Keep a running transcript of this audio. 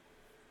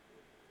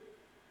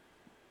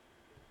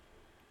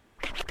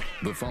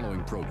The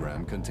following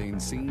program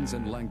contains scenes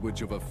and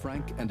language of a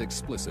frank and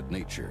explicit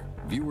nature.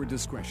 Viewer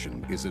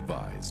discretion is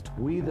advised.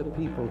 We the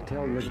people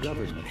tell the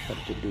government what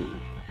to do.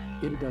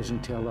 It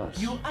doesn't tell us.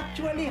 You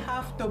actually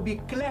have to be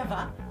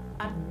clever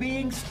at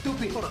being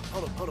stupid. Hold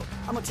up.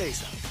 I'm gonna tell you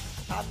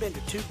something. I've been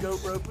to 2 goat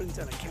ropings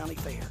and a county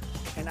fair,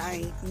 and I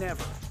ain't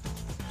never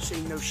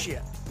seen no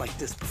shit like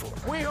this before.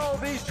 We hold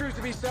these truths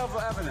to be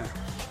self-evident.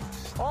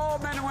 All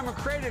men and women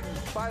created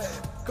by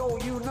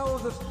God. You know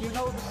the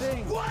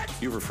thing. What?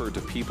 You referred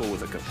to people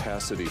with a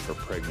capacity for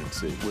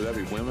pregnancy. Would that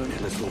be women?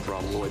 That's no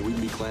problem, Lloyd. We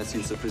can be classy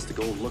and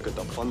sophisticated. Look at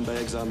the fun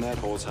bags on that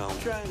horse hound.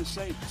 Trying to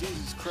say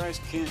Jesus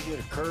Christ can't hit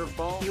a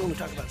curveball? You want to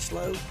talk about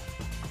slow?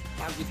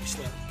 I'll give you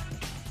slow.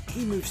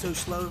 He moved so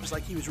slow, it was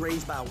like he was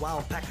raised by a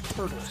wild pack of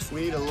turtles.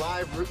 We need a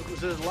live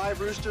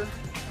rooster?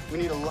 We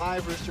need a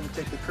live rooster to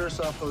take the curse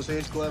off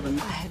Jose's glove. And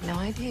I had no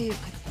idea you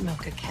could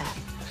milk a cat.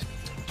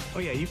 Oh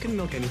yeah, you can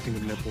milk anything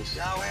with nipples.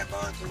 Y'all have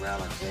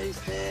mozzarella cheese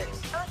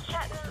sticks. I was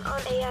chatting on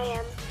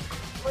AIM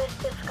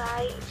with this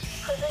guy.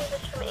 Jose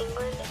is from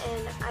England,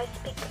 and I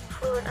speak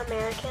fluent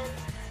American,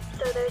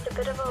 so there's a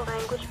bit of a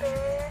language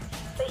barrier.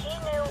 But he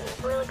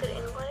knew really good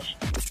English.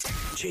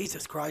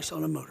 Jesus Christ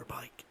on a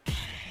motorbike.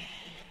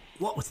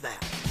 What was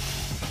that?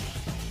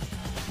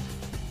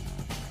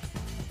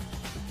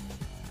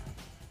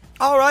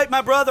 All right,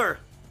 my brother.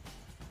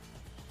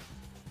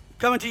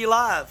 Coming to you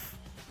live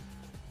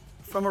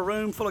from a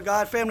room full of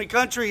God, family,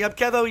 country. I'm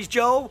Kevo, he's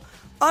Joel.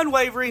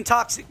 Unwavering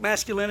toxic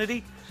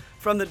masculinity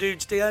from the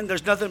Dude's Den.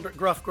 There's nothing but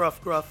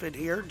gruff in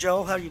here.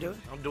 Joel, how you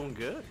doing? I'm doing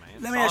good, man.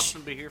 It's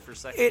awesome to be here for a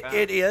second time.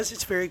 It is.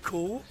 It's very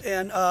cool.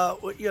 And,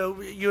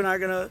 you and I are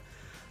going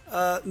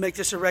to make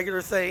this a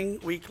regular thing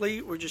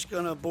weekly. We're just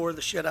going to bore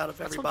the shit out of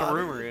everybody. That's what the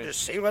rumor is.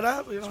 Just see what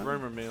happens. It's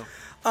rumor mill.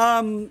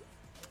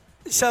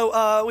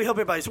 So we hope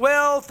everybody's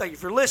well. Thank you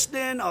for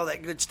listening, all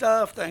that good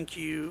stuff. Thank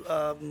you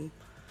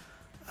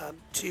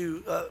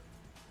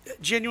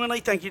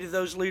genuinely, thank you to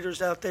those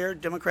leaders out there,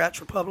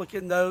 Democrats,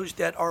 Republicans, those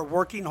that are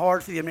working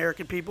hard for the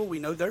American people. We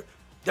know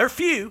they're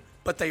few,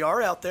 but they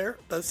are out there,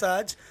 both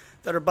sides,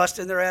 that are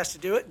busting their ass to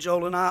do it.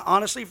 Joel and I,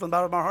 honestly, from the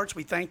bottom of our hearts,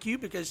 we thank you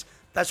because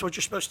that's what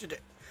you're supposed to do.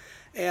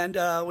 And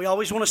we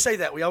always want to say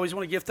that. We always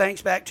want to give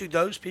thanks back to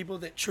those people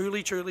that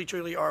truly, truly,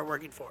 truly are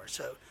working for us.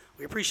 So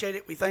we appreciate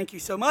it. We thank you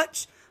so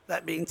much.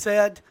 That being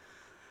said,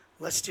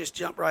 let's just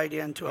jump right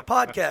into a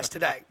podcast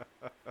today.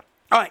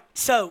 All right,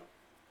 so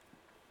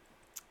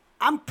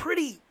I'm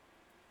pretty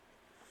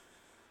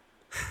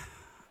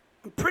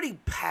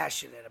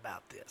passionate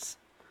about this.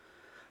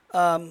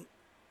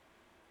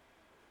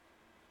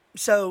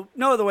 So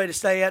no other way to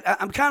say it.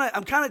 I'm kind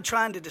of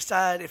trying to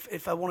decide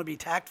if I want to be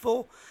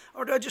tactful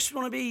or do I just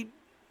want to be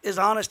as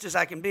honest as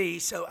I can be.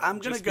 So I'm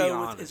going to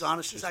go with as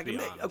honest as I can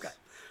be. Okay.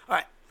 All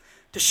right.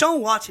 Deshaun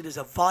Watson is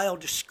a vile,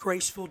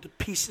 disgraceful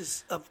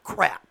pieces of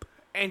crap.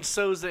 And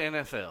so is the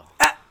NFL.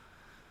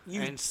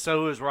 And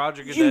so is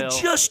Roger Goodell.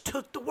 You just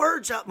took the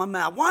words out of my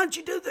mouth. Why did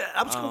you do that?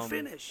 I was going to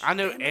finish. I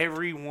know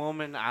every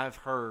woman I've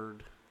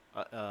heard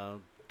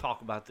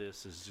talk about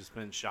this has just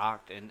been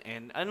shocked,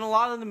 and a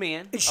lot of the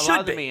men. It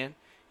should be.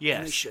 Yes.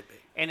 And it should be.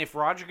 And if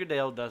Roger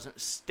Goodell doesn't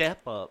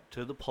step up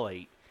to the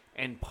plate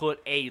and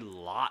put a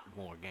lot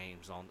more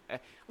games on,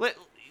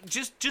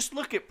 just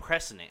look at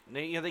precedent.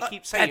 They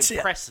keep saying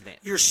precedent.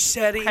 You're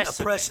setting a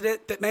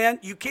precedent that, man,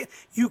 you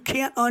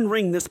can't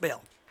unring this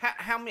bell.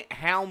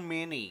 How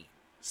many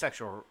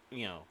sexual,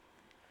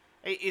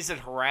 is it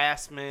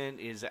harassment?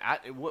 Is it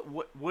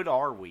what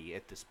are we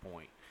at this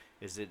point?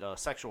 Is it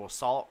sexual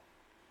assault?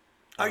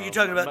 Are you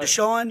talking about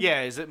Deshaun?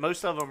 Yeah, is it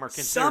most of them are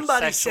considered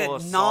Somebody sexual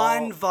said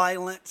assault?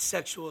 non-violent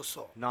sexual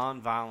assault.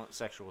 Non-violent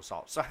sexual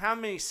assault. So how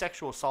many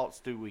sexual assaults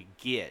do we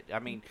get? I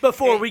mean,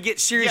 before we get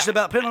serious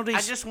about penalties,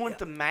 I just want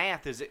the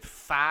math. Is it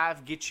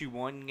 5 get you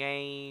 1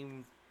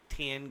 game,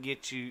 10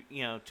 get you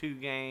 2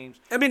 games?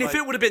 I mean, if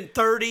it would have been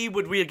 30,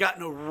 would we have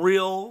gotten a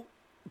real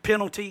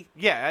penalty?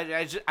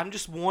 Yeah, I'm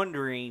just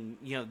wondering.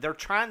 They're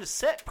trying to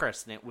set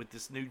precedent with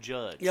this new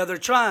judge. Yeah, they're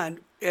trying,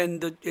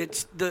 and they're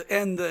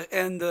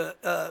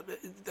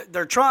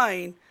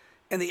trying,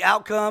 and the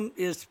outcome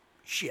is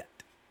shit.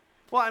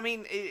 Well, I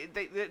mean,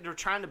 they're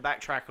trying to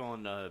backtrack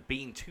on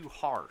being too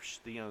harsh.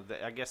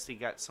 I guess he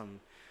got some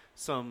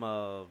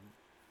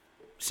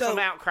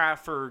outcry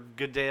for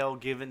Goodell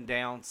giving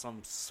down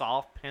some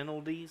soft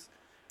penalties.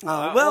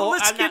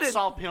 Let's get not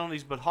soft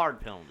penalties, but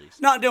hard penalties.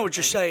 No, I know what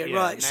you're saying,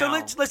 right? Now, so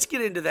let's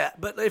get into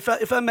that. But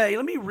if I may,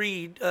 let me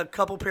read a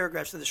couple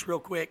paragraphs of this real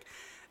quick.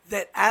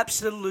 That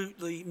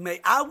absolutely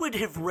I would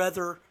have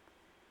rather.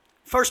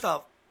 First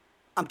off,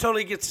 I'm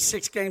totally against the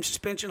 6-game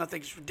suspension. I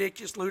think it's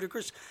ridiculous,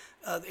 ludicrous.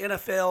 The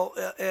NFL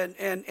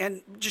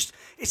and just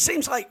it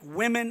seems like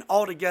women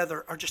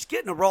altogether are just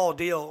getting a raw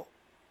deal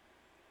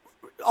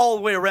all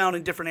the way around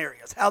in different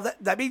areas.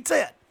 That being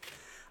said,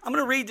 I'm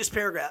going to read this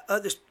paragraph,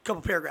 this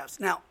couple paragraphs.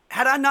 Now,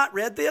 had I not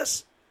read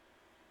this,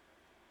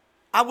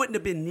 I wouldn't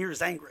have been near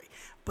as angry.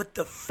 But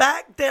the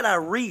fact that I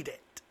read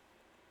it,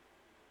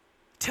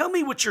 tell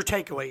me what your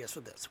takeaway is for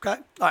this, okay?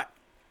 All right.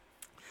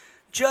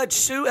 Judge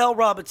Sue L.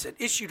 Robinson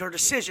issued her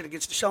decision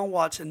against Deshaun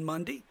Watson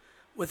Monday,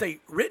 with a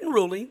written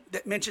ruling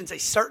that mentions a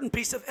certain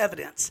piece of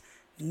evidence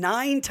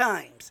 9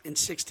 times in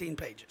 16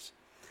 pages.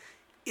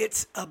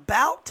 It's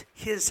about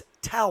his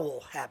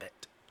towel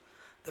habit.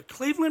 The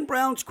Cleveland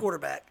Browns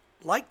quarterback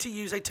liked to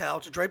use a towel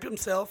to drape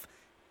himself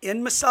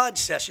in massage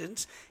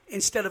sessions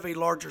instead of a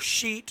larger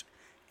sheet,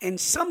 and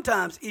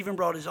sometimes even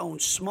brought his own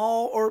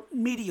small or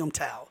medium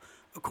towel,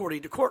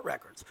 according to court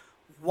records.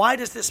 Why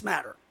does this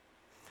matter?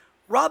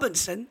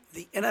 Robinson,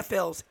 the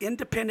NFL's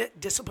independent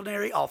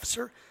disciplinary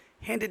officer,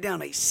 handed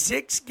down a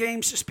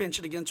 6-game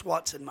suspension against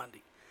Watson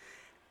Monday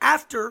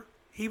after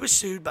he was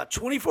sued by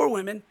 24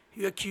 women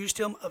who accused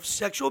him of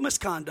sexual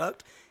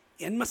misconduct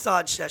in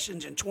massage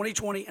sessions in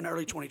 2020 and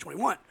early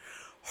 2021.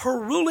 Her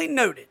ruling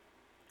noted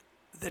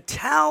the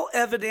towel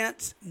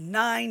evidence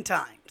 9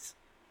 times,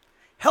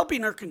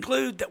 helping her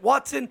conclude that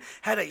Watson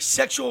had a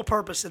sexual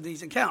purpose in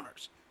these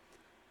encounters.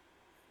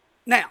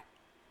 Now,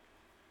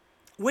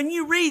 when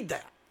you read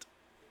that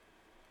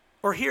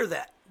or hear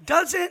that,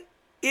 doesn't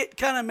it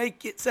kind of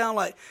make it sound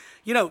like,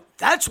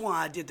 that's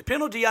why I did the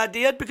penalty I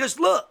did? Because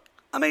look,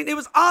 it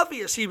was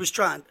obvious he was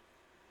trying,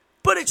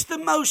 but it's the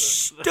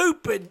most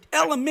stupid,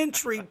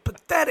 elementary,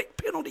 pathetic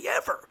penalty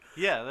ever.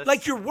 Yeah, that's...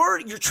 like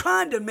you're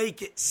trying to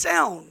make it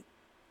sound.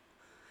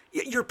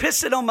 You're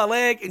pissing on my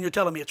leg and you're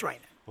telling me it's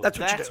raining. Well, that's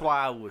what you're doing. That's why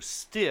I was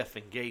stiff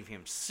and gave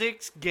him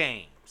 6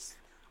 games.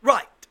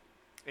 Right.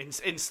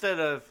 Instead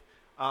of,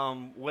 I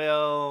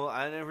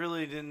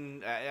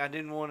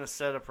didn't want to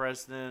set a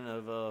precedent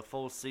of a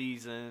full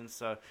season,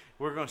 so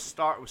we're going to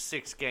start with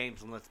 6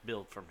 games and let's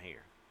build from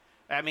here.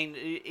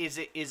 Is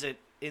it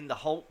in the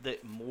hope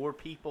that more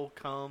people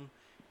come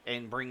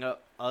and bring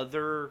up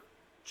other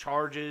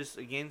charges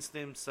against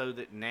them so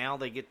that now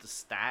they get to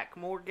stack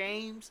more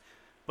games?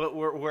 But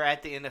we're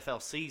at the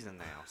NFL season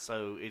now,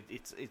 so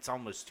it's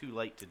almost too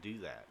late to do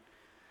that.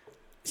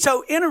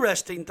 So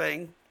interesting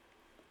thing.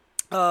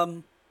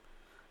 So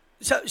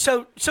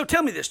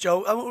tell me this, Joe.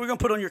 We're going to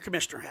put on your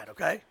commissioner hat,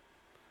 okay?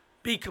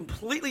 Be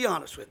completely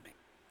honest with me.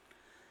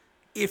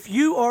 If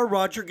you are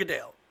Roger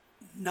Goodell,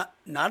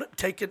 not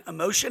taking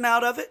emotion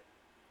out of it,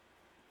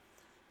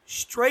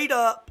 straight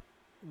up,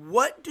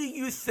 what do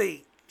you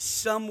think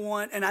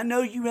someone, and I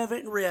know you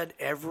haven't read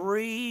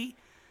every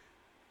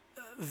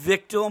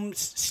victim's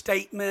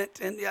statement,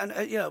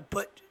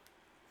 but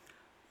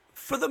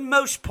for the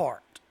most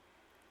part,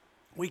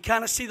 we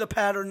kind of see the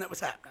pattern that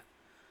was happening.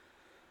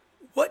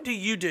 What do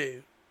you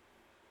do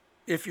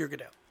if you're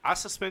Goodell? I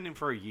suspend him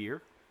for a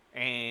year,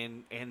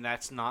 and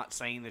that's not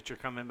saying that you're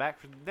coming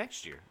back for the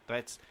next year.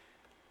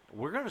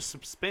 We're going to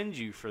suspend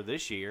you for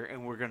this year,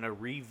 and we're going to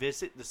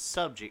revisit the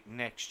subject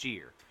next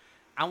year.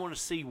 I want to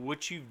see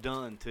what you've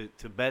done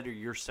to better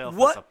yourself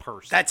as a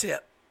person. That's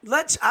it.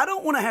 I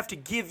don't want to have to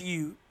give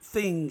you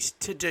things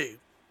to do.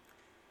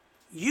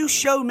 You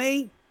show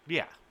me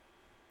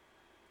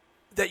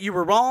that you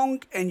were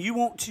wrong, and you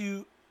want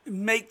to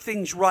make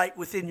things right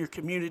within your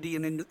community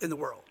and in the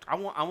world. I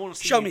want to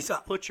see show me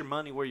something. Put your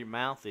money where your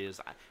mouth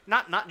is.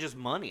 Not just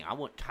money. I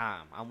want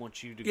time. I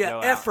want you to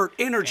go effort, out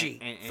energy,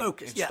 and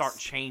focus, and start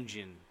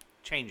changing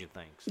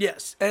things.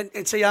 Yes,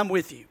 and see, I'm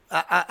with you.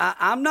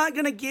 I'm not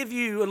going to give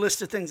you a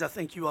list of things I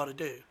think you ought to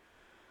do,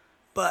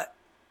 but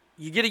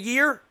you get a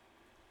year,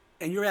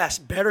 and your ass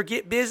better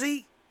get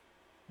busy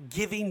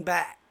giving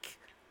back.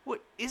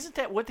 What isn't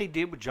that what they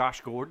did with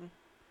Josh Gordon?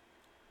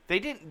 They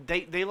didn't.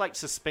 They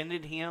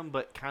suspended him,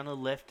 but kind of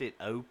left it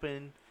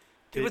open.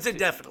 It was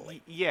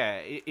indefinitely.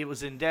 It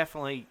was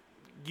indefinitely.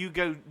 You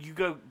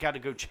got to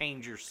go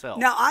change yourself.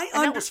 Now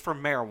that was for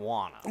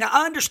marijuana. Now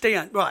I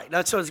understand. Right,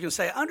 that's what I was going to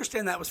say. I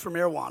understand that was for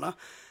marijuana,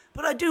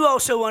 but I do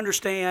also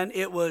understand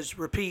it was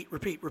repeat.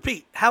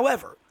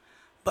 However,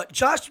 but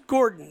Josh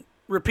Gordon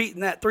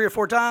repeating that 3 or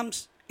 4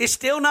 times is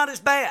still not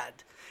as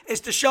bad as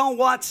Deshaun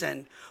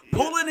Watson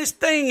pulling his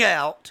thing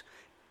out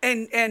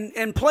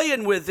and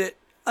playing with it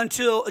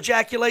until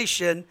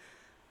ejaculation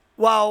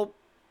while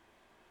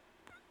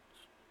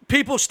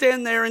people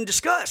stand there in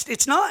disgust.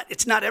 It's not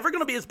ever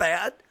going to be as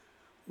bad.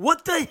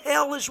 What the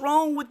hell is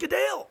wrong with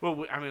Goodell?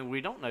 Well, we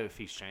don't know if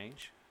he's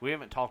changed. We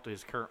haven't talked to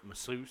his current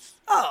masseuse.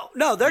 Oh,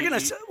 no, they're going to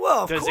say,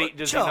 well, of does course.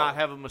 Does he not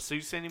have a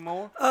masseuse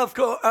anymore?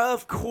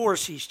 Of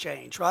course he's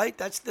changed, right?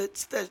 That's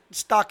the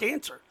stock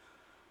answer.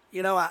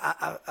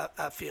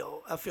 I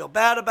feel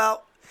bad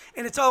about,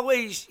 and it's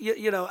always,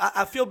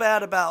 I feel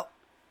bad about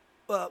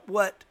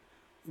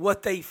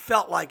what they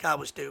felt like I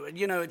was doing.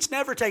 It's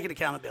never taking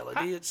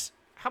accountability.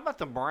 How about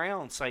the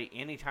Browns say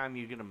anytime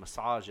you get a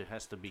massage, it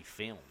has to be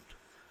filmed?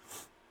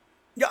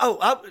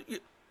 Yeah.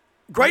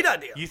 Great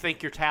idea. You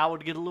think your towel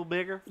would get a little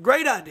bigger?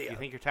 Great idea. You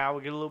think your towel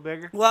would get a little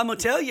bigger? Well, I'm gonna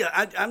tell you,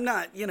 I'm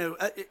not.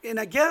 And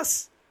I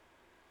guess,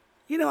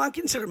 I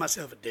consider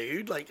myself a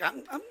dude. Like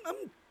I'm a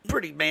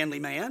pretty manly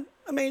man.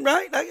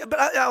 Right? But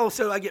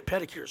I get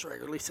pedicures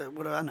regularly. So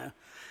what do I know?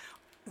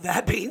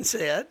 That being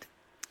said,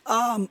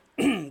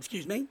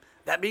 excuse me.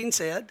 That being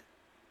said,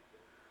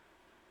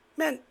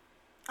 man,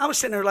 I was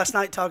sitting there last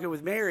night talking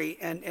with Mary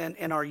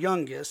and our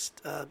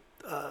youngest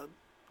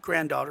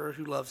granddaughter,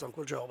 who loves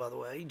Uncle Joe, by the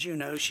way,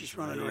 Juno. She's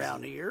running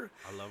around here.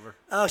 I love her.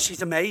 Oh,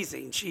 she's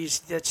amazing. She's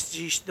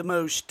the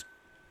most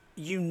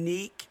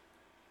unique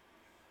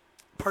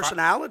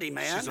personality,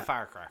 man. She's a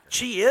firecracker.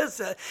 She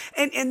is.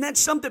 And that's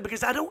something,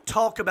 because I don't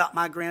talk about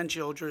my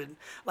grandchildren.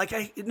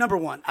 Number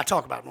one, I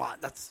talk about them a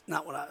lot. That's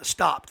not what I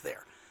stopped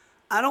there.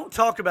 I don't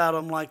talk about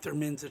them like they're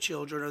men's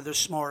children or they're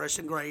smartest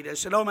and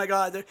greatest. And, oh, my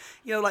God,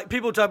 like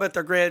people talk about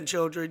their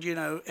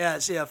grandchildren,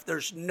 as if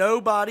there's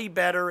nobody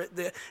better at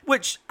this,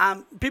 which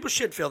people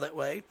should feel that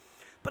way.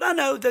 But I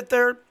know that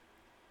they're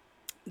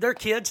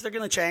kids. They're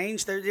going to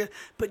change.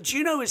 But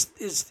Juno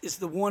is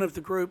the one of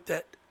the group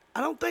that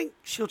I don't think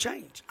she'll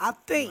change. I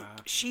think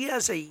she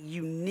has a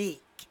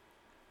unique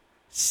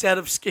set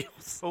of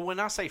skills. Well, when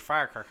I say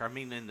firecracker, I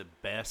mean in the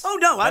best, I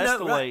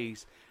know,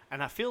 ways.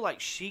 And I feel like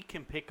she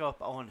can pick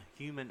up on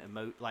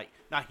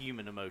not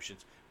human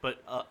emotions,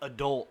 but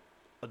adult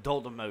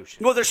emotions.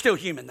 Well, they're still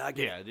human. I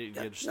get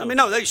it. I mean,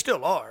 no, they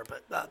still are.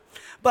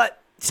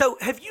 But so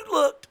have you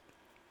looked?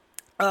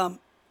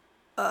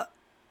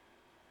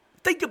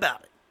 Think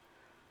about it.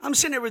 I'm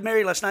sitting there with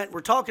Mary last night, and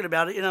we're talking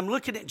about it, and I'm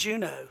looking at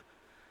Juno,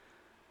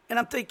 and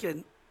I'm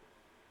thinking,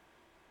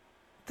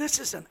 this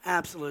is an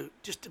absolute,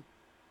 just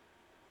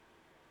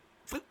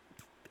a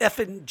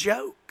effing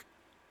joke.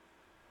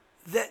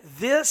 That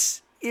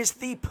this is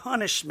the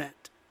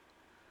punishment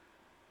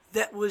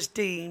that was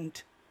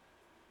deemed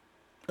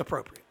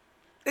appropriate.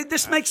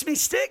 This makes me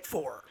sick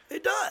for her.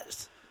 It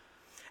does.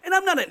 And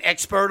I'm not an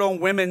expert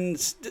on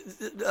women's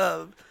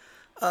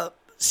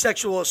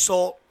sexual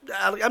assault.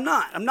 I'm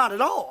not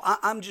at all.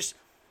 I'm just.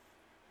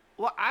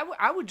 Well,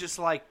 I would just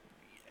like,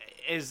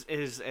 as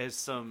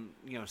some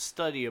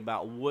study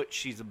about what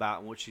she's about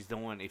and what she's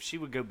doing. If she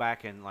would go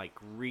back and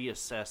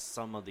reassess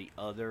some of the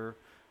other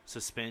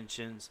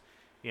suspensions.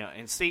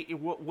 And see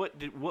what would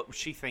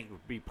she think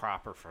would be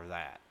proper for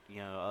that?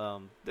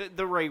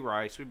 The Ray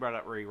Rice. We brought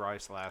up Ray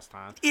Rice last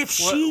time. If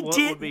what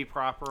would be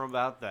proper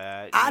about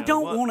that? I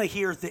don't want to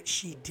hear that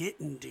she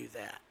didn't do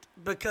that,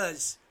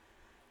 because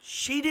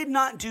she did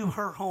not do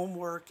her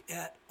homework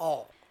at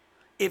all.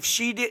 If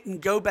she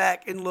didn't go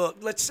back and look,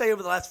 let's say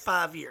over the last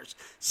 5 years,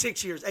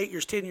 6 years, 8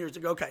 years, 10 years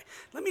ago. Okay,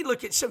 let me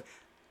look at some.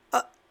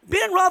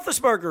 Ben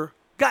Roethlisberger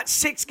got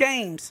 6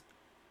 games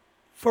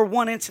for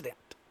one incident.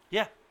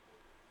 Yeah.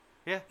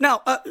 Yeah.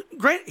 Now,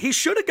 Grant, he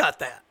should have got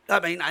that. I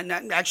mean,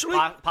 actually,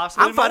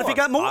 possibly I'm fine more. if he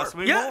got more.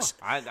 Possibly yes.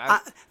 more.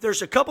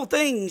 There's a couple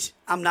things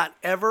I'm not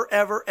ever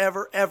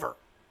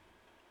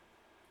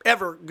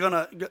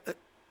gonna.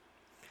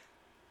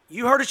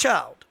 You hurt a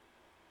child,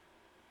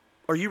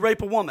 or you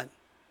rape a woman,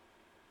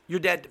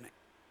 you're dead to me.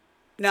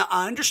 Now,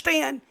 I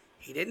understand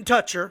he didn't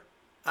touch her,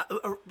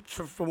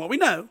 from what we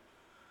know.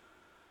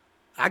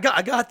 I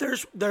got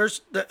there's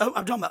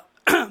I'm talking about.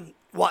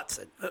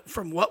 Watson.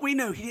 From what we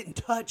know, he didn't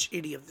touch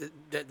any of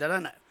that I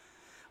know.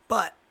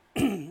 But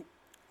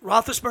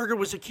Roethlisberger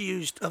was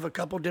accused of a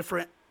couple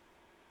different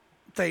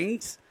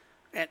things,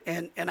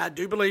 and I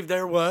do believe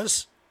there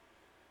was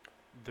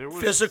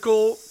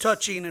physical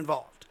touching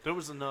involved. There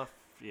was enough,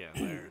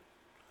 there.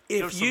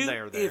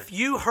 If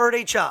you hurt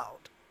a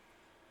child,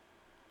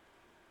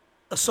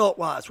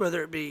 assault-wise,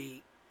 whether it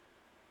be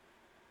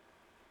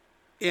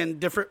in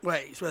different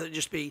ways, whether it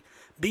just be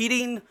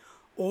beating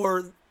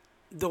or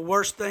the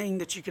worst thing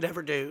that you could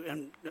ever do,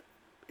 and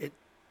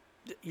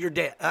you're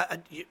dead.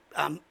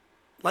 I'm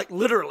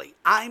literally,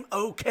 I'm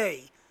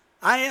okay.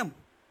 I am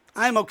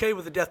okay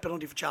with the death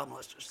penalty for child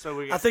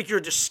molesters. I think you're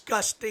a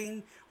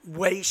disgusting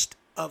waste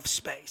of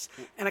space.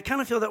 And I kind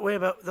of feel that way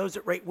about those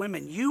that rape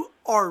women. You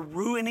are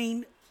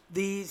ruining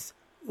these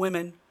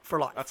women for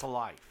life. That's a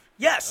life.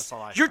 Yes, that's a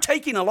life. You're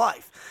taking a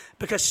life,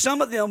 because some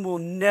of them will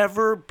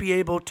never be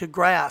able to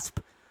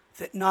grasp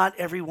that not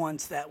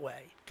everyone's that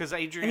way. Because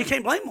Adrian, and you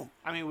can't blame him.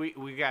 I mean,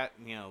 we got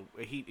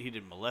he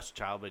didn't molest a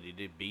child, but he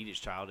did beat his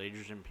child.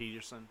 Adrian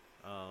Peterson,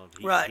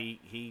 right?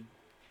 He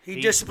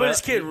disciplined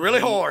his kid really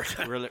hard,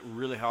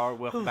 really hard.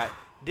 Welcome back.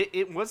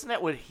 Wasn't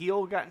that what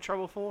Hill got in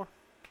trouble for?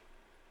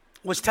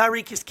 Was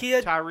Tyreek his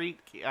kid? Tyreek,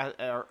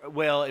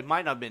 well, it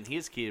might not have been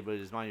his kid, but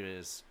it might have been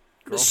his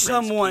girlfriend's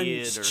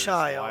someone's kid or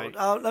child.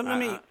 Let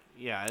me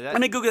let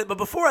me Google it. But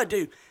before I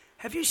do,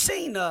 have you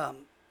seen? Have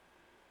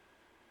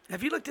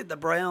you looked at the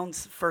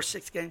Browns' first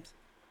 6 games?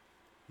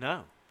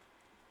 No.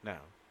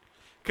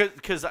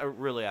 Because I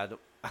don't.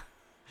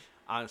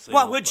 Honestly,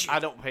 why would you? I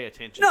don't pay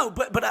attention. No,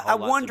 but I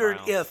wondered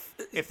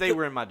if they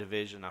were in my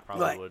division, I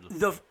probably would.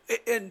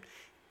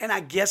 And I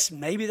guess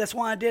maybe that's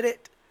why I did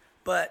it.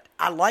 But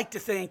I like to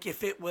think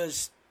if it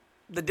was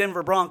the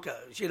Denver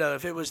Broncos,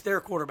 if it was their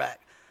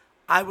quarterback,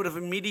 I would have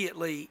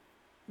immediately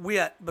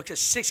went, because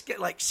 6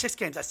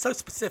 games. That's so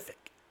specific.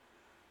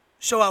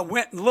 So I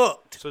went and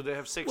looked. So they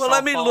have 6. Well,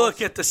 let me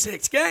look at the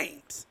 6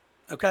 games.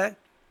 Okay.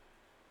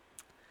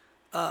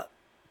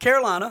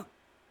 Carolina.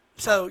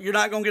 So you're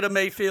not going to get a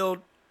Mayfield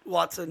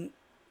Watson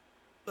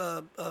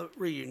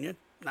reunion.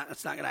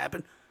 That's not going to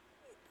happen.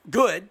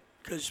 Good,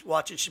 because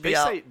Watson should be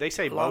out. They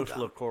say both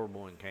look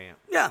horrible in camp.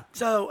 Yeah.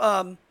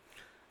 So,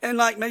 and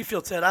like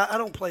Mayfield said, I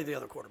don't play the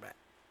other quarterback.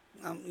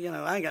 I ain't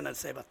got nothing to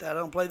say about that. I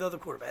don't play the other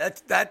quarterback.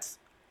 That's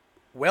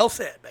well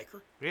said,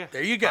 Baker. Yeah.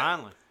 There you go.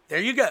 Finally. There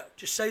you go.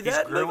 Just say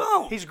that and move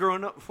on. He's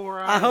growing up before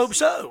our I eyes. hope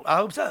so.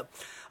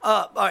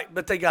 All right,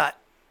 but they got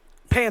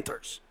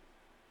Panthers.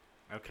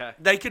 Okay.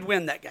 They could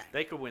win that game.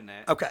 They could win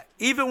that. Okay.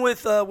 Even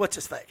with, what's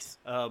his face?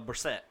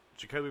 Brissett.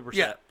 Jacoby Brissett.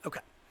 Yeah. Okay.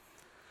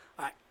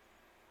 All right.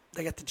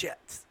 They got the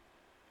Jets.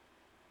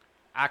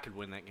 I could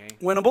win that game.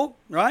 Winnable,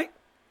 right?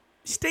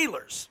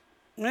 Steelers.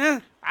 Yeah.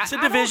 It's a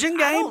division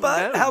game,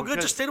 but how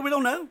good's the Steelers? We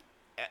don't know.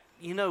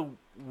 You know,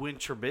 when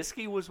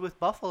Trubisky was with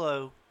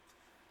Buffalo,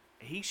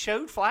 he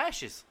showed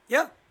flashes.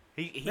 Yeah.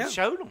 He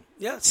showed them.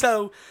 Yeah.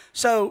 So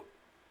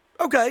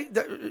okay,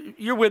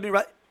 you're with me,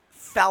 right?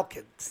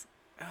 Falcons.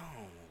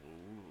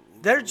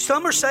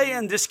 Some are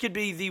saying this could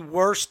be the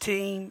worst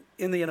team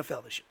in the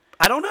NFL this year.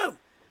 I don't know.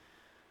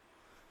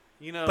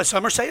 You know, but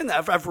some are saying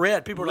that. I've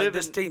read people are like,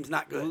 this team's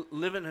not good.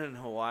 Living in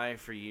Hawaii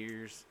for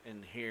years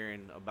and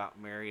hearing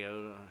about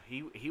Mariota,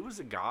 he was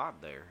a god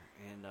there,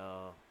 and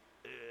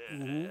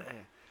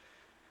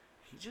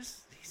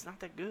he's not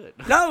that good.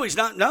 No, he's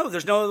not. No,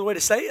 there's no other way to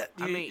say it.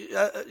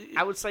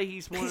 I would say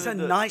he's a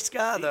nice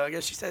guy, though. I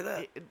guess you say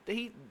that.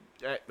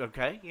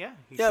 Okay, yeah.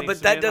 Yeah,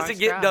 but that doesn't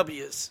get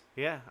W's.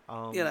 Yeah.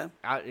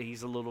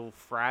 He's a little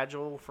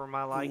fragile for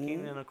my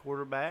liking in a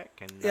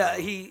quarterback.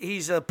 And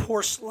he's a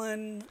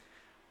porcelain.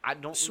 I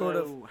don't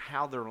know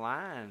how their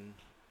line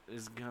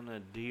is going to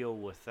deal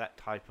with that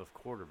type of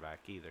quarterback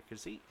either,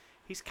 because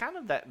he's kind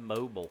of that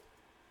mobile.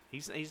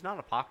 He's not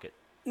a pocket.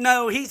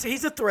 No,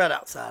 he's a threat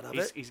outside of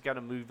it. He's got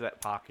to move that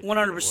pocket.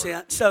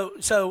 100%.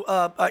 So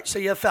all right. So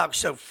you have Falcons.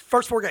 So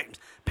first 4 games: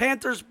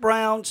 Panthers,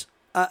 Browns,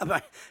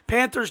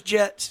 Panthers,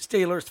 Jets,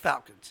 Steelers,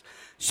 Falcons.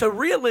 So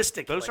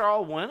realistically, those are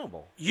all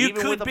winnable. You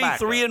even could with be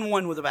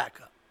 3-1 with a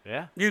backup.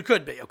 Yeah, you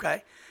could be.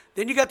 Okay.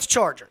 Then you got the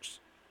Chargers.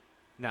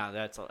 No,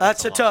 that's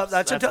a tough.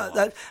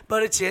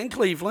 But it's in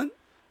Cleveland.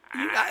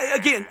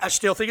 Again, I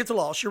still think it's a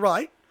loss. You're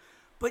right,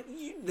 but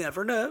you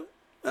never know.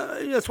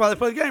 That's why they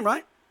play the game,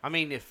 right? I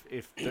mean, if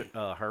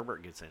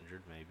Herbert gets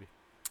injured, maybe.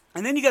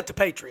 And then you got the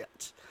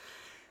Patriots.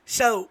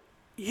 So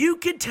you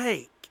could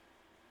take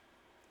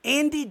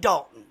Andy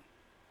Dalton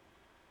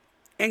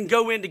and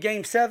go into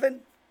Game 7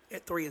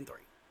 at 3-3.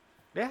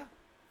 Yeah,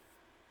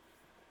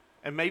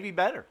 and maybe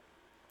better.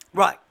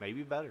 Right,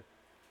 maybe better.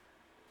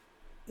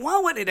 Why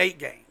wasn't it 8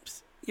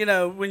 games? You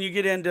know, when you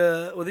get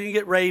into, then you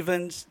get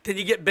Ravens, then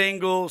you get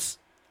Bengals.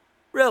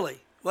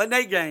 Really? Wasn't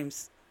 8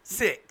 games?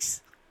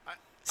 6.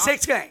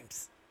 6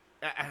 games.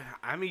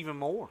 I'm even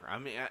more. I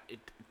mean,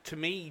 to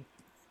me,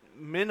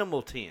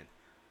 minimal 10.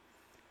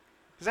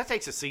 Because that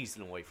takes a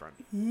season away from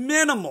you.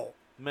 Minimal.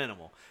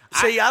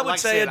 See, I would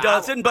say a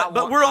dozen, but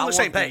we're on the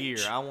same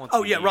page. I want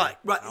the year. Right.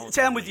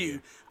 See, I'm with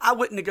you. I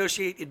wouldn't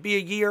negotiate. It'd be a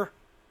year.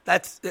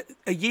 That's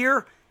a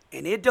year,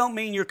 and it don't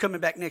mean you're coming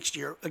back next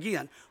year.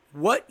 Again,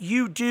 what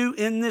you do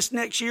in this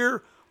next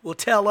year will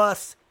tell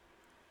us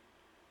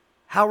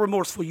how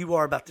remorseful you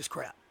are about this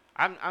crap.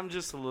 I'm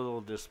just a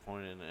little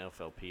disappointed in the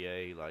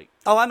FLPA.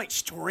 I'm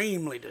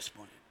extremely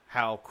disappointed.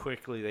 How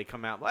quickly they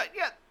come out. Like,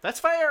 yeah, that's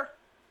fair.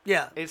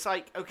 Yeah. It's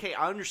like, okay,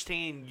 I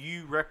understand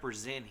you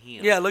represent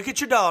him. Yeah, look at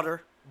your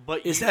daughter.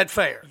 But is that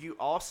fair? You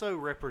also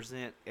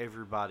represent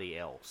everybody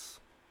else.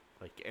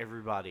 Like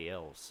everybody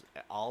else.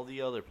 All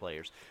the other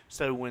players.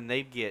 So when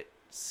they get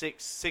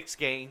six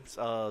games,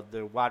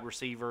 the wide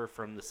receiver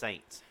from the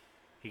Saints,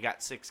 he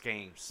got 6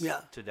 games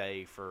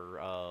today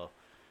for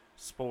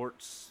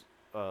sports,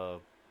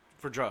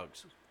 for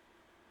drugs.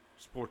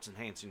 Sports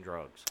enhancing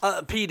drugs.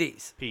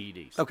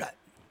 PEDs. Okay.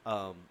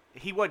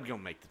 He wasn't going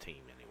to make the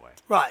team anyway.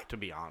 Right. To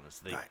be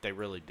honest. They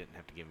really didn't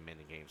have to give him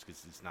any games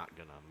because he's not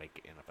going to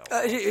make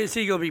NFL. Is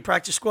he going to be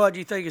practice squad, do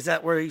you think? Is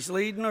that where he's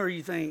leading, or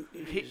you think?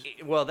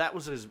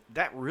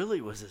 That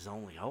really was his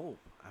only hope.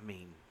 I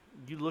mean,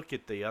 you look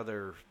at the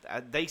other.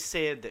 They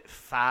said that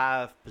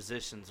 5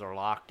 positions are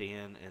locked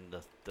in, and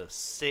the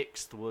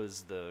 6th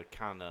was the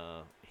kind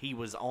of he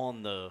was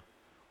on the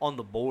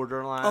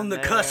borderline, on the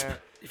cusp,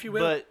 if you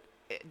will. But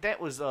that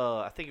was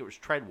I think it was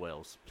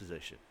Treadwell's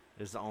position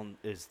is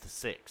the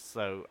 6th.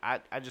 So I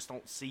just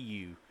don't see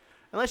you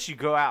unless you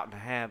go out and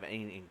have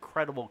an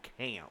incredible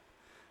camp.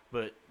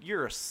 But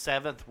you're a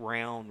 7th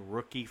round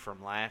rookie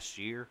from last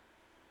year.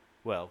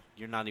 Well,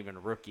 you're not even a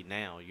rookie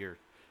now. You're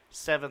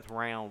 7th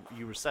round.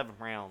 You were 7th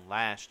round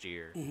last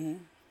year. Mm-hmm.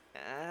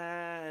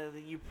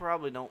 You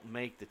probably don't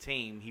make the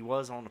team. He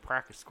was on the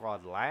practice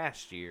squad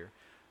last year.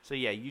 So,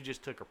 yeah, you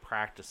just took a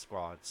practice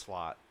squad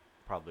slot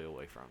probably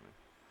away from him.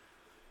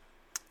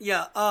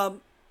 Yeah.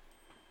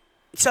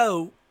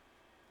 So,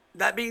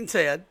 that being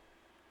said,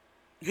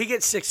 he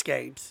gets 6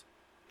 games.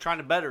 Trying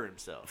to better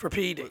himself. For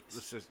PEDs.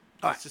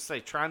 Let's just say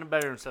trying to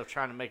better himself,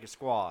 trying to make a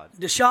squad.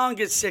 Deshaun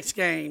gets 6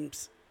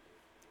 games.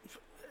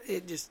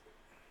 It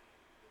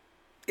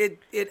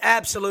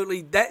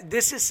absolutely,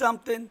 this is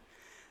something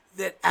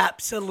that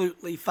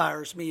absolutely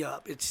fires me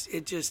up.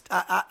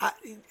 I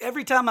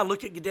every time I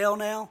look at Goodell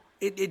now,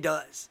 it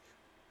does.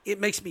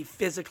 It makes me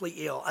physically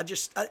ill. I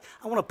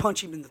want to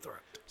punch him in the throat.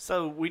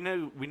 So we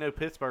know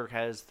Pittsburgh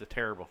has the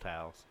terrible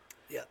towels.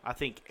 Yeah. I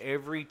think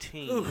every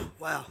team, Ooh,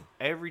 wow.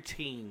 every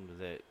team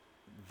that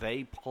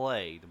they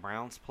play, the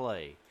Browns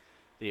play,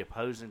 the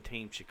opposing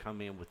team should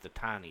come in with the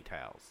tiny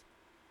towels.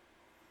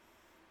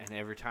 And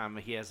every time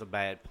he has a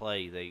bad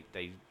play,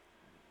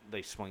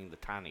 they swing the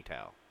tiny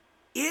towel.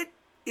 It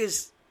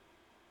is,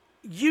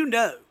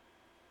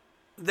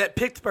 that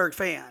Pittsburgh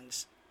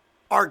fans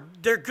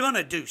they're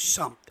gonna do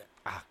something.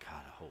 Oh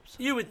God, I hope so.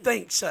 You would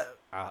think so.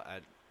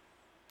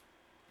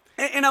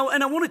 And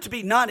I want it to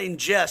be not in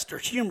jest or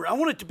humor. I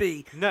want it to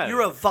be, no.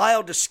 You're a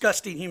vile,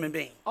 disgusting human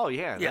being. Oh,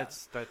 yeah.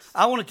 That's.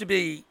 I want it to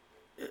be,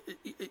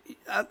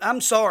 I'm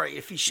sorry.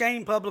 If he's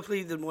shamed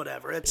publicly, then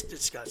whatever. It's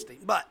disgusting.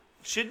 But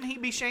shouldn't he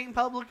be shamed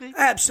publicly?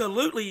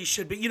 Absolutely, he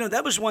should be.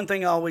 That was one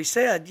thing I always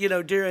said,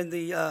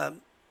 during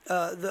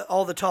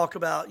all the talk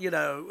about, you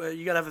got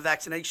to have a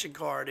vaccination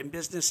card, and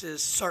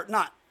businesses,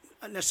 not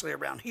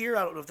necessarily around here.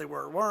 I don't know if they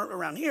weren't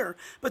around here,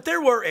 but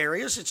there were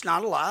areas. It's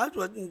not a lie. It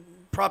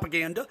wasn't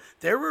propaganda.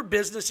 There were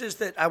businesses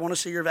that I want to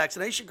see your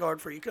vaccination card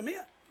before you come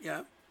in.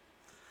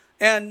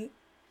 And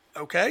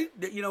okay,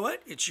 you know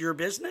what? It's your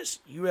business.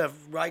 You have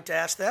right to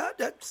ask that.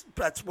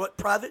 That's what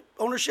private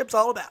ownership's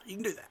all about. You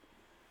can do that.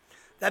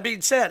 That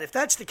being said, if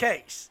that's the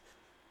case,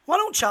 why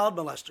don't child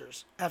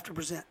molesters have to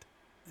present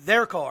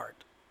their card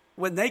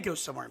when they go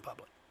somewhere in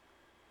public?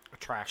 A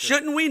tracker.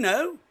 Shouldn't we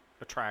know?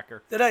 A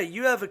tracker. That, hey,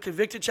 you have a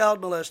convicted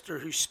child molester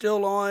who's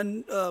still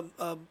on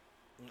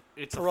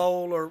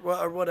parole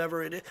or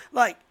whatever it is.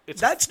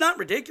 That's not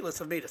ridiculous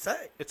of me to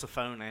say. It's a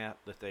phone app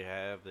that they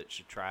have that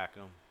should track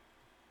them.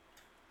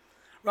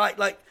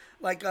 Right,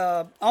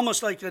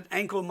 almost like an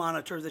ankle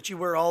monitor that you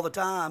wear all the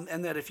time,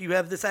 and that if you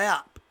have this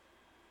app,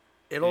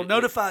 it'll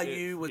notify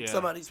you when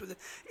somebody's with it.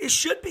 It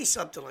should be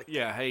something like that.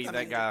 Yeah, hey,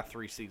 that guy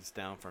 3 seats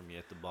down from you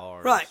at the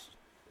bar. Right.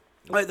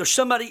 Right, there's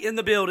somebody in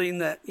the building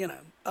that,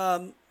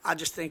 I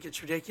just think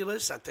it's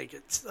ridiculous. I think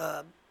it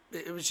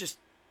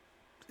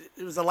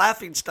was a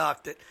laughing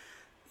stock that,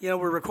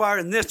 we're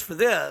requiring this for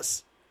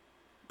this,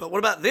 but what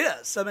about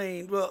this? I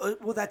mean, well,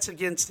 that's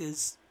against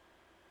his,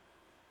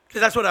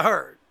 because that's what I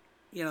heard.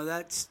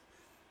 That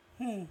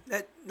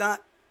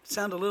not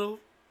sound a little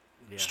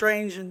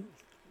strange and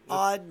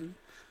odd and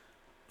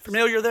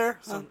familiar there?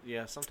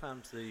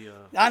 Sometimes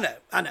I know.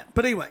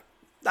 But anyway,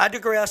 I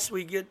digress.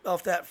 We get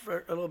off that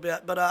for a little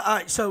bit. But, all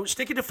right, so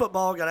sticking to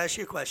football, got to ask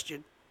you a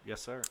question. Yes,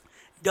 sir.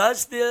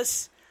 Does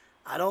this,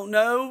 I don't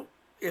know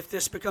if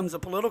this becomes a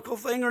political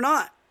thing or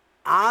not.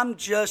 I'm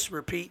just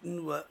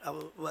repeating what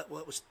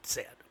was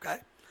said, okay?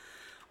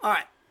 All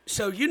right,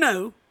 so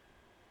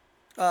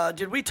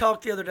did we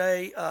talk the other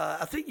day?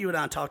 I think you and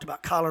I talked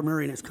about Kyler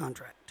Murray and his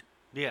contract.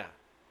 Yeah.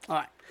 All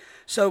right.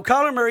 So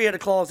Kyler Murray had a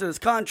clause in his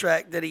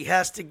contract that he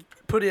has to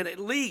put in at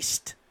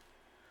least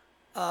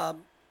 4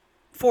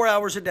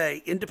 hours a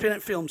day,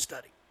 independent film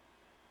study.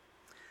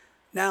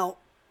 Now,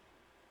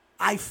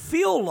 I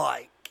feel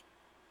like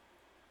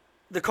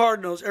the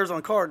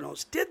Arizona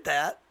Cardinals, did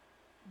that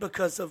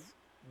because of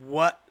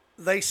what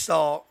they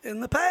saw in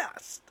the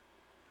past.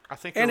 I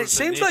think, and it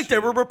seems like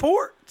there were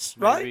reports,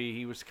 right? Maybe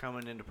he was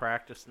coming into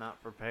practice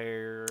not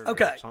prepared.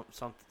 Okay,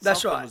 something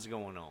right. was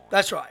going on.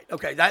 That's right.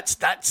 Okay,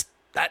 that's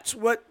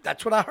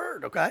what I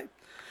heard. Okay,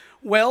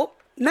 well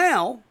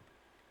now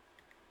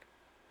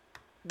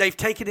they've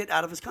taken it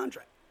out of his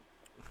contract.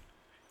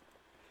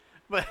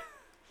 But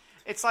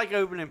it's like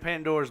opening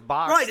Pandora's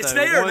box. Right, it's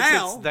there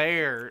now. Once it's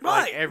there.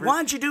 Right.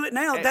 Why'd you do it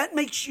now? That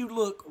makes you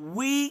look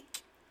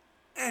weak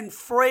and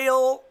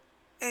frail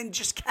and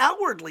just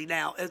cowardly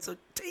now as a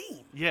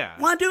team. Yeah.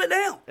 Why do it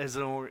now? As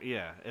an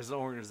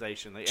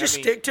organization.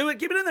 Stick to it.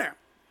 Keep it in there.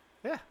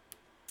 Yeah.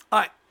 All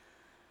right.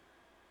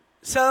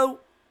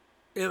 So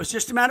it was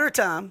just a matter of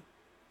time.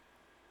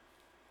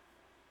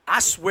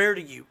 I swear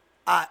to you,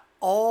 I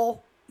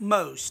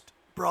almost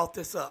brought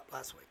this up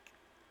last week.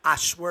 I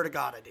swear to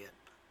God I did.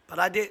 But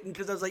I didn't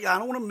because I was like, I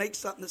don't want to make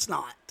something that's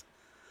not.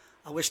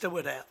 I wished I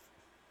would have.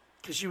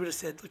 Because you would have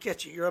said, look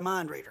at you, you're a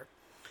mind reader.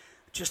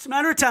 Just a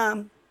matter of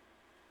time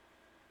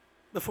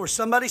before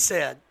somebody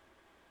said,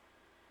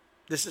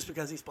 this is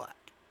because he's black.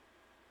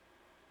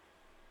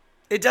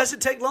 It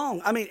doesn't take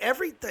long. I mean,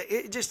 everything,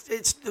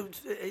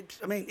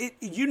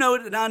 you know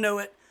it and I know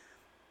it.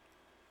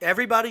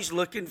 Everybody's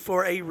looking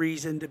for a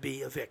reason to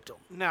be a victim.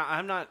 Now,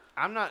 I'm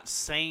not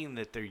saying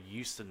that there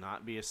used to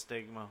not be a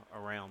stigma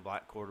around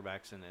black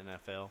quarterbacks in the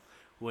NFL.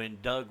 When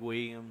Doug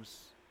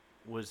Williams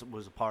was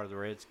a part of the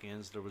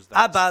Redskins, there was that.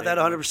 I buy stigma.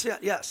 that 100%.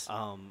 Yes.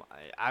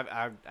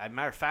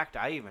 Matter of fact,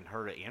 I even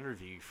heard an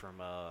interview from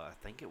I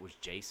think it was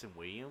Jason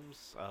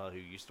Williams, who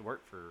used to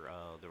work for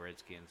the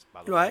Redskins,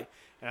 by the way.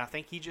 And I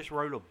think he just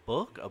wrote a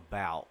book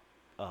about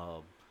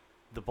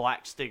the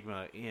black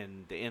stigma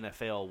in the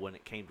NFL when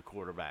it came to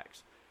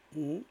quarterbacks.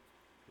 Mm-hmm.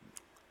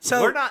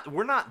 So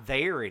we're not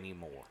there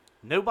anymore.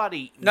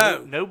 Nobody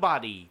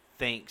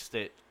thinks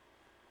that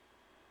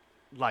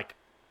like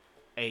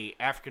a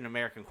African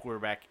American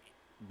quarterback,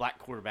 black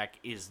quarterback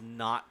is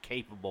not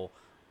capable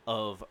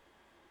of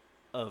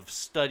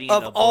studying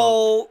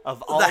all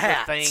the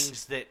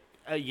things that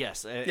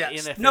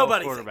NFL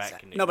nobody quarterback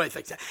can do. Nobody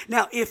thinks that.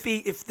 Now,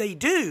 if they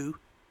do,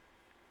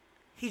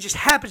 he just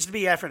happens to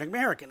be African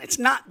American. It's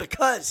not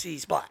because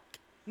he's black.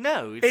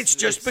 No, it's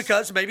just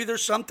because maybe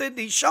there's something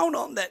he's shown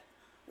on that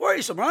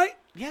worrisome, right?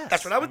 Yes.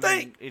 That's what I would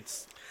think.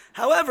 It's.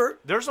 However,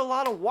 there's a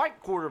lot of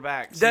white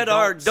quarterbacks that who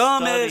are don't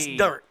dumb study. as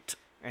dirt.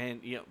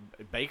 And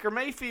Baker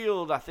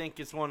Mayfield, I think,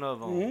 is one of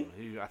them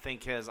who I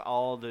think has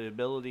all the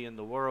ability in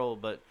the world,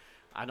 but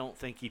I don't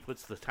think he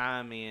puts the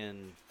time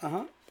in.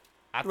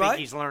 I think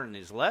he's learning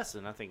his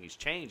lesson. I think he's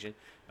changing.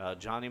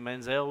 Johnny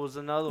Manziel was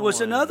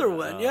another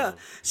one. Yeah.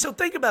 So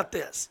think about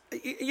this.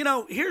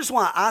 Here's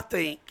why I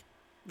think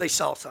they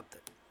saw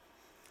something.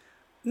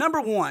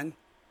 Number one,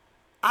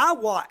 I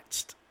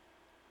watched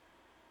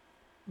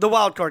the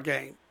wild card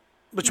game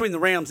between the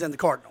Rams and the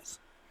Cardinals.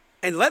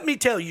 And let me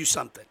tell you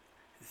something.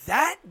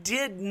 That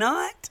did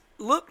not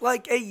look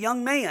like a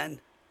young man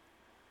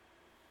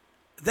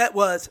that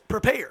was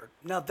prepared.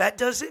 Now, that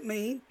doesn't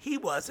mean he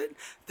wasn't.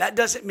 That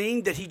doesn't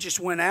mean that he just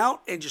went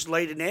out and just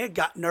laid an egg,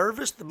 got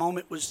nervous.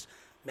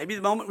 Maybe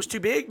the moment was too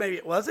big, maybe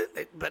it wasn't.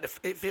 But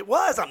if it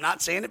was, I'm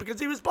not saying it because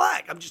he was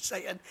black. I'm just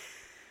saying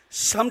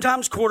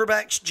sometimes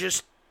quarterbacks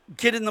just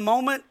get in the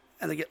moment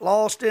and they get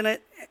lost in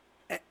it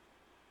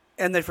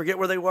and they forget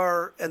where they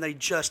were and they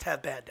just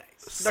have bad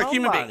days. They're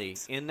human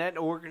beings. In that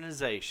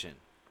organization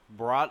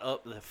brought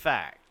up the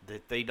fact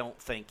that they don't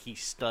think he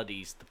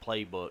studies the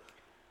playbook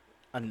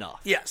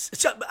enough. Yes.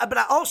 So, but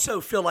I also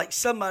feel like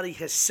somebody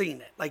has seen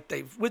it. Like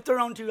they've, with their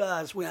own two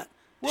eyes, went,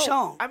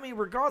 Deshaun. I mean,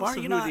 regardless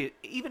of who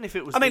even if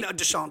it was...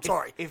 Deshaun,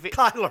 sorry.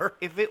 Kyler.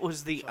 If it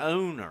was the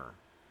owner,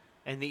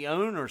 and the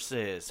owner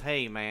says,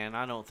 hey, man,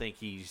 I don't think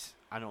he's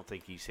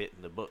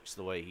hitting the books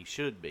the way he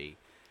should be,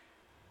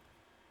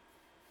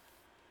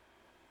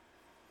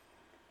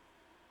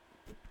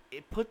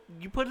 you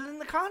put it in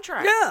the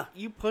contract. Yeah.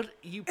 You put that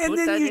in the contract. And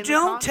then you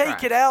don't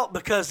take it out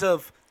because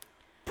of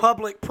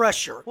public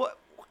pressure. What?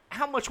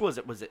 How much was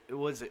it? Was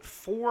it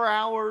 4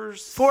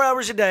 hours? 4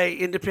 hours a day,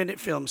 independent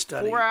film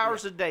study. 4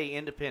 hours a day,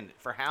 independent.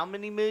 For how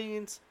many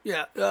millions?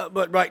 Yeah,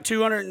 but right,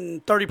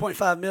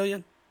 230.5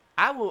 million.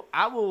 I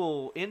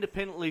will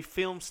independently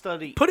film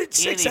study. Put it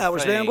 6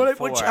 hours, man.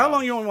 How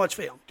long you want to watch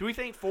film? Do we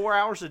think 4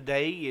 hours a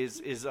day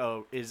is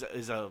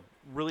a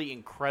really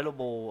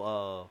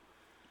incredible,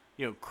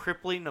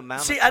 crippling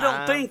amount of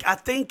time? See, I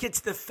think it's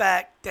the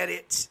fact that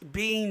it's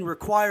being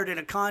required in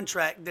a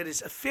contract that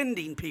is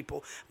offending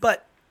people.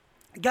 But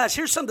guys,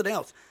 here's something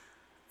else.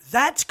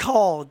 That's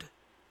called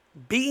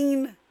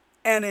being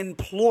an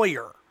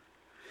employer.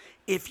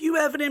 If you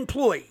have an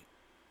employee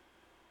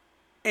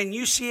and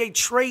you see a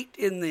trait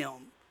in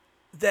them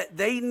that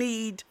they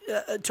need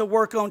to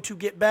work on to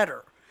get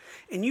better,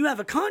 and you have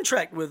a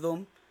contract with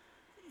them,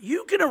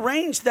 you can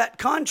arrange that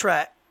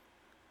contract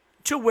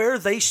to where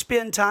they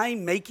spend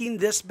time making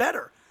this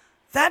better.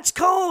 That's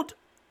called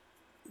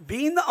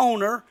being the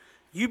owner,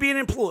 you be an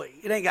employee.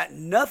 It ain't got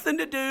nothing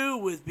to do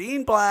with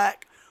being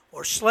black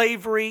or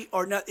slavery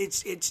or not.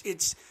 It's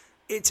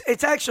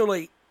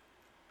actually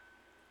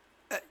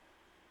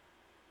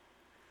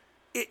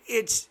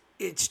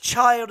it's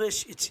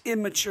childish, it's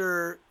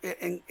immature,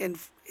 and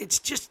it's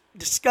just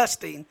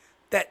disgusting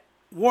that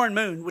Warren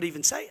Moon would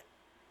even say it.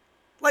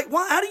 Like,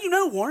 why? How do you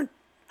know, Warren?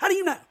 How do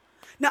you know?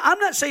 Now, I'm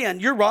not saying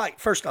you're right.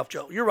 First off,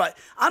 Joe, you're right.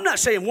 I'm not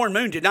saying Warren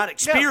Moon did not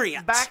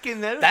experience back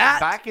in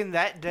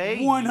that day.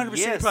 100%,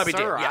 yes, probably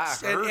sir, did.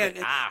 Yes,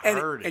 I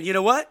heard it. And you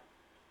know what?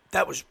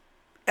 That was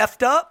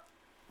effed up,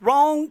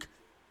 wrong.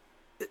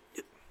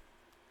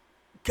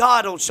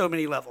 God on so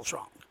many levels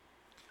wrong.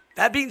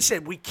 That being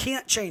said, we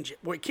can't change it.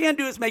 What we can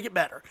do is make it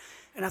better.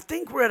 And I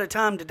think we're at a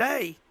time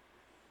today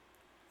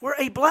where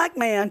a black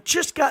man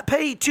just got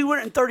paid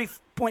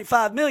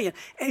 $230.5 million,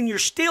 and you're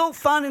still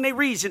finding a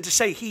reason to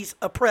say he's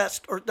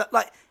oppressed or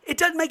like it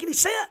doesn't make any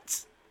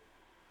sense.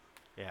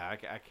 Yeah, I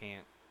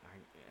can't.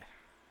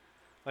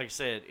 Like I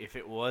said, if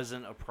it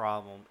wasn't a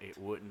problem, it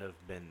wouldn't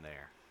have been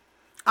there.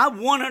 I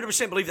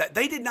 100% believe that.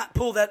 They did not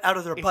pull that out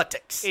of their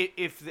buttocks.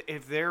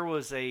 If there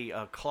was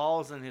a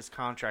clause in his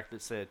contract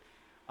that said,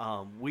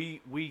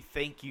 we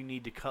think you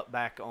need to cut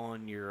back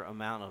on your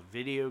amount of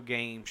video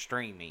game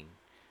streaming,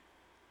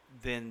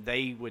 then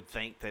they would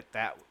think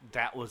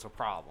that was a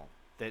problem,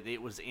 that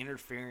it was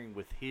interfering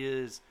with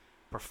his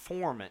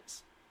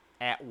performance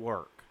at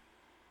work.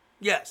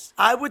 Yes,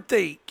 I would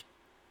think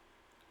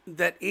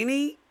that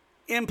any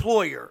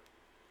employer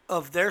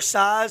of their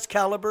size,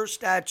 caliber,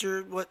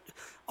 stature,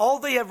 all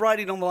they have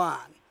writing on the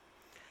line,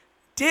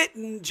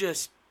 didn't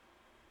just,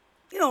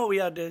 what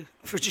we ought to do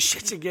for just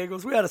shits and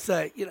giggles? We ought to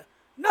say,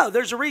 no,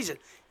 there's a reason.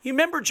 You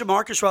remember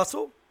Jamarcus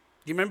Russell?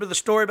 You remember the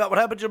story about what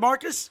happened to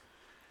Jamarcus?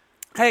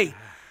 Hey,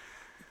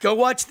 go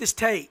watch this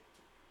tape.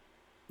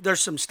 There's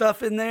some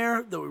stuff in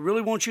there that we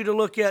really want you to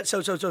look at. So.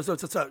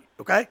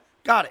 Okay?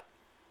 Got it.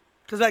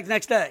 Comes back the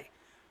next day.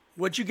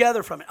 What'd you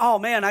gather from it? Oh,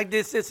 man, I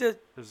did this.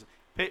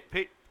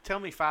 Tell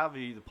me 5 of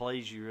you the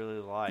plays you really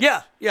like.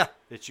 Yeah.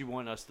 That you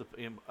want us to.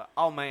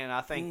 Oh man,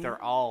 I think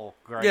they're all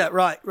great. Yeah,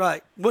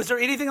 right. Was there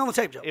anything on the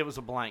tape, Joe? It was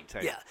a blank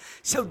tape. Yeah.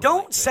 So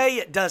don't say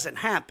it doesn't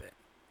happen.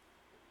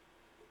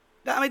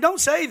 I mean, don't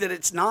say that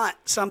it's not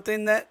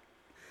something that,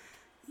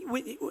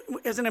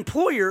 as an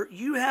employer,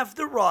 you have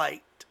the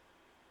right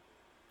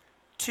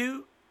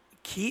to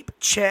keep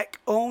check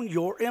on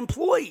your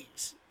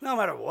employees, no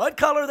matter what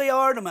color they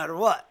are, no matter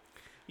what.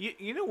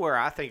 You know where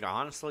I think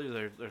honestly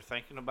they're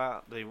thinking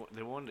about they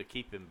wanted to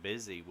keep him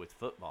busy with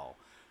football,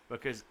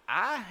 because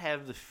I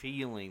have the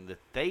feeling that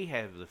they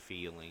have the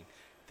feeling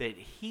that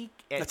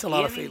that's a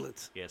lot of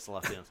feelings. Yeah, it's a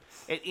lot of feelings.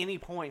 At any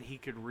point he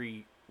could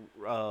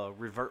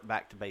revert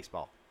back to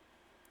baseball,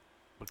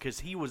 because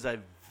he was a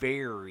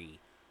very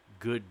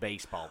good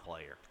baseball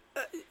player,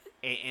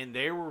 and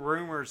there were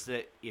rumors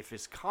that if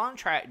his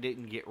contract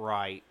didn't get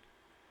right,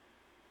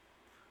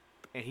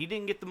 and he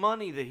didn't get the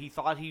money that he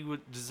thought he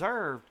would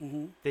deserve,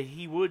 that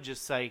he would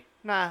just say,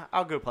 "Nah,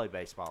 I'll go play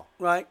baseball."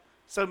 Right.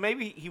 So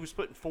maybe he was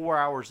putting 4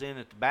 hours in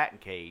at the batting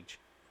cage.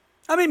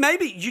 I mean,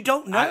 maybe. You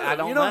don't know. I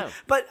don't know.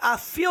 But I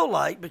feel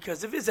like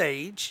because of his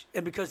age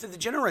and because of the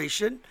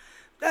generation,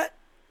 that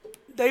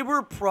they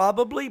were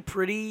probably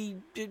pretty,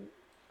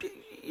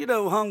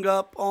 hung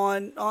up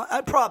on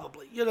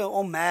probably,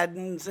 on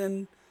Maddens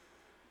and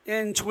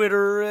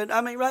Twitter. And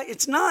I mean, right?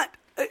 It's not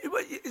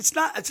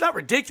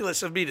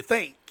ridiculous of me to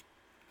think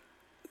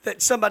that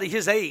somebody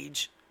his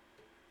age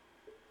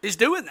is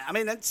doing that. I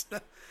mean,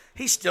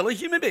 he's still a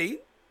human being.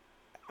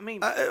 I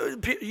mean,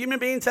 human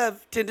beings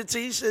have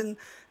tendencies, and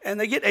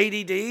they get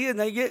ADD, and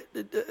they get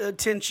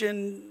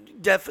attention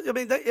deficit. I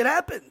mean, it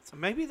happens.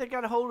 Maybe they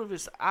got a hold of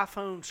his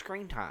iPhone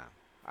screen time.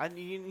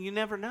 You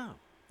never know.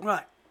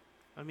 Right.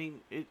 I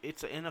mean,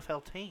 it's an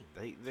NFL team.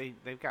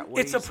 They've got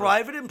ways. It's a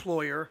private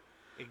employer.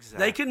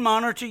 Exactly. They can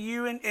monitor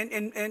you,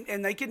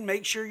 and they can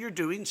make sure you're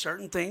doing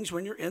certain things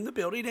when you're in the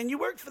building and you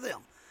work for them.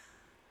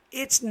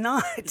 It's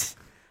not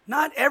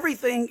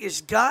everything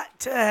is got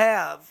to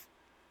have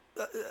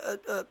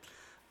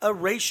a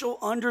racial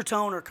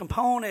undertone or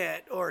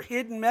component or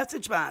hidden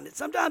message behind it.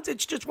 Sometimes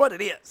it's just what it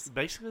is.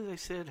 Basically, they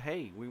said,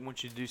 "Hey, we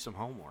want you to do some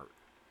homework."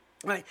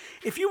 Right.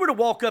 If you were to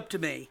walk up to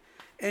me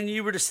and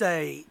you were to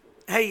say,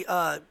 "Hey,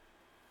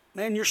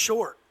 man, you're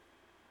short,"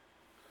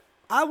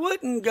 I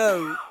wouldn't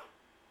go.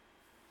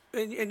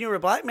 And you're a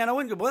black man, I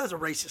wouldn't go, "Well, that's a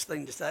racist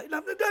thing to say."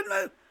 No,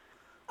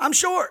 I'm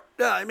short.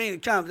 I mean,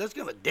 that's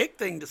kind of a dick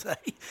thing to say,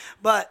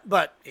 but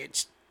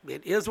it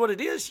is what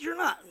it is. You're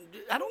not.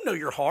 I don't know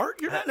your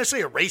heart. You're not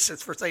necessarily a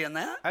racist for saying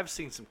that. I've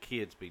seen some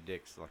kids be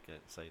dicks like that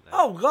and say that.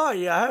 Oh God,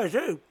 yeah, I have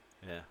too.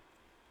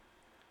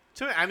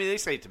 Yeah. I mean, they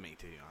say it to me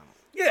too.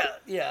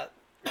 Yeah.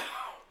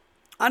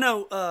 I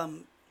know.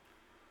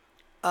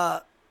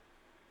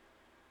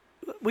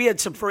 We had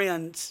some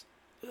friends.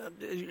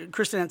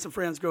 Kristen had some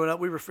friends growing up.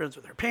 We were friends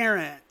with her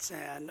parents,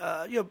 and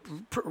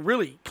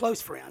really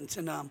close friends.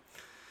 And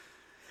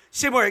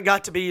somewhere it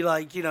got to be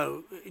like,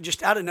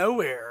 just out of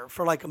nowhere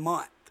for like a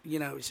month.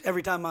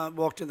 Every time I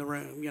walked in the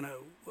room,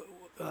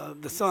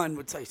 the son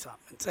would say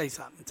something,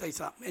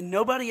 and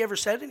nobody ever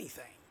said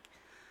anything.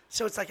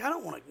 So it's like I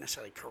don't want to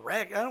necessarily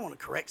correct. I don't want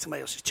to correct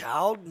somebody else's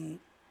child, and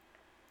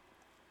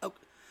I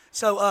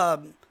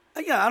don't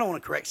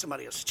want to correct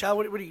somebody else's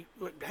child. How are you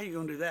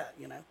going to do that?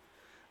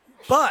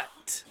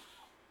 But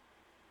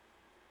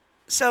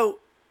so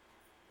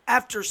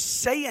after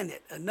saying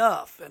it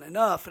enough and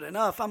enough and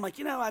enough, I'm like,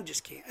 I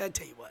just can't. I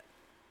tell you what.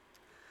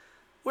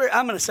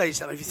 I'm going to say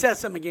something. If you said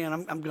something again,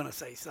 I'm going to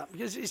say something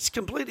because it's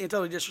completely and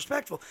totally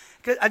disrespectful.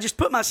 Because I just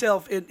put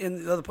myself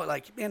in the other part.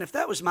 Like, man, if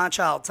that was my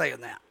child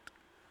saying that,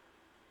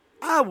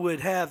 I would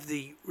have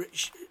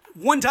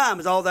one time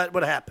is all that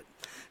would happen.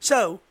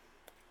 So,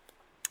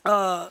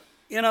 in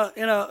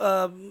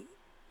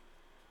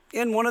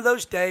one of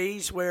those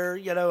days where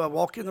I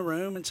walk in the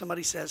room and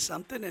somebody says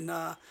something, and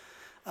out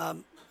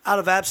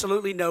of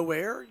absolutely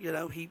nowhere,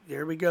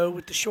 there we go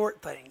with the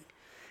short thing,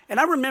 and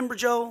I remember,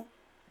 Joel.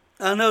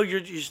 I know you're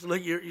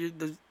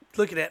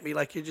looking at me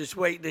like you're just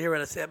waiting to hear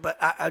what I said,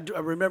 but I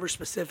remember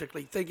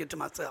specifically thinking to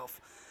myself,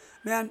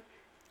 man,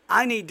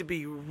 I need to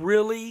be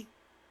really,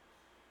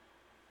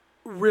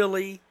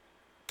 really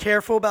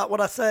careful about what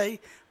I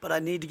say, but I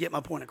need to get my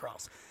point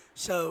across.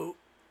 So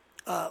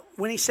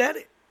when he said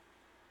it,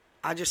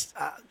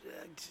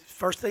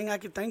 first thing I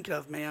could think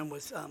of, man,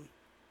 was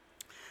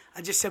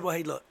I just said, well,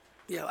 hey, look,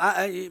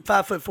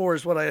 5'4"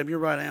 is what I am. You're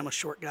right, I am a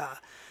short guy,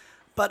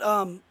 but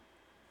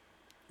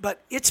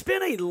it's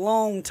been a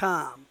long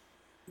time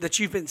that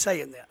you've been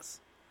saying this.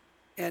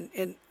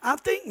 And I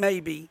think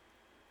maybe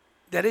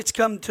that it's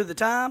come to the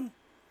time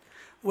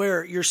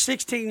where you're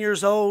 16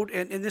 years old,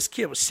 and this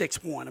kid was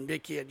 6'1", a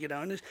big kid,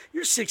 and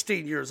you're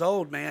 16 years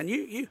old, man.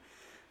 You're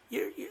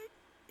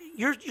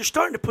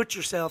starting to put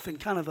yourself in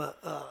kind of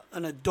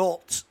an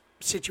adult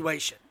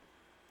situation.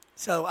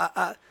 So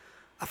I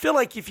feel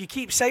like if you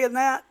keep saying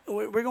that,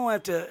 we're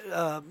going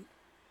to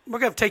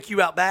have to take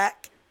you out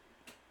back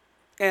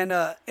and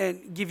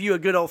give you a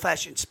good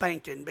old-fashioned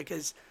spanking,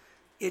 because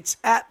it's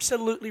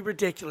absolutely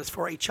ridiculous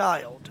for a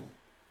child,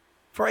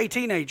 for a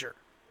teenager,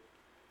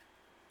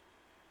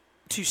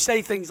 to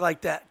say things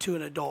like that to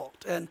an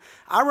adult. And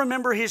I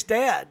remember his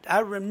dad.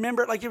 I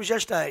remember it like it was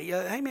yesterday.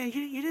 Hey, man,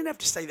 you didn't have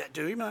to say that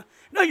to him.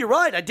 No, you're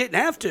right. I didn't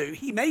have to.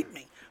 He made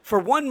me. For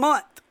 1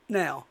 month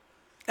now,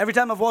 every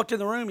time I've walked in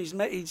the room, he's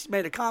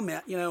made a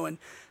comment, and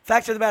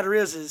fact of the matter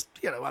is,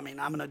 I'm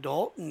an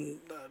adult, and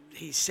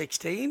he's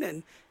 16,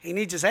 and he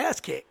needs his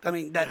ass kicked. I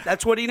mean,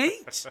 that's what he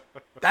needs.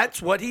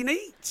 That's what he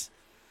needs.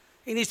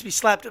 He needs to be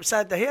slapped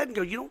upside the head and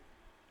go, you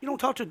don't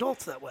talk to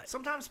adults that way.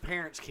 Sometimes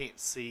parents can't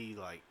see,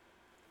 like,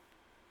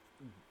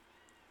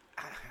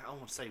 I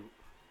want to say,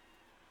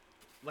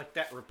 like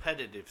that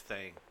repetitive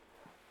thing,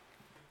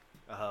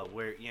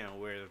 where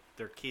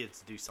their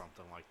kids do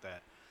something like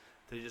that.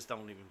 They just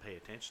don't even pay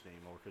attention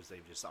anymore because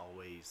they've just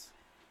always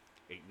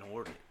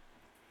ignored it.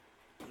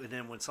 And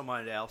then when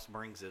somebody else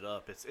brings it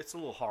up, it's a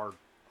little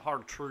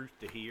hard truth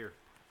to hear.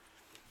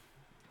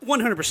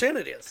 100%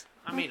 it is.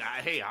 I mean,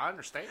 I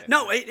understand.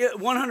 No,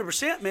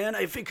 100%, man.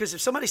 Because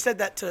if somebody said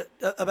that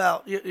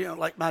about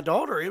like my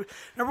daughter,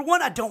 number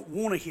one, I don't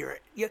want to hear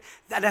it.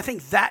 And I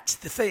think that's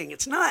the thing.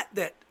 It's not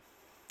that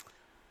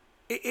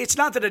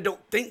I don't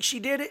think she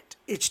did it.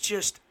 It's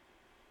just,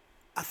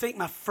 I think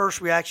my first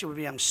reaction would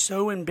be, I'm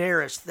so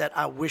embarrassed that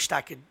I wish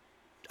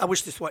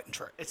this wasn't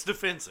true. It's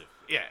defensive.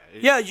 Yeah.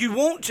 Yeah, you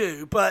want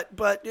to, but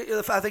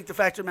I think the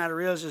fact of the matter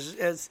is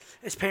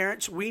as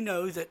parents, we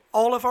know that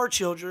all of our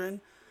children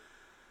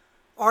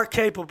are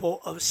capable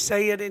of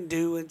saying and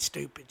doing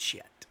stupid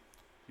shit.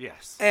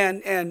 Yes.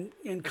 And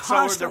constantly.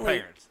 So are their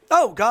parents.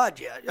 Oh God,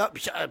 yeah.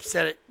 I've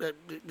said it.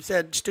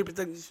 Said stupid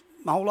things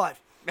my whole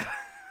life.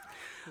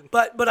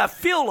 but I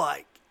feel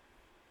like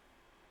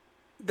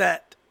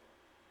that.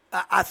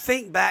 I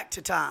think back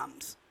to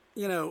times.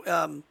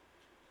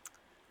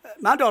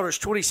 My daughter's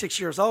 26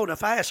 years old, and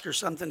if I ask her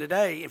something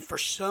today, and for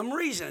some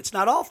reason, it's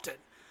not often,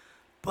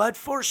 but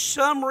for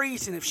some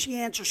reason, if she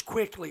answers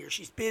quickly or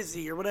she's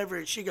busy or whatever,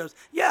 and she goes,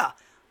 yeah,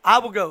 I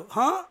will go,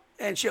 huh?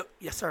 And she'll,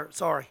 yes, sir,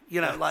 sorry.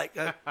 Yeah,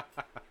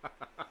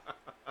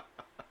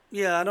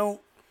 I don't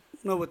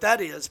know what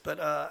that is, but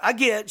I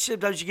get,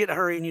 sometimes you get in a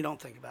hurry and you don't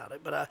think about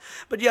it.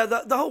 But yeah,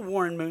 the whole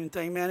Warren Moon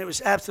thing, man, it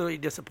was absolutely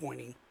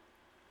disappointing.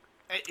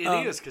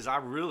 It is, because I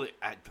really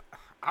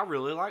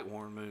like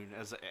Warren Moon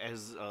as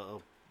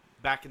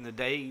back in the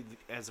day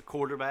as a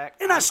quarterback.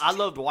 And I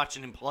loved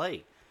watching him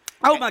play.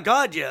 Oh, my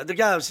God, yeah. The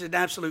guy was an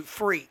absolute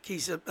freak.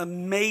 He's an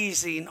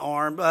amazing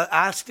arm.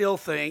 I still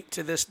think,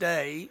 to this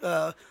day,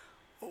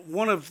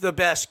 one of the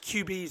best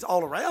QBs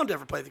all around to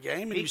ever play the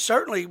game. And he's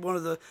certainly one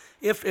of the,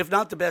 if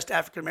not the best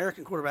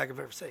African-American quarterback I've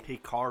ever seen. He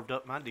carved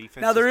up my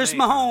defense. Now, there is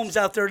Mahomes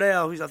out there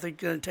now who's, I think,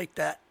 going to take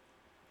that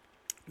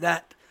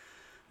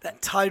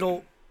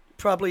title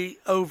probably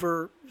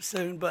over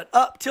soon. But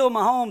up till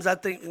Mahomes, I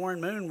think Warren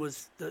Moon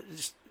was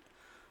just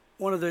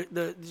one of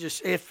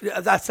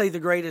if I'd say the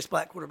greatest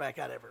black quarterback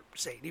I'd ever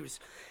seen. He was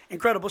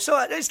incredible. So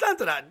it's not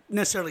that I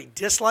necessarily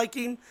dislike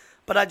him,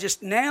 but I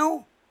just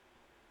now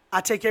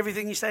I take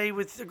everything you say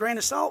with a grain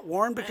of salt,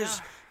 Warren,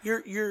 because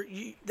you're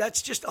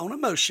that's just on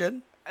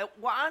emotion.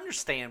 Well, I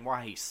understand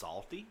why he's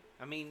salty.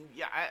 I mean,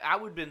 yeah, I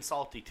would have been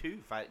salty too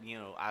if I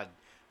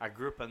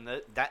grew up in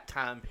that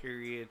time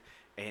period.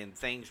 And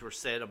things were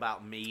said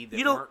about me that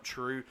weren't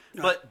true,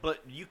 no.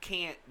 But you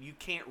can't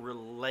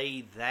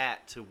relay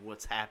that to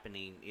what's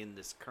happening in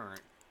this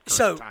current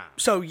time.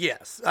 So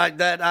yes,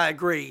 I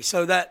agree.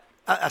 So that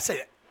I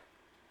say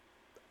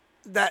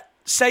that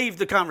saved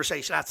the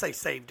conversation. I'd say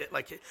saved it,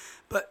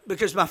 but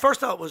because my first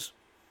thought was,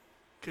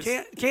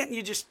 can't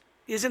you just?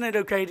 Isn't it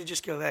okay to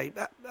just go, hey,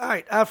 all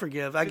right, I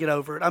forgive, I get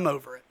over it, I'm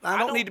over it. I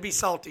don't need to be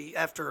salty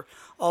after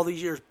all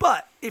these years.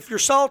 But if you're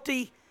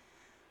salty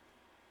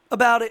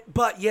about it,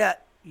 but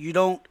yet you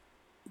don't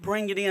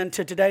bring it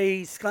into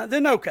today's,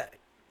 then okay,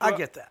 I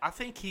get that. I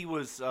think he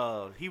was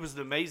an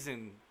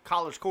amazing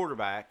college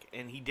quarterback,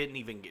 and he didn't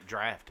even get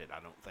drafted. I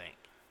don't think.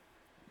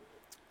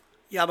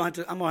 Yeah,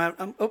 I'm gonna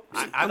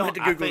have to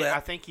Google that. I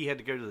think he had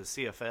to go to the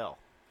CFL.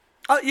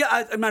 Yeah,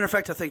 as a matter of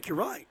fact, I think you're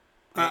right.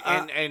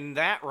 And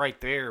that right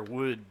there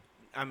would,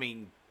 I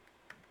mean,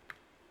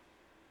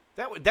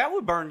 that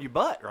would burn your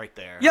butt right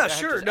there. Yeah,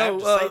 sure. No,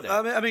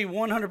 I mean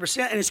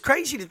 100%. And it's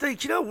crazy to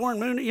think,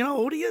 Warren Moon, how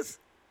old he is?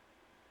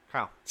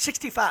 How?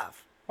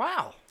 65.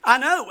 Wow. I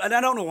know, and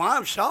I don't know why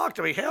I'm shocked.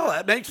 I mean, hell,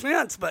 that makes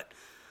sense. But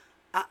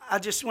I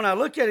just, when I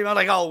look at him, I'm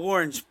like, oh,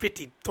 Warren's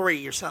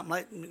 53 or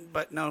something.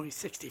 But no, he's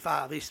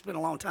 65. It's been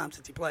a long time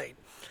since he played.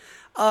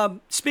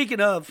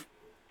 Speaking of,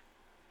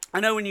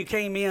 I know when you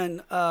came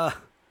in,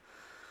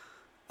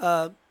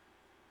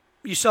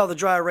 you saw the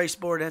dry erase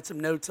board and had some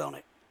notes on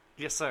it.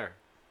 Yes, sir.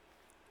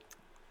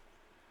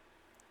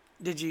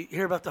 Did you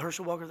hear about the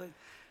Herschel Walker thing?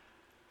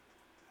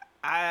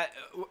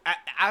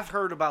 I've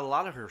heard about a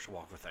lot of Herschel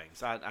Walker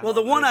things. Well,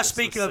 the one I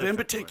speak of in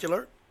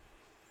particular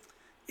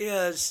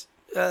is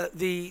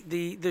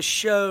the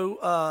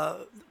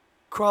show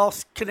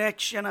Cross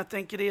Connection, I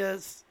think it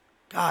is.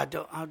 God,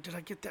 did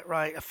I get that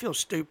right? I feel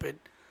stupid.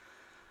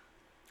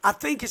 I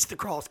think it's the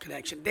Cross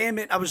Connection. Damn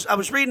it! I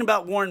was reading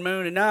about Warren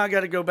Moon, and now I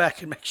got to go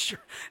back and make sure.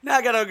 Now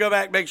I got to go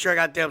back and make sure I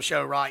got the damn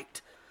show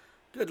right.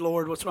 Good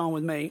Lord, what's wrong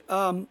with me?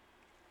 All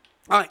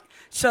right.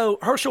 So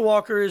Herschel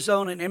Walker is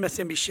on an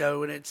MSNBC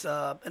show, and it's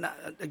I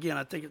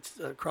think it's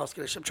Cross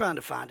Connection. I'm trying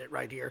to find it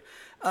right here.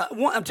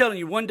 I'm telling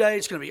you, one day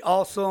it's going to be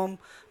awesome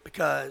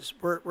because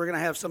we're going to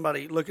have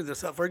somebody looking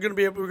this up. We're going to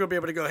be able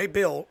to go, hey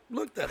Bill,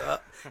 look that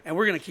up, and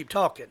we're going to keep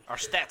talking. Our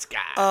stats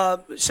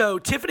guy. So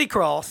Tiffany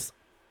Cross,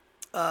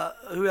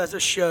 who has a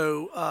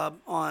show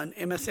on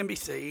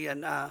MSNBC,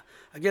 and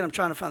again, I'm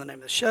trying to find the name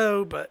of the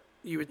show, but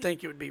you would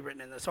think it would be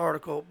written in this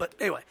article. But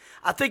anyway,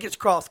 I think it's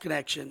cross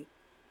connection,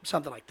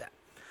 something like that.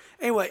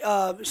 Anyway,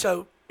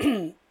 so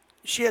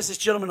she has this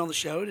gentleman on the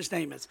show, and his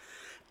name is,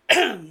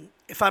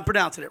 if I'm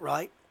pronouncing it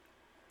right,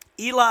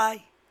 Eli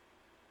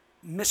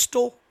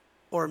Mistal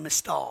or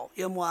Mistal,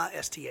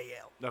 Mystal.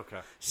 Okay.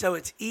 So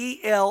it's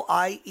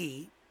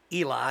Elie,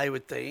 Eli, I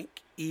would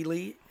think,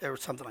 Ely or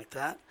something like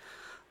that.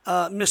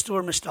 Mistal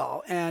or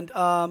Mistal.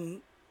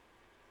 And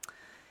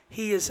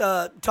he is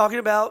talking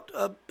about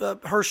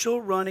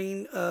Herschel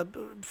running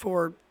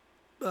for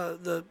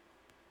the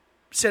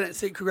Senate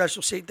seat,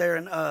 congressional seat there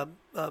in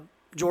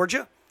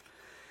Georgia.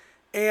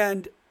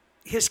 And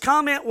his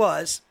comment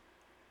was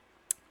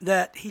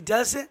that he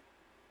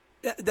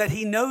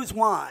knows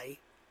why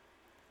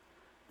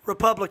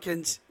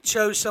Republicans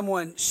chose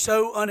someone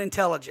so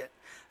unintelligent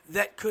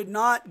that could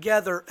not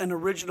gather an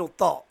original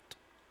thought,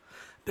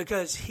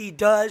 because he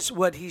does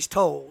what he's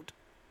told.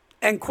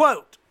 And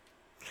quote,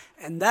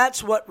 and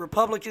that's what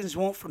Republicans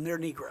want from their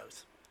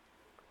Negroes.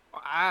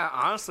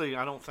 I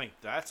don't think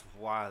that's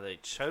why they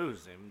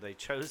chose him. They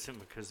chose him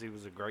because he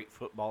was a great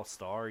football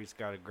star. He's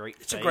got a great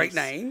face. It's a great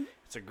name.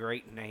 It's a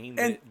great name.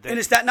 And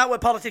is that not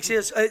what politics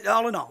is,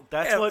 all in all?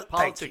 That's what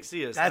politics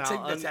is. That's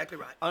exactly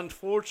right.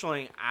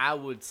 Unfortunately, I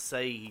would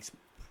say he's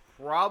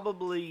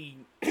probably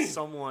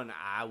someone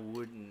I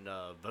wouldn't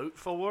vote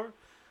for.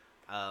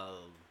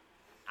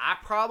 I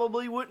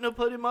probably wouldn't have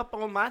put him up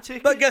on my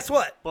ticket. But guess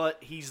what? But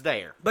he's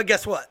there. But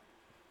guess what?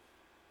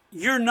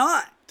 You're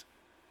not,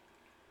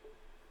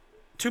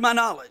 to my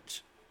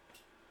knowledge,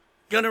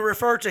 going to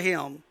refer to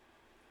him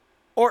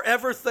or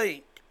ever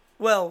think,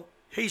 well,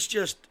 he's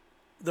just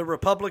the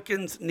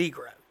Republicans'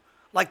 Negro.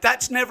 Like,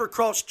 that's never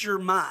crossed your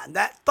mind.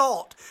 That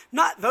thought,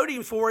 not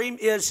voting for him,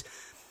 is,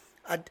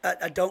 I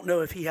don't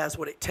know if he has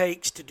what it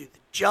takes to do the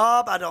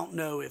job. I don't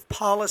know if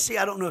policy.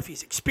 I don't know if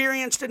he's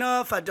experienced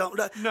enough. I don't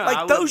know.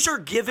 No, those are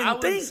given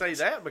things. I wouldn't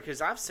say that,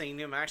 because I've seen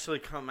him actually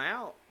come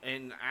out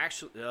and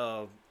actually,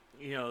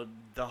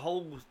 the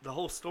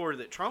whole story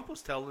that Trump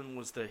was telling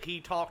was that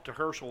he talked to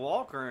Herschel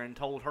Walker and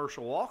told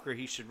Herschel Walker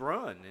he should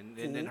run,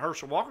 and then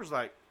Herschel Walker's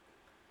like,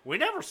 we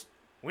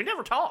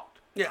never talked.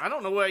 Yeah, I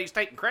don't know why he's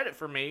taking credit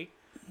for me.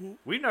 Mm-hmm.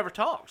 We've never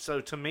talked. So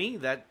to me,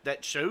 that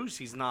shows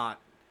he's not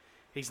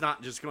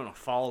just going to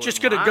follow.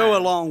 Just going to go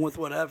along with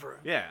whatever.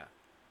 Yeah.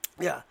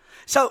 Yeah.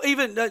 So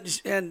even,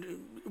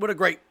 and what a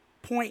great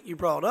point you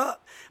brought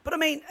up. But I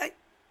mean,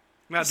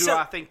 now, do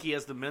I think he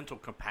has the mental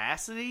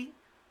capacity,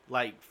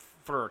 like,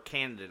 for a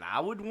candidate I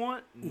would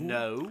want? Mm-hmm.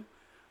 No,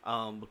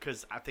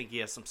 because I think he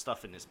has some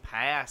stuff in his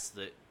past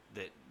that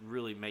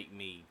really make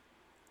me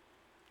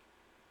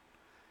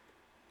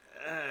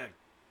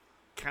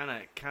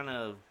kind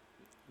of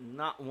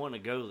not want to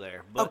go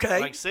there. But okay.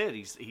 Like I said,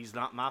 he's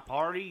not my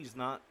party. He's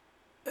not.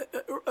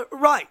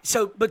 Right.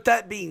 So, but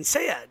that being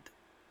said,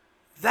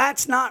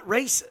 that's not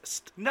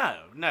racist. No.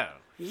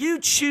 You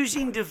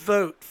choosing to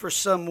vote for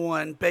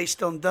someone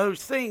based on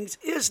those things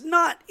is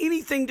not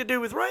anything to do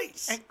with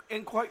race.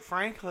 And quite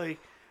frankly,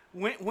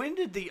 when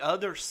did the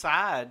other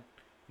side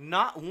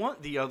not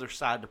want the other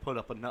side to put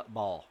up a nut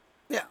ball?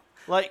 Yeah.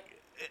 Like,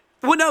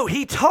 well, no,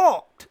 he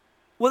talked.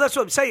 Well, that's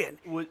what I'm saying.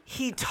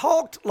 He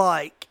talked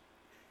like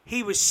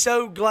he was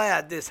so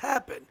glad this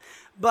happened,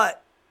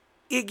 but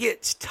it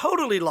gets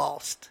totally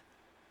lost.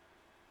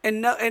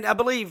 And I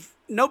believe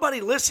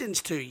nobody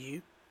listens to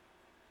you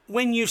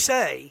when you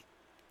say,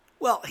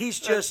 well, he's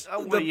just,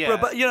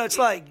 it's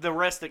like. The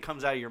rest that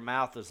comes out of your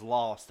mouth is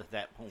lost at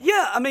that point.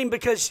 Yeah, I mean,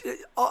 because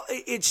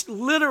it's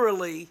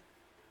literally,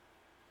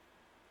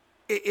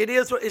 it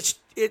is,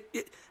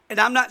 and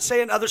I'm not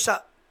saying other side,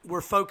 we're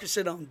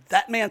focusing on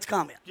that man's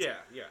comment. Yeah.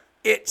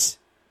 It's,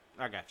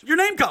 I got you. Your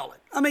name calling.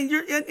 I mean,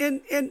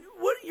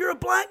 you're a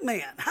black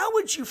man. How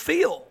would you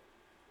feel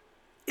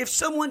if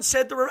someone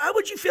said how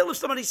would you feel if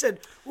somebody said,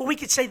 well, we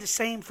could say the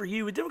same for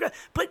you with Democrat,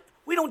 but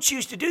we don't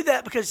choose to do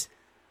that because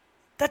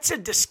that's a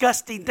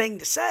disgusting thing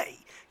to say.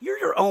 You're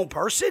your own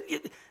person.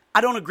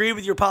 I don't agree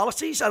with your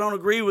policies. I don't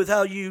agree with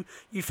how you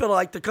feel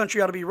like the country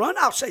ought to be run.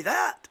 I'll say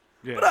that.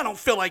 Yeah. But I don't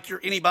feel like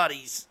you're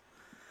anybody's.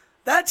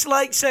 That's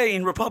like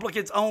saying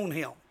Republicans own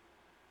him.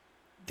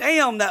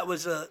 Damn, that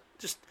was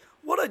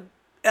what a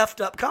effed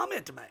up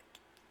comment to make.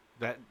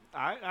 That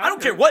I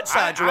don't care what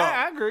side you're on.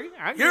 I agree.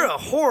 You're a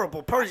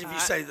horrible person if you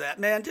say that,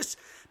 man. Just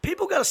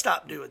people got to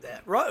stop doing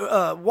that.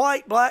 Right?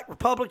 White, black,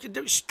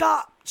 Republican,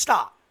 stop.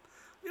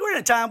 We're in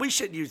a time we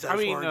shouldn't use those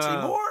words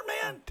anymore,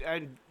 man.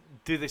 And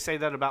do they say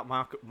that about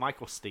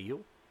Michael Steele?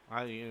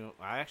 I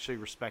actually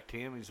respect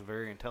him. He's a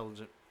very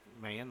intelligent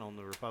man on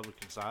the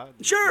Republican side.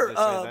 Sure. Did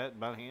they say that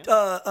about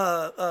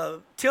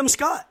him? Tim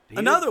Scott,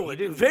 another one.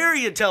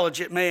 Very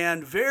intelligent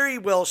man, very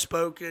well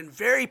spoken,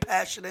 very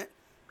passionate.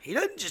 He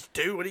doesn't just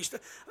do what he's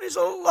doing. There's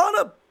a lot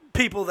of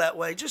people that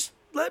way. Just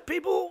let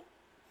people,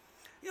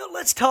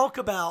 let's talk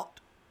about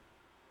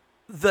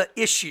the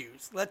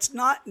issues. Let's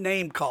not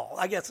name call.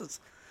 I guess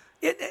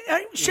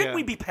shouldn't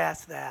we be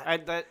past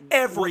that?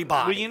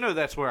 Everybody. Well,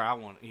 that's where I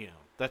want,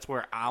 That's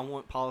where I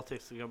want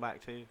politics to go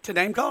back to. To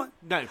name calling?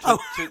 No.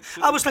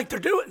 I was like, they're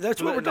doing.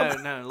 That's what we're talking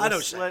about.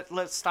 No.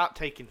 Let's stop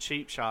taking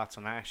cheap shots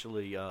and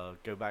actually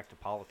go back to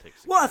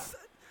politics. Well,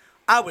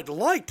 I would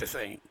like to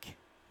think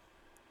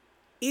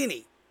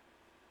any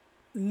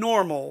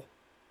normal,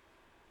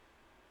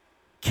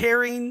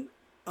 caring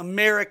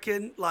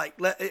American,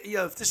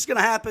 if this is going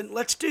to happen,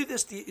 let's do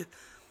this.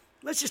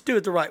 Let's just do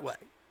it the right way.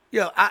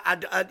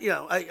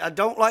 I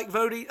don't like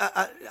voting.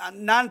 I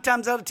 9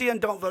 times out of 10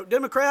 don't vote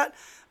Democrat,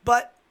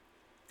 but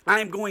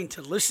I'm going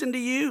to listen to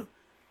you.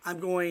 I'm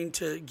going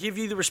to give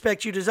you the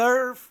respect you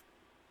deserve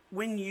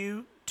when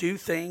you do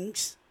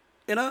things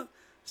in a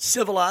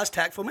civilized,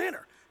 tactful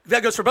manner.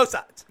 That goes for both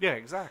sides. Yeah,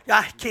 exactly.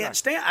 I can't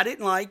stand. I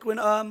didn't like when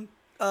oh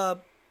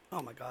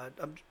my God,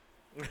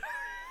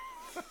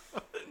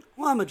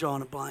 why am I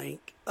drawing a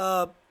blank?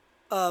 The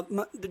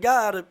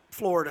guy out of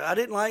Florida, I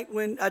didn't like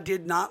when I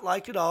did not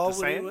like at all.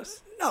 When he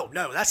was, no,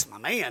 that's my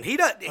man. He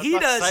does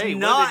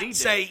not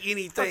say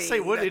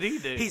anything. What did he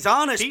do? He's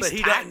honest, but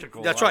he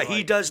tactical. That's right.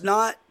 He does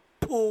not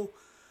pull.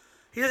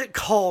 He doesn't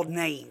call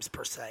names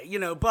per se,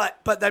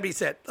 But that being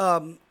said,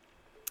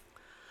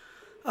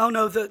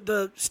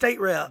 the state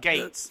rep,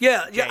 Gates.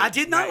 Gates, I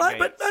did not like,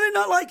 but I did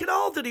not like at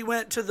all that he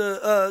went to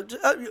the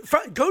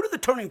go to the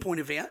Turning Point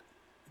event.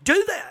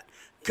 Do that.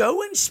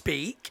 Go and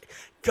speak.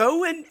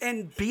 Go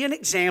and be an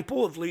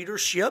example of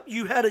leadership.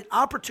 You had an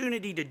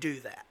opportunity to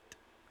do that,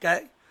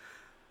 okay?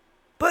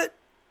 But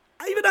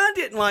even I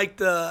didn't like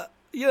have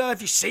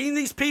you seen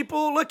these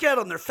people? Look at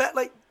them. They're fat.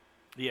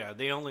 Yeah,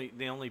 the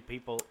only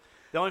people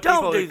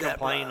who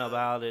complain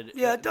about it.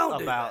 Yeah,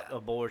 don't about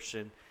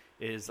abortion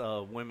is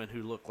women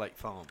who look like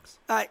foams.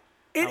 All right.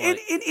 And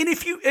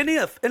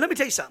let me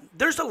tell you something.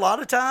 There's a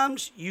lot of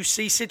times you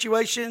see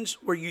situations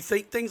where you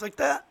think things like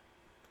that,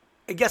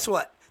 and guess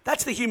what?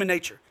 That's the human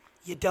nature.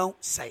 You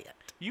don't say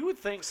it. You would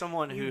think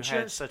someone who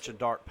had such a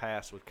dark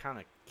past would kind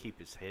of keep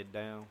his head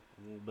down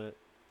a little bit.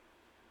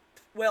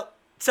 Well,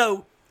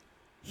 so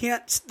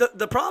hence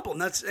the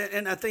problem.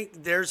 And I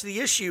think there's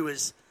the issue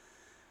is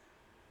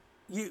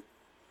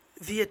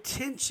the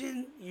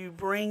attention you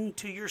bring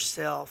to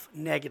yourself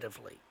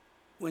negatively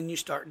when you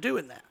start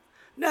doing that.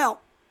 Now,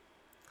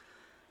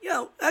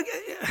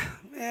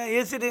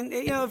 is it in?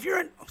 If you're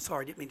in. I'm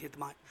sorry, I didn't mean to hit the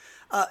mic.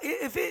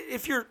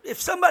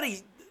 If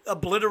somebody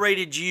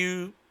obliterated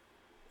you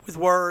with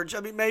words,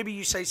 I mean, maybe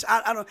you say,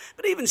 I don't know,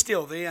 but even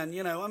still then,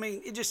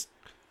 it just...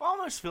 I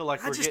almost feel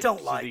like we're getting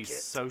to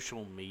these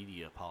social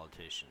media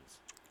politicians.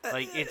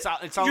 It's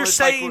almost you're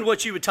saying like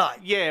what you would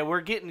type. Yeah,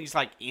 we're getting these,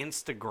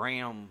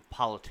 Instagram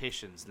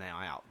politicians now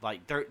out.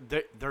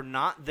 They're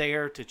not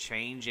there to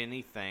change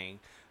anything.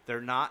 They're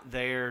not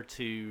there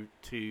to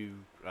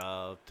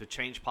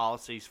change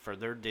policies for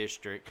their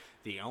district.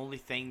 The only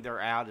thing they're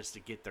out is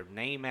to get their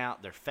name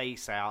out, their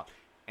face out,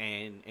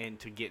 and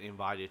to get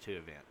invited to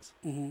events.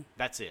 Mm-hmm.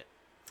 That's it.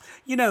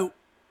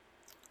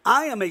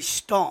 I am a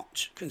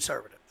staunch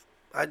conservative.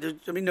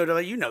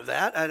 You know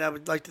that, and I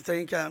would like to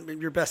think I'm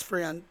your best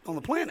friend on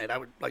the planet. I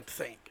would like to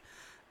think,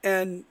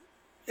 and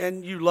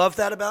you love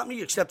that about me.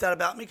 You accept that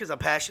about me because I'm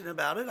passionate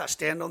about it. I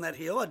stand on that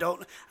hill.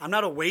 I'm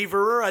not a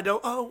waverer. I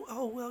don't.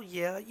 Oh well,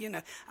 yeah.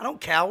 I don't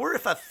cower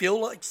if I feel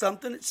like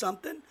something. It's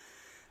something.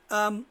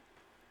 And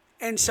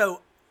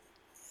so,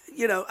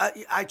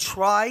 I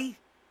try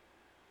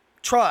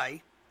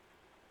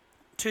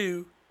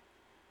to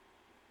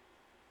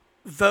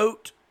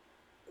vote.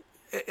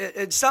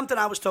 It's something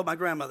I was told, my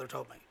grandmother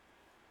told me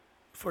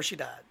before she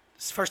died.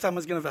 It's the first time I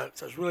was going to vote,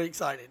 so I was really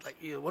excited.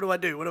 What do I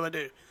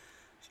do?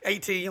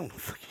 18, I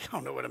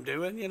don't know what I'm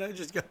doing.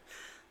 Just go.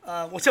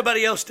 What's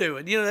somebody else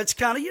doing? That's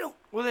kind of,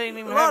 Well, they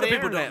didn't even a lot have of the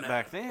people internet don't know.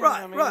 back then.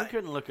 Right, we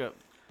couldn't look up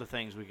the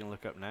things we can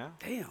look up now.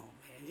 Damn, man,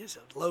 just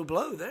a low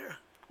blow there.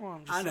 Well,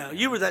 I'm just I know. saying.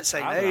 You were that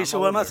same I'm age, so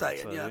what am I older,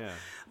 saying? so, Yeah. yeah.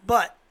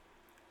 But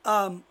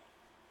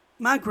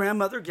my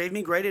grandmother gave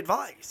me great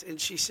advice, and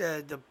she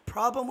said, the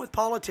problem with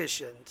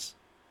politicians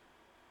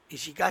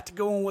is you got to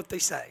go on what they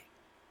say.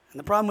 And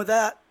the problem with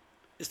that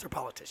is they're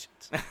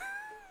politicians.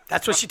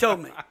 That's what she told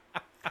me.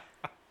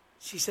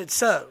 She said,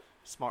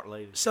 smart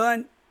lady.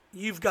 Son,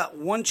 you've got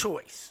one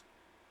choice.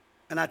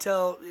 And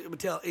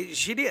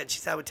she did. She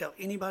said, I would tell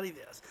anybody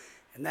this.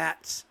 And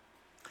that's,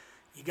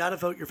 you got to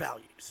vote your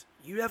values.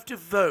 You have to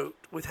vote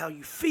with how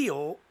you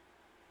feel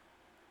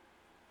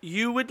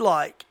you would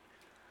like,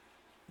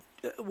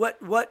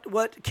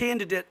 what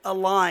candidate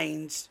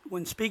aligns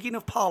when speaking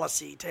of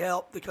policy to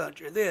help the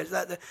country.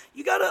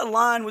 You got to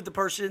align with the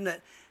person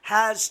that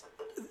has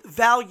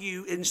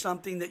value in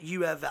something that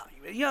you have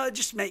value in. It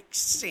just makes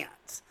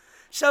sense.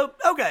 So,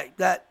 okay,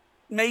 that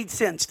made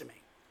sense to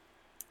me.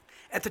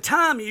 At the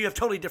time, you have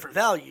totally different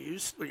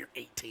values when you're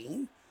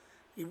 18.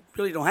 You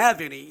really don't have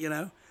any,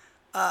 I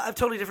have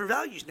totally different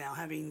values now,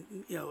 having,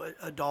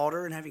 a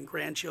daughter and having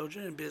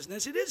grandchildren and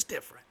business. It is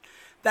different.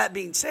 That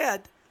being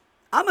said,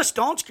 I'm a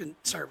staunch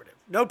conservative.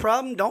 No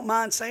problem. Don't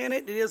mind saying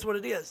it. It is what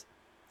it is.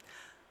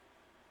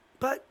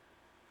 But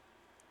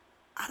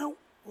I don't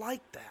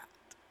like that.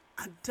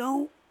 I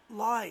don't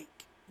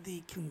like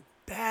the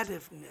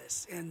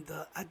combativeness and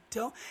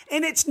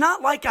and it's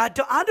not like I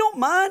don't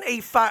mind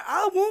a fire.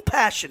 I want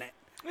passionate.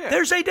 Yeah.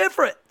 There's a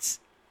difference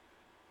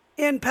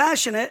in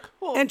passionate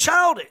and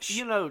childish.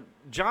 You know,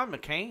 John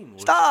McCain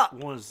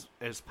was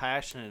as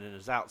passionate and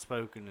as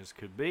outspoken as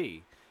could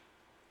be,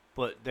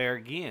 but there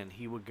again,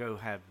 he would go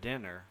have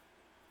dinner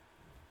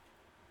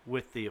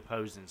with the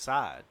opposing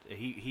side.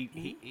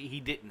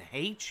 He didn't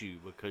hate you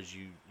because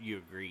you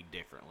agreed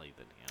differently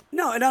than him.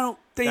 No, and I don't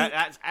think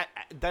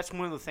that's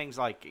one of the things.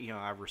 Like, you know,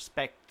 I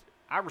respect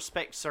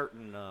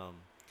certain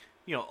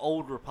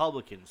old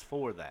Republicans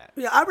for that.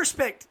 Yeah, I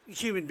respect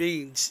human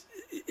beings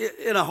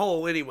in a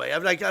whole anyway.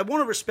 I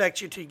want to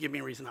respect you till you give me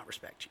a reason not to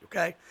respect you.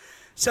 Okay,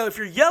 so if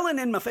you're yelling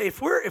in my face,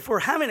 if we're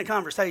having a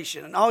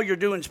conversation and all you're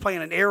doing is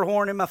playing an air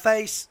horn in my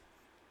face,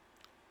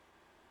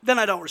 then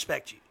I don't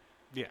respect you.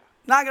 Yeah.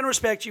 Not going to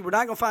respect you. We're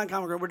not going to find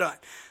common ground. We're done.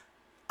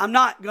 I'm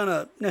not going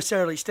to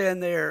necessarily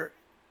stand there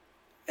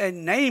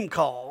and name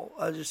call.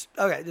 This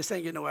ain't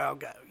getting nowhere. I'll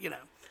go, you know.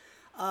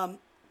 And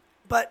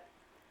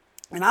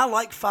I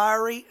like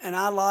fiery, and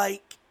I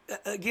like,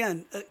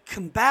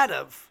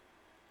 combative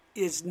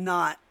is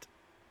not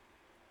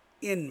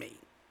in me.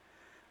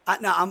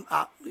 I'm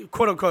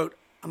quote unquote,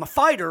 I'm a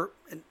fighter.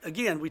 And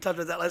again, we talked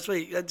about that last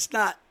week. That's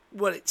not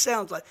what it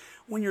sounds like.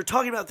 When you're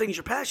talking about things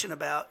you're passionate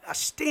about, I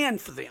stand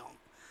for them.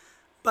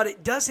 But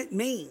it doesn't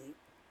mean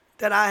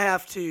that I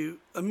have to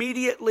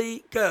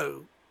immediately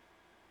go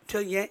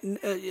to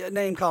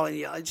name calling.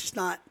 Yeah, it's just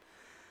not.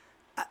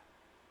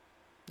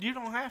 You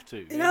don't have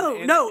to.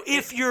 No.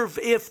 If you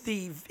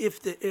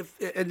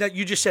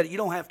just said it, you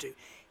don't have to.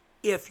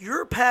 If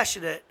you're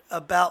passionate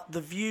about the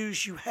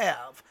views you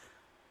have,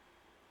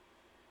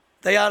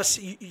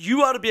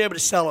 you ought to be able to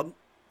sell them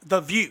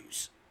the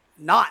views,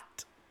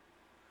 not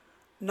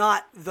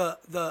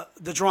the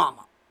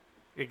drama.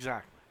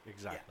 Exactly.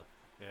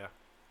 Yeah.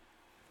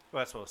 Well,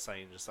 that's what I was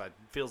saying. Just it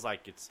feels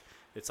like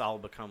it's all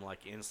become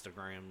like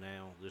Instagram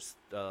now. This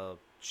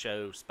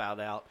show spout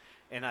out,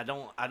 and I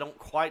don't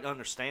quite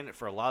understand it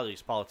for a lot of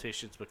these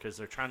politicians because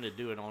they're trying to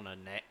do it on a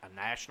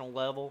national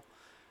level.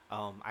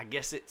 I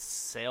guess it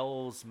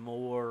sells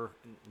more.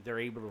 They're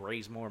able to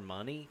raise more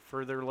money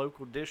for their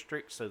local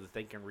district so that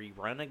they can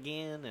rerun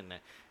again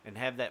and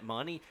have that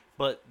money.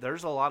 But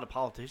there's a lot of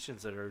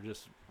politicians that are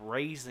just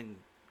raising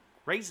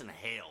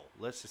hell.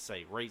 Let's just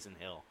say raising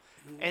hell.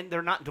 And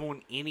they're not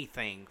doing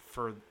anything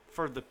for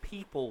the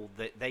people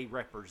that they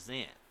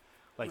represent.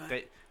 Like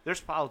right.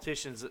 There's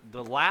politicians,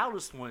 the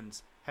loudest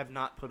ones have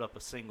not put up a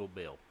single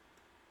bill.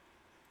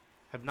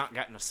 Have not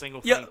gotten a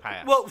single thing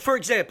passed. Well, for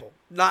example,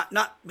 not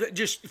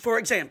just for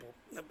example,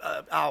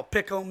 I'll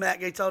pick on Matt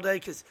Gaetz all day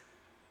because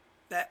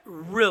that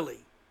really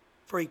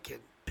freaking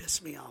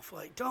pissed me off.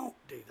 Like, don't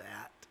do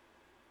that.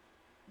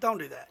 Don't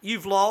do that.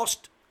 You've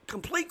lost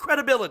complete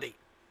credibility.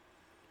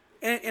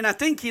 And I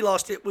think he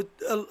lost it with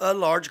a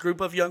large group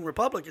of young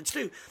Republicans,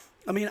 too.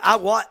 I mean, I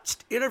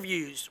watched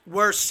interviews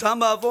where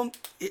some of them,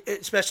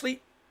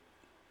 especially,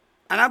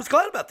 and I was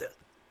glad about this,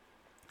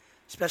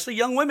 especially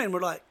young women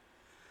were like,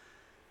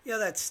 yeah,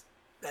 that's.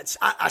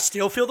 I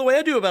still feel the way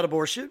I do about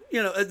abortion.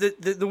 You know,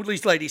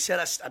 these ladies said,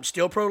 I'm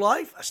still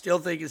pro-life. I still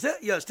think it's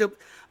that.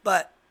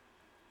 But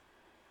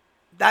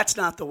that's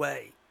not the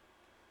way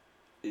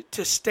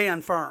to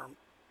stand firm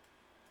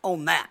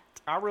on that.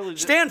 I really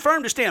stand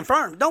firm to stand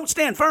firm. Don't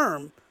stand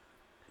firm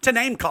to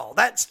name call.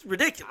 That's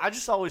ridiculous. I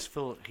just always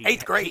feel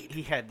eighth grade.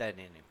 He had that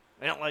in him.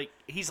 I don't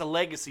he's a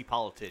legacy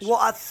politician. Well,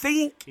 I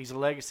think he's a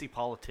legacy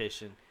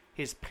politician.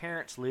 His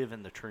parents live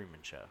in the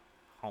Truman Show,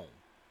 home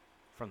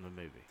from the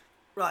movie.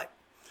 Right.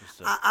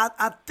 So,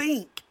 I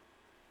think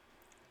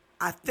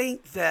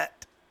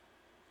that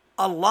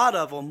a lot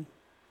of them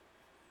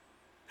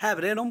have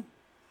it in them,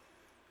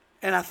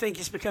 and I think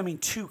it's becoming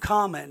too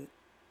common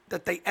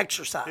that they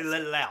exercise. They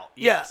let it out.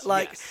 Yes,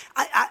 yes.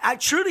 I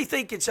truly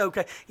think it's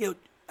okay. You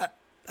know,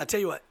 I tell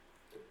you what,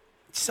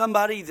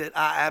 somebody that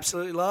I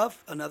absolutely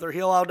love, another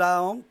hill I'll die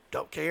on,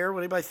 don't care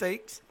what anybody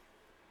thinks.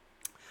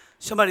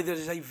 Somebody that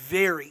is a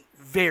very,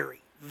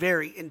 very,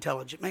 very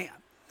intelligent man.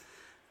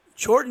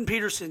 Jordan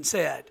Peterson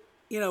said,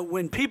 you know,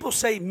 when people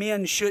say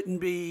men shouldn't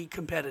be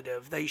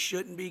competitive, they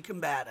shouldn't be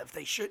combative,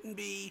 they shouldn't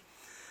be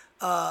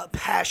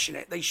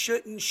passionate, they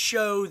shouldn't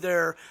show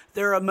their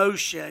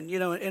emotion, you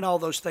know, and all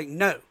those things.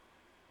 No.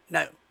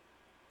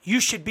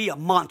 You should be a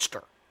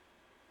monster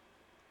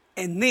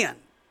and then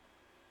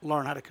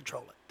learn how to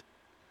control it.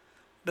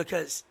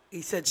 Because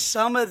he said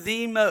some of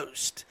the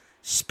most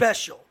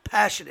special,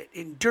 passionate,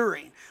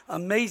 enduring,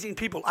 amazing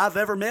people I've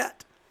ever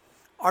met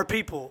are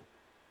people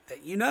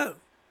that you know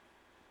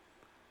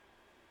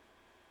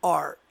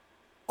are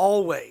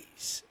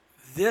always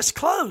this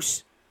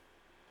close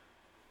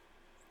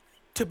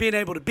to being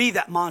able to be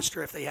that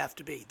monster if they have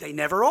to be. They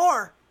never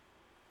are.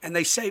 And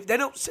they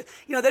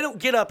don't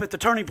get up at the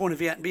turning point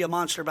event and be a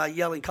monster by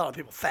yelling, calling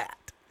people fat.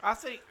 I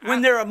think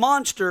when they're a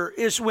monster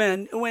is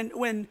when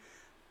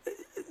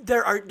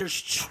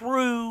there's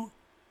true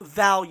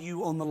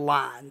value on the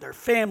line. Their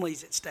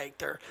families at stake.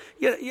 Their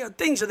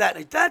things of that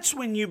nature. That's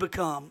when you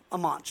become a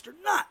monster.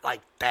 Not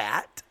like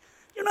that.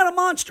 You're not a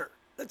monster.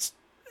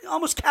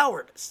 almost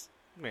cowardice.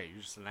 Yeah,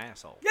 you're just an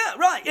asshole. Yeah,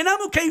 right. And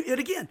I'm okay. And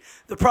again,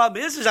 the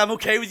problem is I'm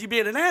okay with you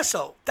being an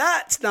asshole.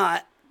 That's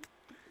not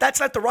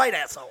the right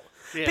asshole.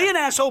 Yeah. Be an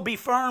asshole. Be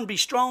firm. Be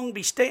strong.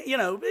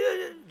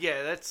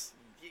 Yeah, that's.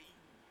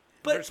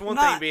 But there's one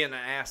thing being an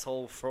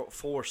asshole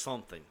for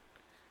something.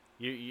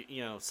 You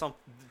know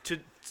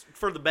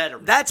for the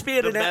betterment. That's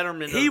being the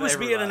betterment. He was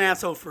everybody. being an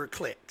asshole for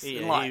clicks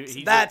and likes.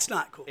 He That's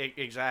not cool.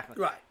 Exactly.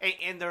 Right.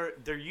 And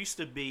there used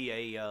to be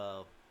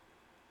a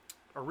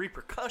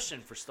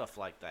repercussion for stuff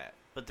like that,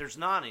 but there's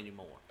not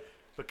anymore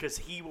because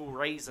he will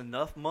raise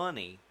enough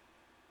money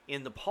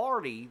in the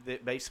party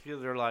that basically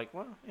they're like,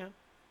 well, yeah,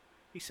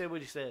 he said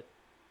what he said.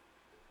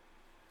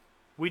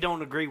 We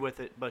don't agree with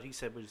it, but he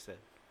said what he said.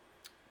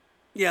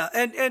 Yeah,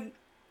 and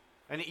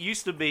it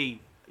used to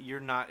be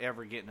you're not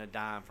ever getting a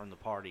dime from the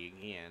party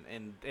again,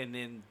 and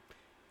then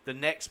the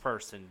next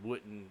person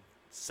wouldn't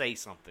say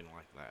something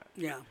like that.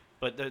 Yeah.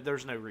 But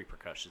there's no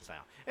repercussions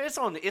now, and it's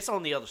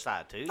on the other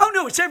side too. Oh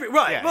no, it's right.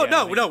 Yeah, well,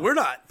 yeah, no, we're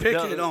not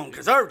picking it on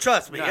because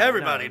trust me,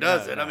 everybody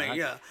does it. I mean,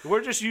 yeah,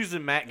 we're just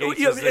using Matt Gaetz.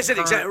 It's an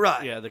example,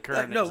 right? Yeah, the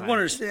current.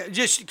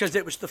 Just because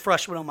it was the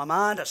fresh one on my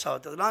mind, I saw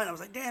it the other night, and I was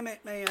like, damn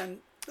it, man.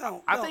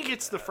 I think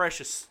it's the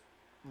freshest,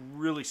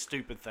 really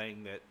stupid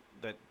thing that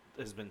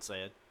has been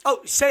said.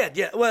 Oh, said,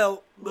 yeah.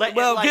 Well, like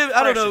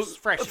I don't know.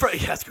 Freshest.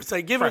 Yeah, I was going to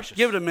say, give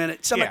it a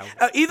minute. Somebody,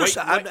 either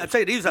side. I'm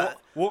saying either side.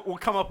 We'll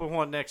come up with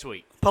one next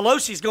week.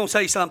 Pelosi's going to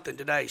say something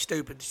today,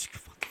 stupid.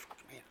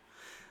 Man.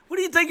 What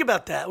do you think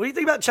about that? What do you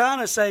think about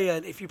China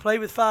saying, if you play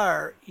with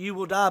fire, you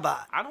will die by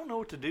it? I don't know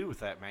what to do with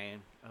that, man.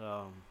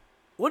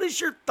 What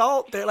is your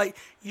thought there? Like,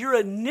 your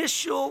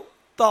initial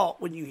thought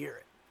when you hear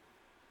it?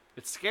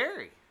 It's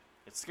scary.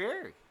 It's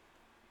scary.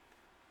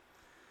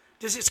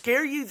 Does it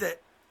scare you that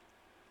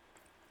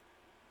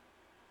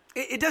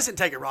it doesn't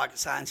take a rocket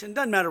science, and it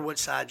doesn't matter what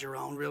side you're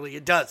on, really.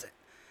 It doesn't.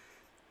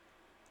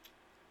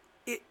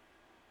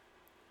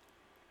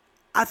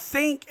 I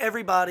think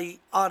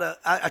everybody ought to,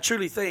 I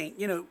truly think,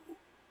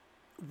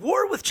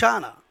 war with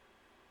China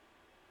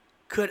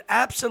could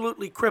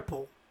absolutely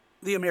cripple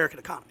the American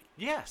economy.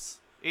 Yes.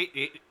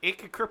 It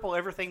could cripple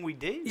everything we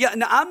do. Yeah,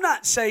 no, I'm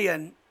not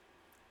saying,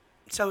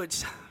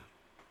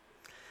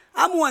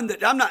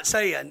 I'm not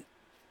saying,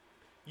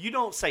 you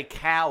don't say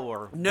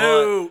cower.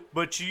 No.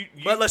 But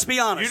but let's be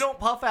honest. You don't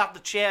puff out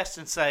the chest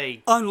and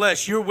say.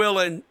 Unless you're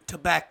willing to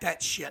back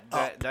that shit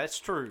up. That's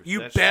true.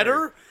 You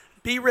better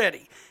be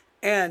ready.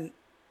 And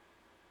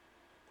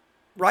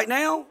right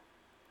now,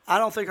 I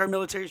don't think our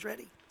military's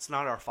ready. It's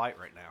not our fight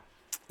right now.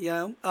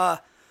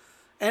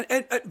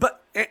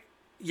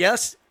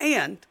 Yes,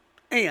 and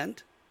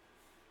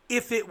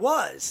if it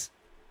was,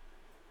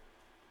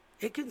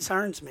 it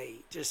concerns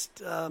me.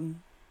 Just, I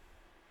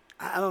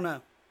don't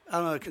know.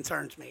 It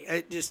concerns me.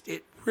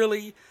 It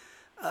really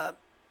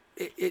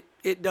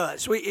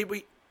does.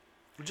 We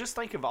just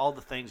think of all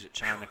the things that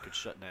China could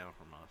shut down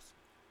from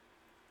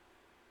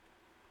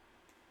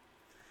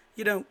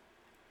us.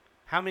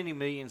 How many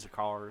millions of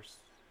cars?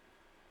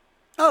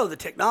 Oh, the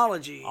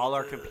technology. All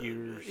our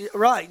computers.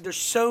 Right. There's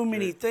so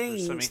many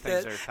things. There's so many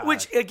things that are tied.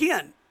 Which,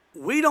 again,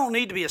 we don't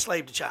need to be a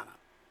slave to China.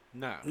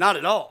 No. Not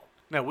at all.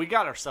 No, we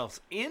got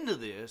ourselves into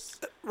this,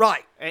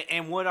 right?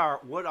 And what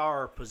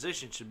our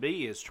position should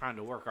be is trying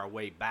to work our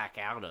way back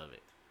out of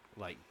it.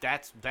 Like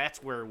that's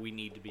where we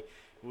need to be.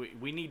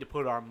 We need to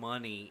put our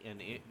money and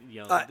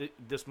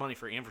this money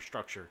for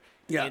infrastructure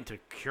into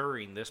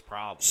curing this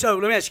problem. So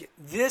let me ask you: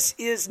 this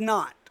is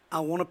not.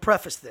 I want to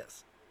preface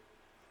this.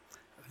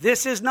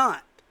 This is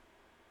not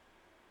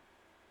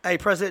a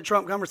President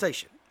Trump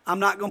conversation. I'm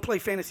not going to play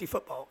fantasy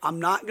football.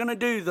 I'm not going to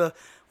do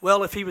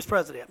if he was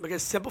president,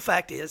 because the simple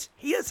fact is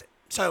he isn't.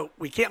 So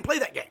we can't play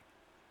that game.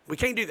 We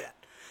can't do that.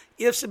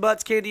 Ifs and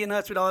buts, candy and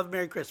nuts, we'd all have a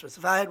Merry Christmas.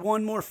 If I had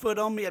one more foot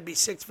on me, I'd be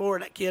 6'4",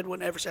 and that kid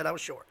wouldn't ever said I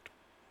was short.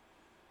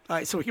 All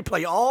right, so we can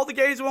play all the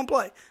games we want to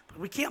play, but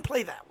we can't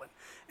play that one.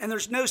 And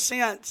there's no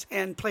sense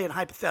in playing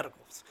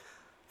hypotheticals.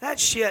 That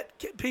shit,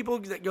 people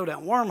that go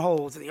down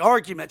wormholes and the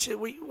arguments,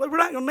 we're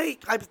not going to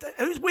make hypotheticals.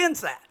 Who wins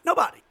that?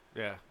 Nobody.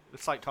 Yeah,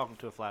 it's like talking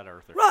to a flat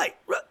earther. Right.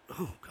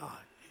 Oh, God.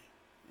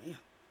 Yeah.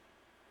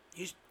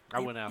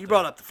 You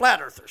brought up the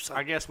flat earther. So.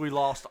 I guess we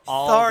lost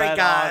all that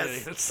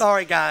audience.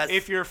 Sorry, guys.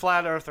 If you're a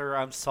flat earther,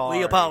 I'm sorry.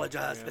 We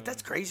apologize, but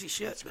that's crazy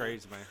shit. That's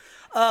crazy, man.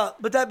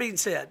 But that being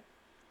said,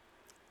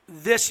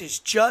 this is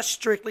just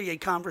strictly a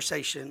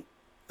conversation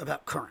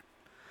about current.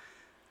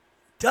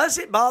 Does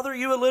it bother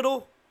you a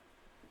little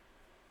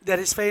that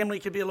his family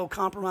could be a little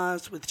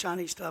compromised with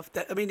Chinese stuff?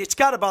 It's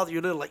got to bother you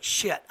a little. Like,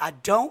 shit, I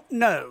don't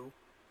know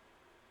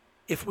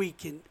if we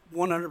can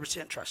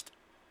 100% trust it.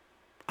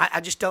 I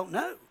just don't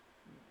know.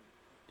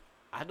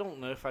 I don't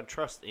know if I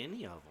trust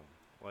any of them.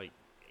 Like,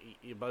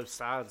 both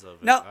sides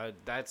of it. No,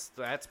 that's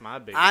my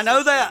biggest. I know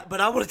issue. that,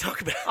 but I want to talk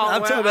about.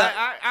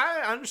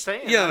 I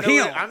understand. Yeah,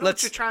 I know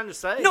what you're trying to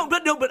say. No,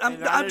 but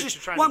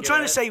I'm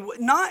trying to say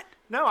not.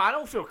 No, I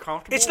don't feel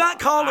comfortable. It's not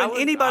calling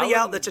anybody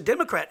out that's a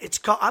Democrat.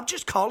 I'm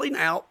just calling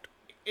out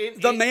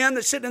the man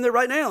that's sitting in there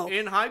right now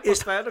in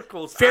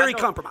hypotheticals, very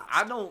compromised.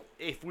 I don't.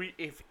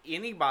 If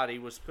anybody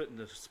was put in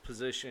this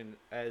position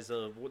as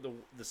what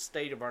the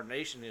state of our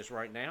nation is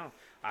right now,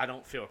 I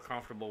don't feel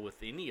comfortable with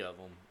any of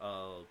them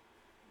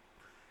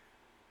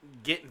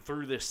getting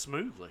through this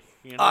smoothly.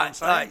 You know what I'm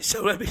saying? All right.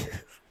 So let me.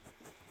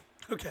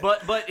 Okay.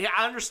 But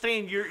I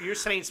understand you're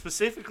saying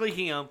specifically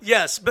him.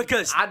 Yes,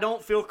 because I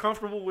don't feel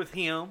comfortable with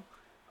him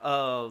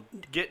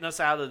getting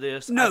us out of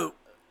this. No.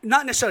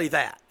 Not necessarily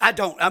that. I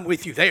don't. I'm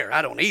with you there.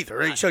 I don't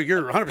either. So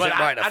you're 100%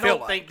 right. I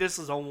don't think this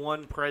is a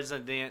one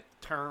president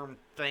term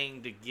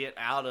thing to get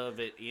out of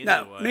it anyway.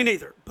 No, me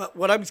neither. But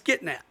what I was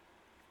getting at,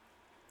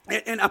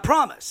 and I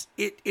promise,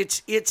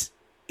 it's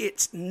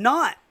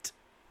not.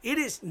 It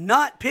is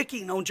not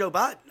picking on Joe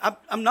Biden.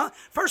 I'm not.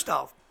 First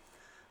off,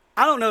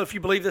 I don't know if you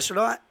believe this or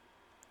not,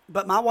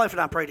 but my wife and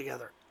I pray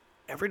together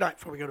every night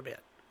before we go to bed.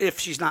 If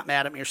she's not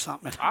mad at me or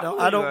something,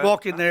 I don't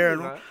walk in there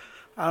and.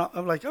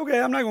 I'm like, okay,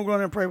 I'm not going to go in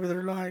there and pray with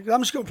her tonight.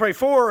 I'm just going to pray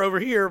for her over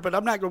here, but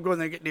I'm not going to go in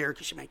there and get near her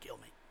because she may kill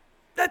me.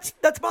 That's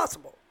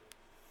possible.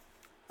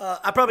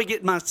 I probably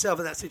get myself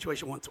in that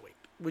situation once a week.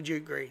 Would you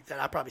agree that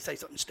I probably say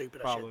something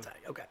stupid I shouldn't say?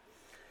 Okay.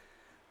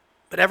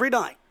 But every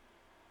night,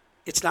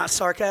 it's not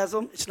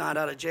sarcasm. It's not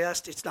out of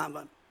jest. It's not.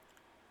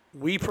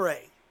 We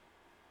pray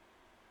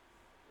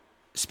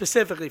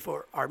specifically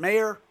for our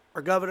mayor,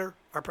 our governor,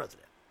 our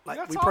president. Like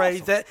that's we pray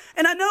awesome. that,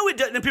 and I know it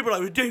doesn't. And people are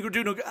like, "Do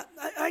no."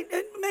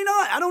 It may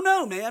not. I don't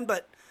know, man.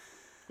 But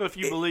if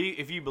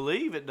you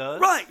believe it does,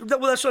 right?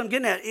 Well, that's what I'm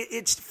getting at.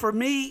 It's for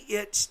me.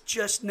 It's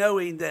just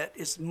knowing that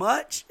as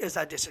much as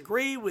I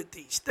disagree with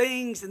these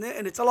things, and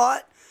it's a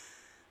lot.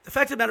 The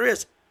fact of the matter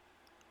is,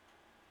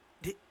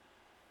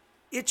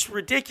 it's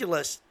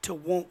ridiculous to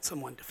want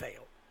someone to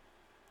fail.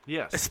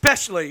 Yes,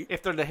 especially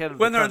if they're the head of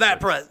when the they're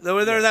country.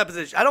 when they're in that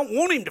position. I don't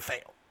want him to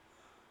fail.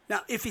 Now,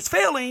 if he's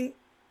failing.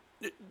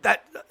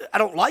 That I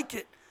don't like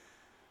it,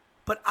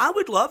 but I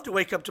would love to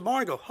wake up tomorrow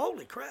and go,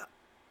 holy crap,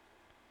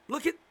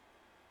 look at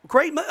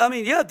great. I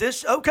mean, yeah,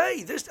 this,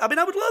 okay. This, I mean,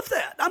 I would love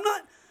that. I'm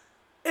not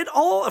at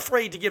all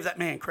afraid to give that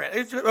man credit.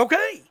 It's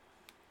okay.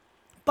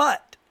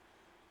 But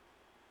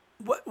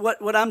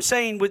what I'm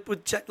saying with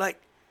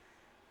like,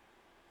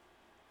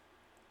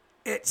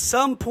 at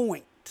some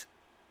point,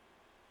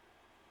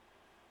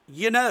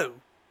 he's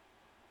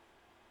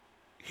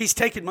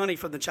taking money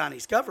from the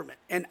Chinese government,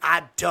 and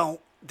I don't.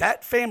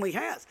 That family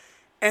has,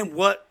 and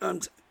what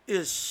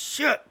is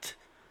shit.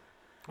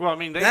 Well, I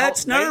mean,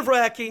 that's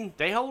nerve-wracking.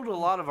 They hold a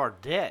lot of our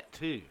debt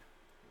too.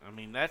 I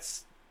mean,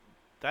 that's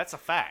a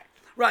fact.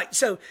 Right.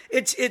 So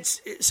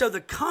it's so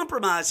the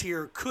compromise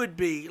here could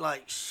be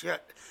like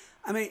shit.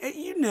 I mean,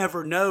 you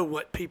never know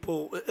what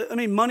people. I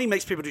mean, money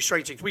makes people do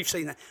strange things. We've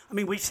seen that. I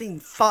mean, we've seen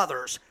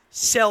fathers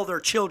sell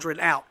their children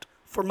out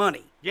for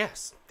money.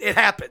 Yes, it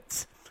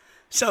happens.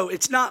 So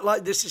it's not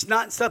like this is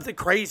not something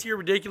crazy or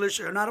ridiculous.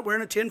 They're not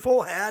wearing a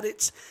tinfoil hat.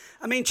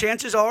 I mean,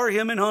 chances are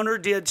him and Hunter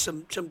did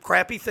some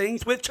crappy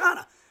things with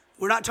China.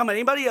 We're not talking about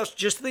anybody else,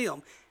 just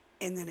them.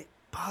 And then it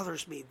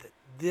bothers me that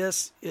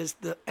this is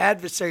the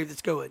adversary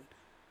that's going,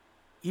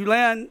 you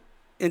land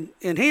in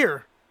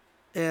here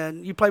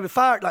and you play with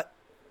fire. Like,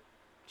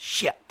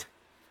 shit.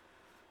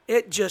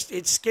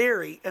 It's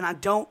scary. And I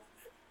don't,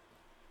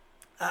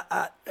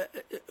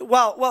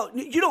 well,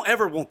 you don't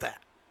ever want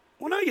that.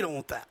 Well, no, you don't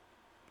want that.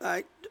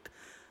 Right.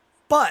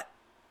 But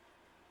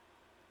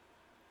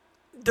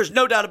there's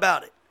no doubt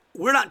about it.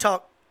 We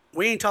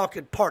ain't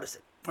talking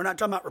partisan. We're not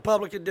talking about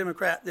Republican,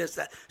 Democrat, this,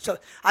 that. So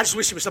I just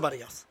wish it was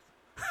somebody else.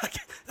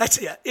 That's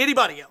it.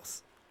 Anybody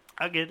else.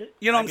 I get it.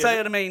 You know what I'm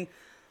saying? It. I mean,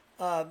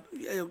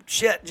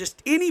 shit,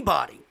 just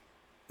anybody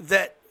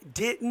that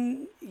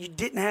didn't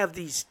have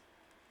these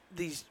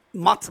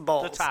matzo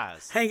balls. The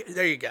ties.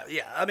 There you go.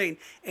 Yeah. I mean,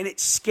 and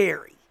it's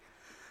scary.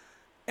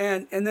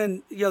 And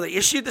then, they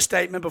issued the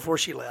statement before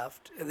she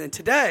left. And then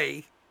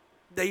today,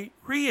 they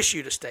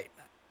reissued a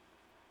statement.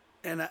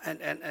 And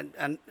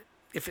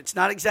if it's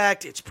not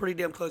exact, it's pretty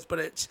damn close. But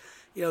it's,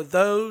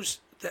 those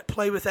that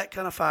play with that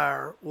kind of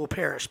fire will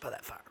perish by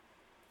that fire.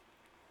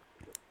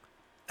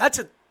 That's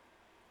a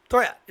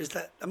threat.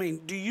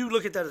 Do you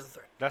look at that as a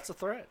threat? That's a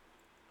threat.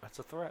 That's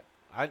a threat.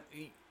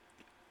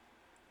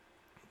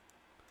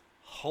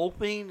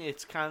 Hoping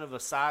it's kind of a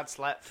side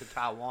slap to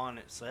Taiwan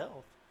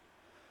itself.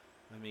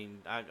 I mean,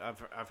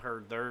 I've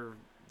heard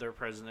their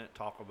president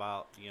talk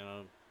about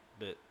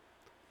that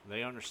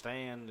they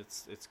understand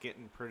it's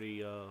getting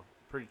pretty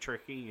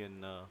tricky,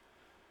 and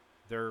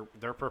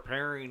they're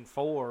preparing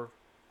for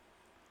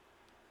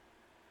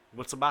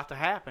what's about to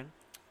happen.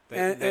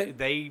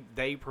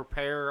 They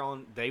prepare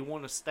on. They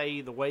want to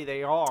stay the way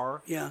they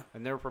are. Yeah,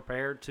 and they're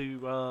prepared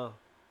to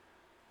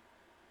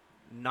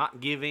not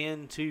give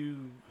in to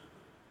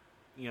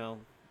the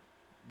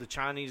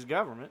Chinese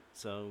government.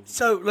 So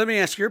let me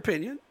ask your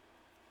opinion.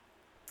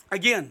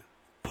 Again,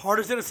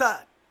 partisan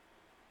aside,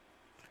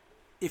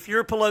 if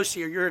you're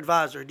Pelosi or your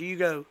advisor, do you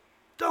go,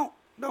 don't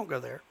go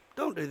there,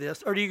 don't do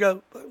this, or do you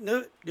go,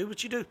 no, do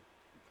what you do?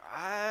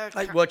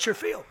 What's your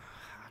feel?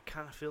 I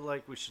kind of feel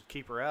like we should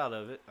keep her out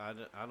of it. I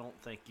don't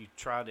think you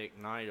try to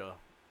ignite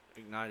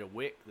ignite a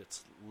wick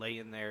that's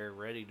laying there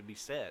ready to be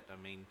set. I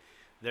mean,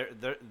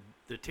 the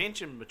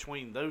tension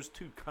between those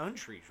two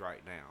countries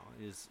right now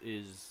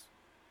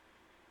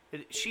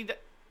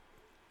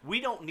we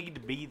don't need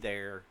to be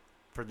there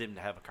for them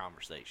to have a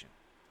conversation,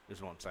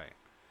 is what I'm saying.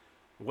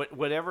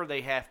 Whatever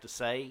they have to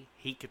say,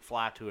 he could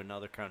fly to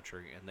another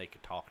country and they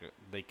could talk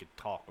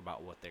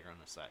about what they're going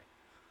to say.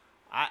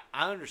 I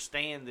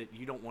understand that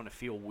you don't want to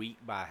feel weak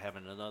by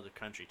having another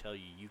country tell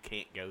you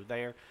can't go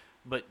there,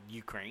 but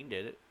Ukraine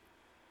did it.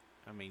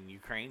 I mean,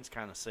 Ukraine's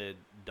kind of said,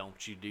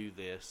 "Don't you do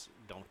this?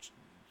 Don't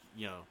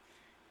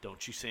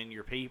you send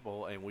your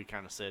people?" And we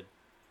kind of said,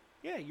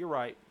 "Yeah, you're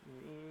right.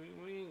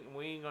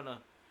 We ain't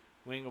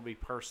gonna be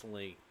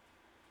personally.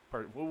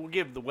 We'll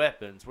give the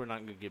weapons. We're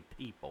not gonna give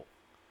people."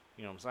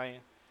 You know what I'm saying?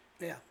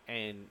 Yeah.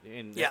 And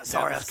yeah.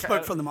 Sorry, I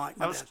spoke from the mic.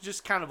 That was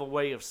just kind of a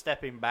way of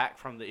stepping back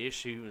from the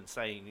issue and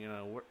saying,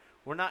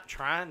 we're not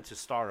trying to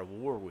start a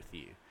war with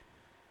you.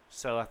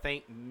 So I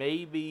think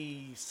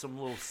maybe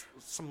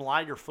some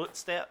lighter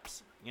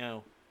footsteps.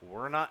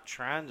 We're not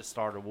trying to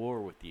start a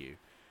war with you.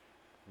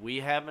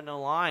 We have an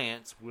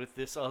alliance with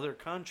this other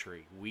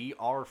country. We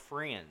are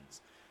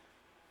friends.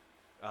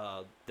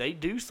 They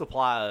do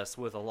supply us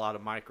with a lot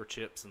of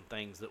microchips and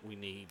things that we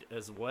need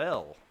as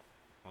well.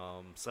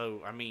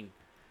 So, I mean,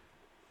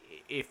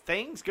 if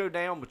things go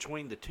down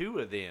between the two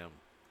of them,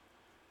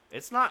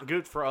 it's not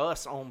good for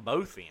us on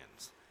both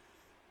ends.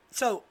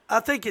 So, I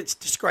think it's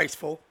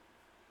disgraceful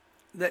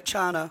that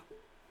China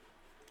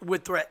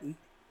would threaten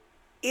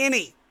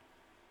any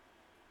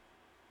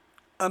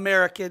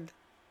American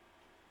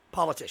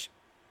politician.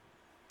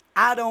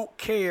 I don't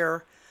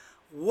care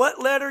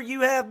what letter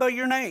you have by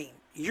your name.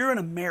 You're an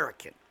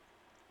American.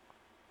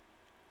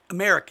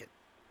 American.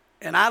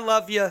 And I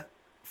love you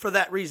for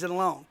that reason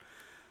alone.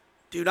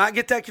 Do not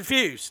get that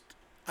confused.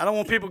 I don't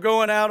want people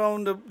going out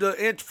on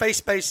the face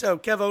space, so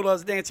Kevo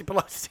loves Nancy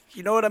Pelosi.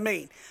 You know what I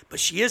mean? But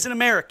she is an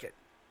American.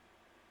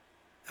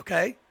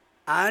 Okay?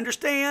 I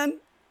understand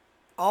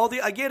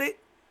I get it.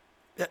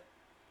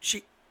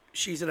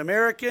 She's an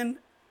American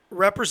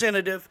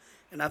representative,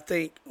 and I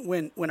think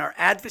when our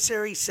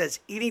adversary says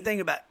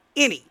anything about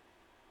any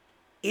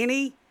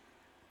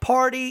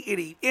party,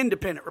 any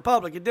independent,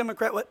 Republican,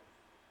 Democrat,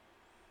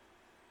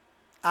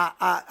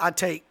 I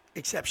take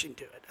exception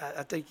to it.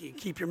 I think you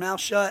keep your mouth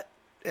shut.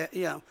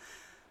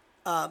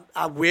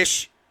 I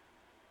wished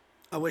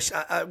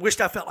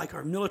I felt like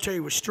our military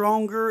was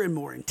stronger and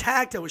more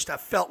intact. I wished I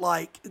felt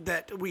like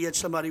that we had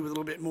somebody with a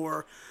little bit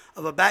more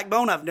of a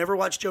backbone. I've never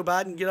watched Joe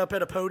Biden get up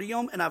at a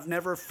podium, and I've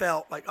never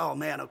felt like, oh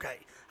man, okay,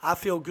 I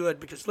feel good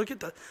because look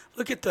at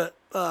the.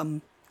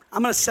 I'm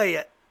going to say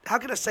it. How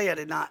can I say it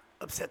and not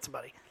upset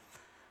somebody?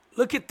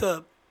 Look at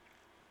the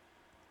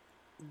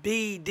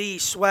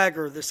BD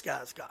swagger this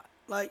guy's got.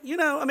 Like,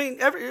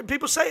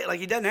 people say it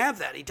like he doesn't have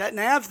that. He doesn't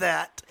have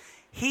that.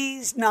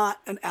 He's not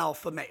an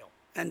alpha male.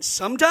 And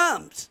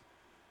sometimes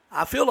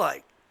I feel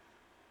like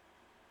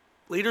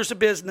leaders of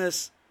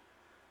business,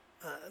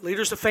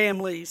 leaders of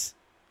families,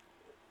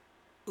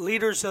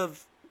 leaders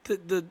of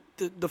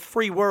the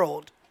free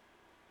world,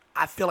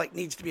 I feel like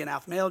needs to be an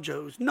alpha male.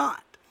 Joe's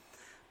not.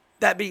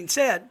 That being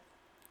said,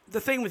 the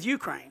thing with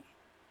Ukraine,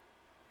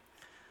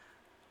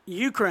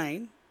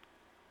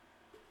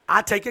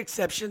 I take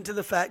exception to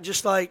the fact,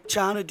 just like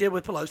China did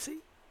with Pelosi,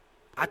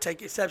 I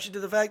take exception to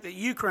the fact that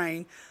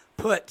Ukraine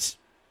puts,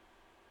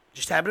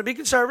 just happen to be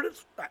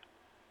conservatives,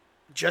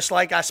 just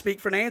like I speak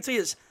for Nancy,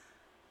 is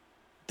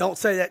don't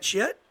say that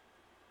shit.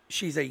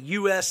 She's a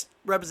U.S.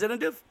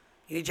 representative.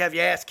 You need to have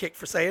your ass kicked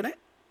for saying it.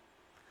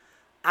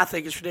 I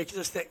think it's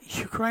ridiculous that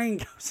Ukraine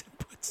goes and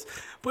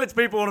puts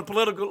people on a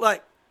political,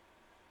 like,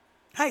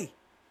 hey,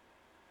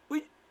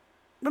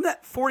 remember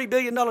that $40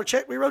 billion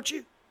check we wrote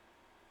you?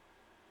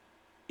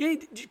 You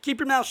need to keep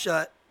your mouth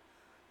shut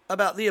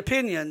about the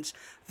opinions.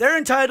 They're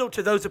entitled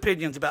to those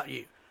opinions about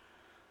you.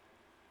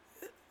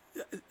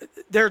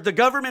 They're the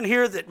government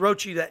here that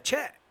wrote you that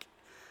check.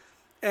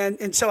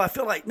 And so I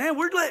feel like, man,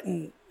 we're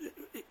letting,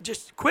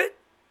 just quit.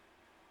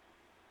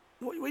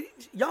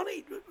 Y'all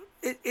need,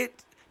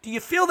 do you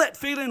feel that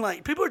feeling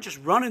like people are just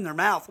running their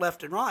mouth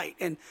left and right?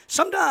 And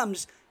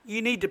sometimes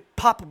you need to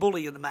pop a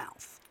bully in the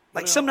mouth.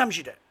 Like sometimes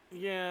you do.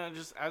 Yeah,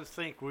 I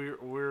think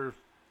we're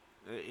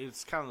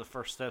it's kind of the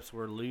first steps.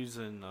 We're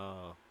losing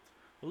a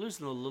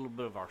little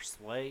bit of our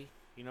sway.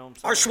 You know what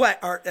I'm saying?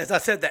 As I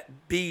said, that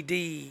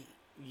BD.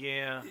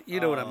 Yeah, you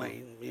know what I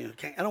mean.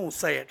 I don't want to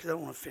say it because I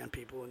don't want to offend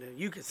people, and then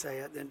you can say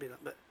it, then be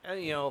like, but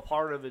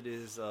part of it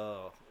is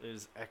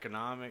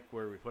economic,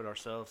 where we put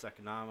ourselves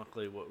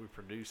economically. What we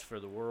produce for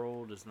the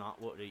world is not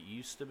what it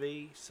used to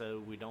be,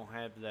 so we don't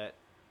have that.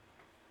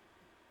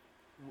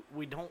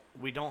 We don't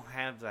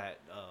have that.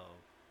 God,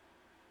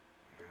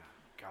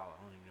 I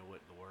don't even know what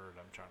the word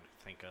I'm trying to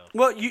think of.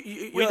 Well,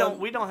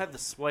 we don't have the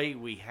sway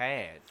we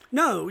had.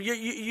 No,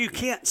 you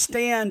can't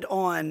stand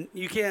on.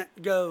 You can't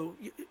go.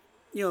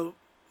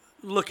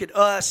 Look at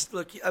us.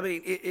 I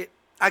mean,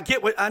 I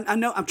get what I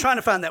know. I'm trying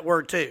to find that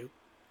word too.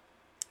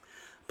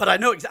 But I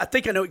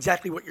think I know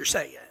exactly what you're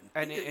saying.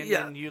 And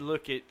then you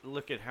look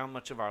at how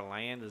much of our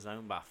land is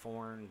owned by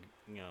foreign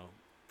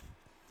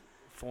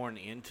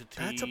entities.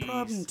 That's a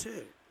problem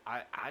too.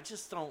 I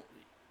just don't,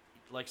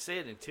 like I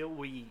said, until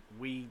we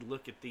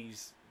look at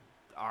these.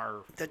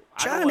 The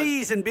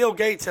Chinese and Bill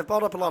Gates have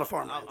bought up a lot of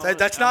farmland.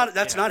 That's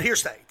not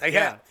hearsay. They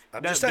have.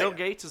 I'm just saying. Bill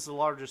Gates is the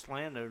largest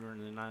landowner in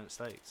the United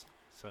States.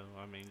 So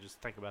I mean, just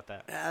think about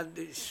that.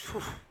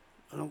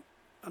 I'm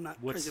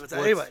not crazy with that.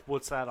 Anyway,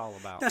 what's that all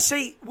about? Now,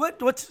 see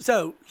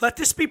so let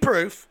this be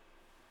proof.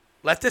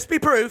 Let this be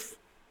proof.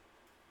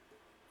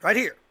 Right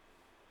here.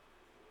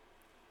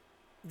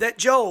 That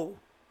Joel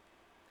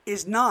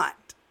is not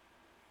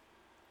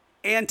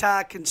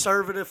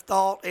anti-conservative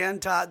thought,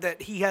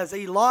 that he has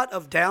a lot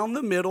of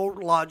down-the-middle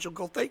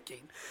logical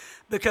thinking.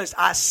 Because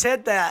I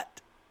said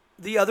that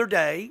the other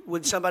day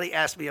when somebody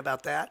asked me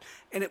about that,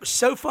 and it was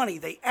so funny.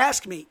 They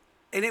asked me,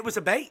 and it was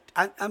a bait.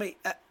 I mean,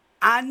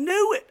 I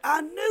knew it.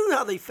 I knew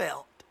how they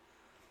felt.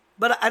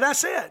 And I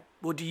said,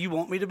 well, do you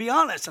want me to be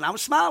honest? And I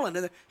was smiling.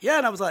 And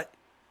I was like,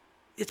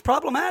 it's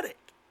problematic.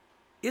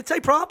 It's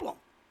a problem.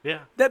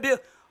 Yeah.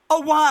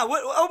 Why?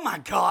 Oh my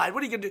God!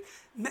 What are you gonna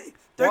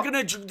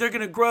do? They're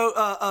gonna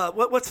grow.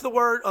 What's the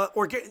word?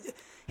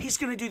 He's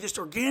gonna do this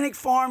organic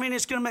farming.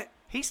 It's gonna make.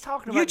 He's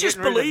talking about. You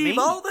just believe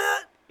all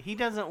that? He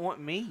doesn't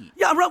want meat.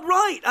 Yeah,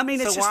 right. I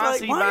mean, it's so just why like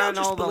is he why buying not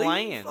just all the believe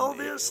land? all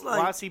this?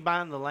 Why is he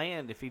buying the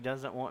land if he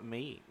doesn't want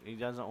meat? He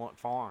doesn't want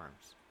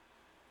farms.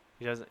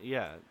 He doesn't.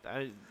 Yeah.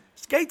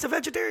 Gates a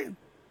vegetarian.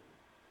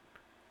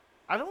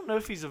 I don't know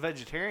if he's a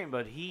vegetarian,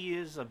 but he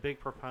is a big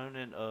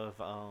proponent of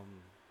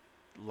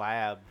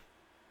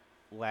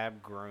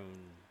lab-grown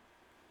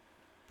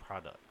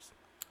products.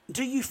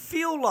 Do you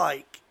feel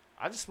like...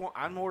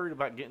 I'm worried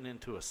about getting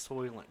into a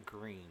Soylent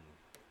Green.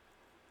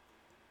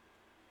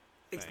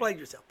 Explain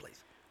yourself,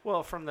 please.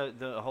 Well, from that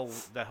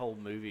whole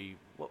movie,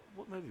 what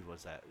movie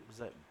was that? Was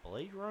that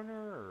Blade Runner,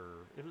 or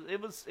it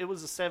was a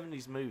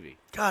 70s movie?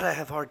 God, I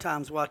have hard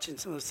times watching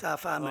some of the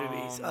sci-fi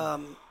movies.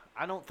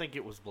 I don't think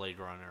it was Blade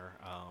Runner,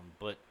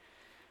 but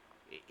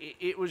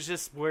it was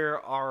just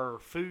where our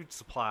food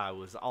supply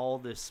was all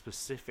this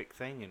specific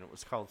thing, and it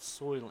was called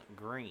Soylent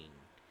Green,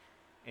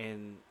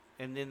 and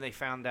then they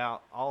found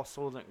out all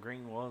Soylent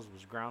Green was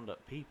ground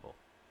up people.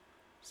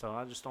 So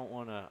I just don't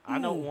want to. I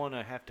don't want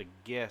to have to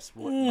guess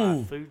what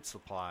my food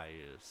supply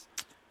is.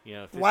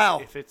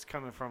 If it's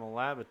coming from a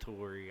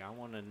laboratory, I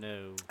want to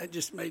know. It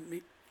just made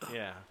me.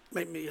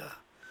 Made me.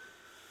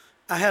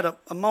 I had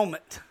a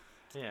moment.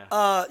 Yeah.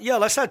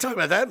 Let's not talk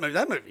about that movie.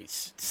 That movie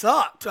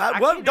sucked.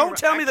 Don't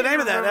tell me the name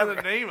of that.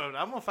 The name of it.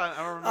 I'm gonna find.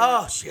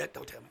 Oh shit!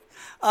 Don't tell me.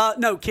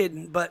 No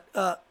kidding.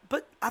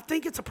 But I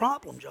think it's a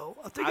problem, Joel.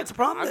 I think it's a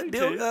problem.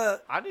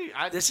 I do.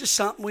 This is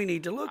something we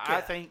need to look at.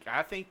 I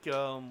think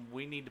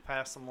we need to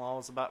pass some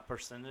laws about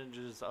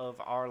percentages of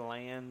our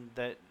land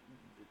that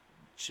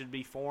should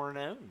be foreign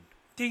owned.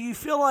 Do you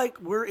feel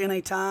like we're in a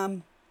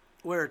time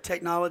where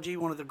technology,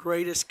 one of the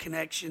greatest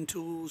connection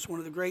tools, one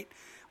of the great,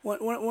 I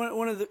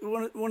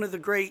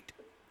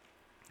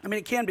mean,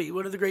 it can be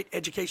one of the great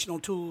educational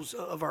tools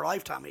of our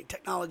lifetime. I mean,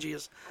 technology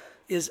is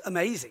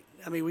amazing.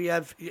 I mean, we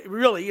have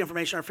really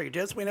information at our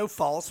fingertips. We know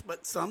false,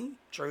 but some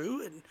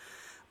true.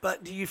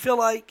 But do you feel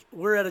like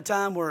we're at a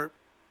time where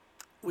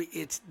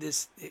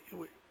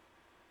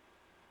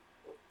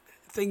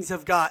things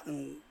have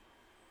gotten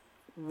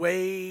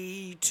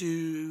way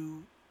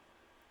too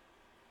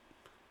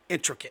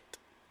intricate?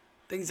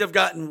 Things have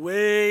gotten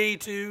way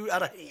too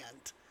out of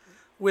hand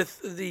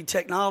with the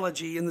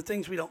technology and the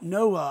things we don't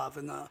know of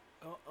and the.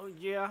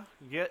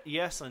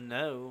 Yes and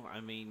no.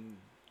 I mean,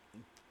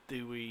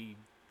 do we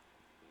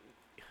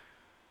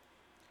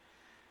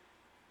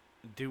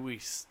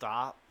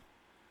stop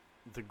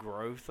the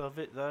growth of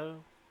it though?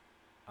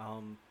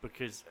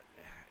 Because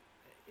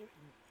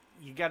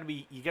you got to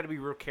be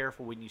real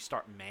careful when you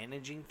start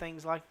managing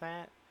things like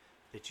that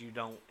you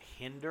don't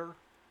hinder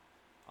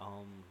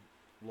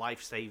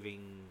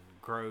life-saving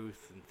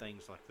growth and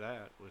things like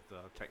that with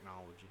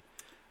technology.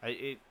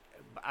 I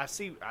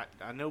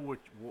know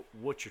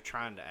what you're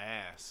trying to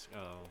ask.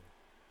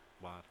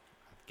 Well, I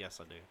guess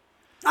I do.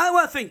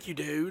 I think you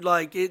do.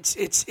 Like it's.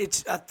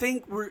 I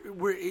think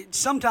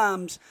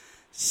sometimes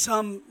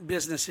some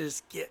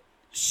businesses get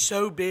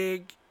so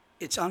big,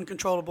 it's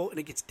uncontrollable and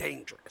it gets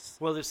dangerous.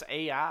 Well, this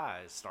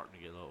AI is starting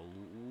to get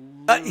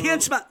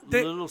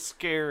a little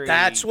scary.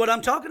 That's what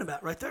I'm talking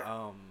about right there.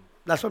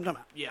 That's what I'm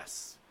talking about.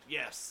 Yes.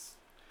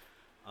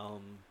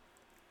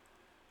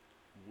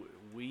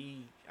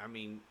 I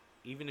mean,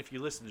 even if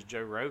you listen to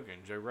Joe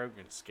Rogan's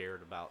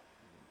scared about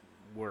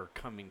we're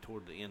coming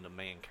toward the end of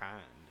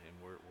mankind, and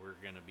we're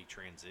going to be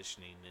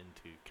transitioning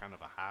into kind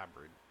of a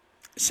hybrid.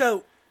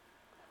 So,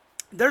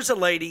 there's a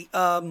lady.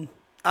 I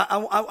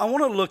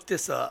want to look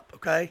this up,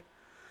 okay?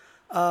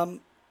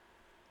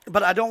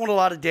 But I don't want a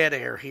lot of dead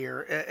air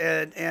here,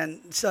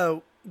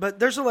 but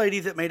there's a lady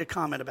that made a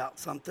comment about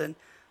something. I'm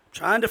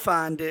trying to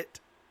find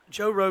it.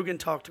 Joe Rogan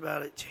talked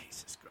about it.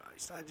 Jesus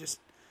Christ,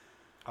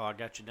 I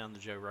got you down to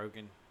Joe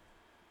Rogan.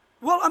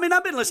 Well, I mean,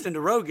 I've been listening to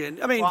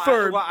Rogan. I mean,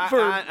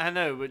 I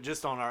know, but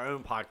just on our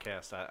own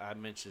podcast, I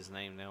mentioned his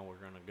name. Now we're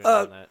going to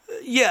go down that.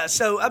 Yeah,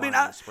 so I mean,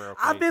 Sparrow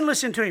I've Case. been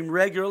listening to him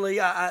regularly.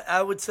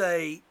 I would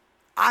say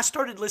I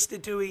started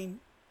listening to him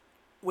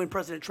when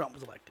President Trump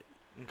was elected.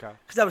 Okay.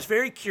 Because I was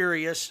very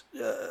curious,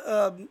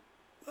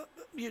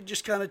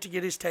 just kind of to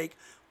get his take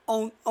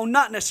on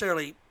not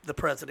necessarily the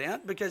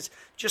president, because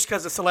just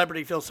because a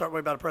celebrity feels a certain way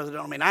about a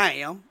president, I mean,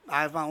 I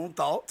have my own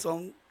thoughts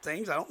on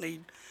things. I don't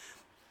need.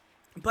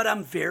 But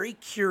I'm very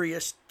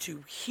curious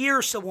to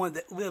hear someone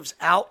that lives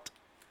out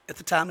at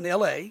the time in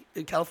L.A.,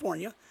 in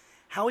California,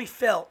 how he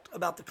felt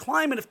about the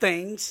climate of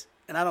things,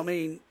 and I don't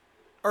mean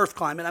earth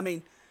climate, I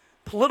mean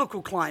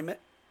political climate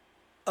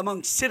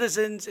among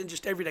citizens and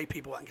just everyday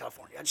people out in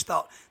California. I just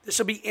thought this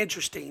will be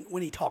interesting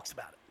when he talks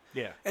about it.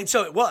 Yeah. And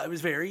so it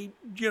was very,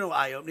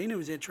 eye-opening. It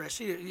was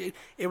interesting.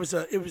 It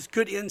was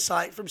good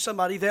insight from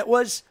somebody that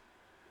was,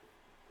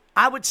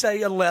 I would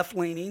say, a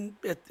left-leaning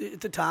at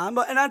the time,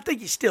 and I think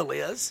he still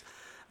is.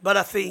 But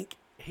I think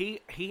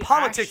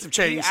politics have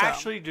changed. He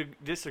actually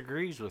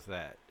disagrees with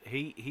that.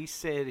 He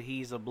said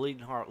he's a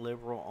bleeding heart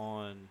liberal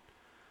on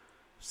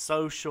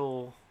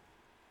social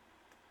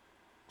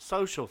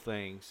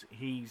things.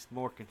 He's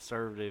more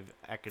conservative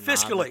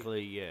economically.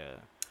 Fiscally.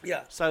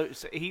 Yeah. So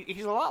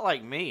he's a lot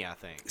like me, I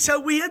think. So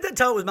we had that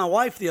talk with my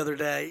wife the other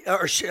day,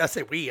 I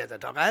say we had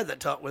that talk. I had that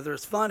talk with her.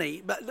 It's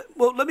funny, but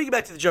let me get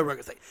back to the Joe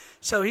Rogan thing.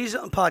 So he's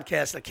on a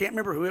podcast. I can't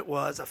remember who it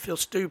was. I feel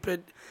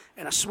stupid,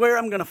 and I swear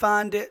I'm going to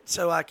find it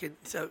so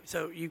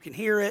you can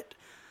hear it.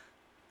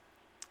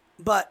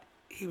 But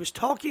he was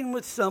talking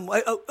with David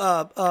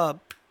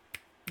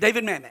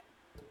Mamet,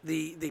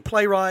 the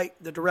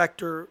playwright, the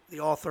director,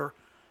 the author,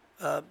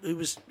 who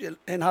was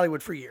in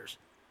Hollywood for years.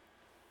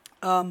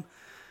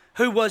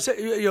 Who was,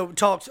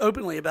 talks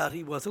openly about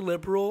he was a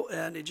liberal,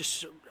 and it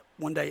just,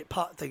 one day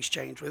things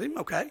changed with him,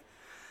 okay?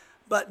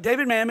 But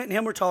David Mamet and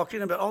him were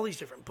talking about all these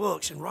different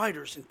books and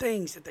writers and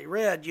things that they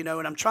read, and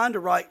I'm trying to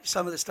write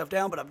some of this stuff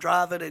down, but I'm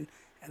driving, and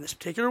this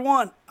particular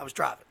one, I was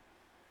driving.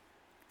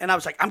 And I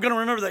was like, I'm going to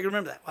remember that,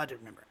 Well, I didn't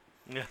remember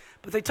it. Yeah.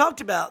 But they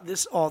talked about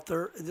this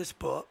author, this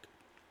book,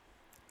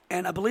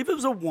 and I believe it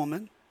was a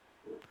woman,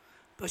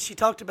 but she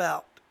talked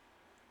about,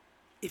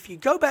 if you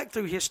go back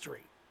through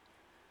history,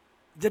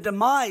 the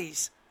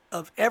demise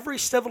of every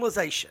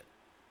civilization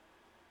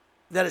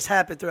that has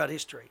happened throughout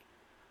history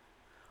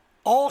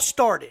all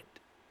started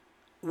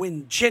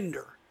when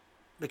gender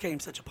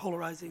became such a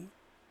polarizing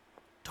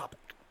topic.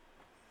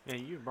 Yeah,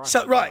 you brought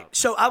so that right. up.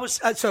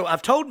 So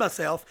I've told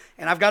myself,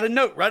 and I've got a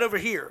note right over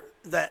here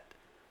that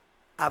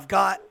I've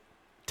got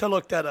to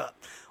look that up.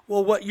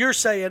 Well, what you're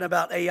saying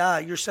about AI,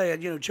 you're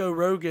saying, Joe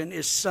Rogan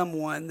is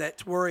someone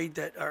that's worried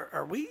that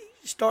are we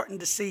starting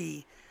to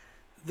see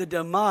the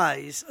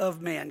demise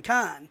of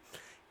mankind?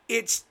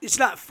 It's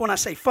not, when I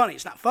say funny,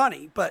 it's not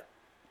funny, but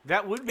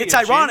that would be it's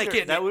ironic, gender,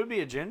 isn't it? That would be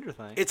a gender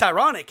thing. It's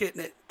ironic, isn't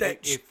it?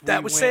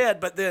 That was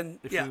said, but then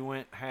if we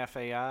went half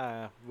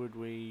AI, would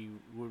we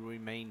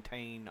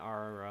maintain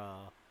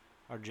our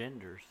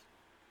genders?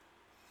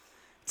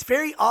 It's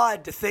very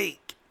odd to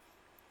think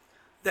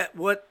that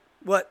what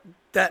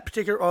that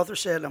particular author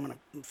said. I'm going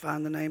to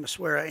find the name. I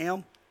swear I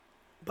am.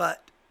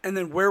 And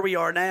then where we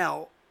are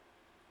now.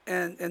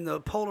 And the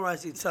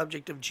polarizing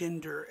subject of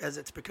gender, as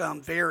it's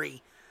become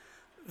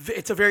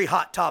it's a very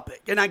hot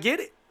topic. And I get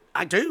it.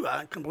 I do.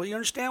 I completely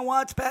understand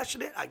why it's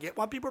passionate. I get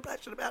why people are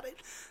passionate about it.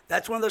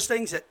 That's one of those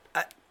things that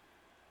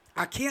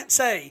I can't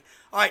say,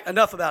 all right,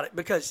 enough about it,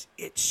 because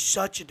it's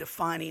such a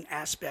defining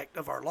aspect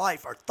of our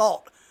life, our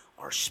thought,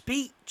 our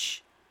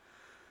speech.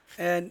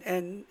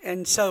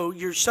 And so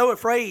you're so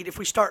afraid if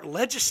we start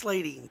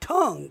legislating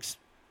tongues,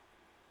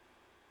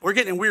 we're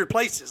getting in weird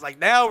places. Like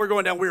now we're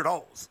going down weird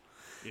holes.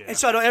 Yeah. And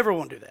so I don't ever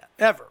want to do that,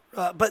 ever.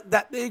 But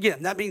that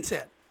being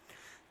said,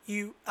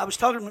 I was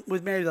talking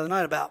with Mary the other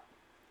night about,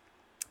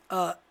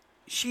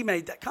 she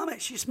made that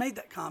comment. She's made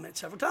that comment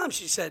several times.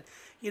 She said,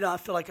 I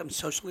feel like I'm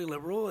socially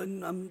liberal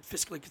and I'm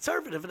fiscally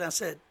conservative. And I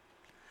said,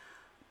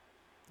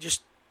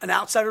 just an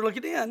outsider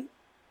looking in,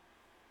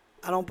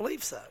 I don't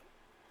believe so.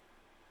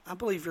 I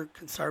believe you're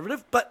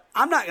conservative, but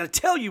I'm not going to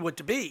tell you what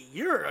to be.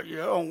 You're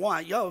your own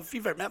wife. If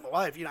you've ever met my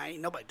wife,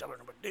 ain't nobody telling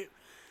her what to do.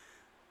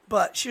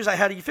 But she was like,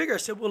 how do you figure? I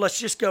said, well, let's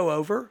just go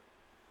over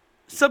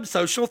some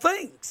social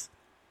things.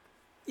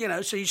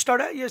 So you start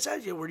out,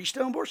 where do you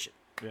stand on abortion?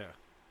 Yeah.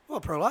 Well,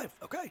 pro-life.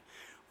 Okay.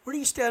 Where do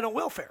you stand on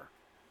welfare?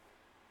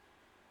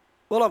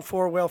 Well, I'm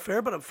for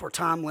welfare, but I'm for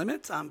time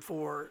limits. I'm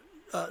for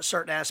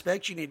certain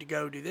aspects. You need to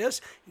go do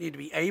this. You need to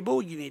be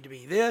able. You need to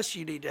be this.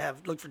 You need to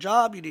look for a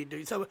job. You need to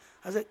do so.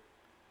 I said,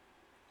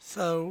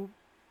 so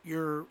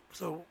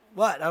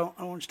what? I don't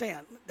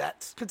understand.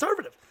 That's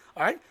conservative.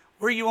 All right.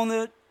 Where are you on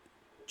the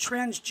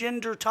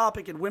transgender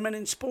topic in women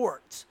in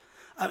sports?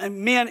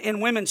 Men in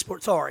women's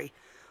sports, sorry.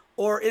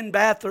 Or in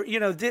bath, or,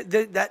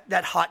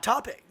 that hot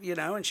topic,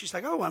 And she's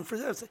like, oh, I'm for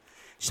this.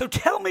 So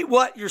tell me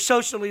what you're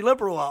socially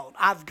liberal on.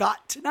 I've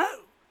got to know.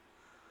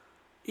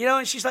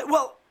 And she's like,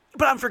 well,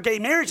 but I'm for gay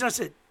marriage. And I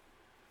said,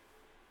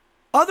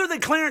 Other than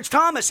Clarence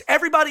Thomas,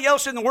 everybody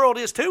else in the world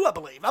is too, I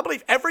believe. I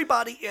believe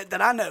everybody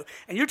that I know.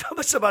 And you're talking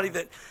about somebody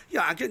that,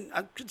 I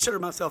consider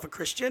myself a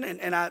Christian,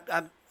 and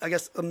I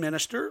guess a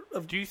minister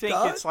of God. Do you think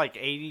it's like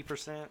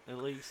 80% at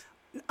least?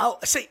 Oh,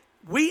 see,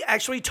 we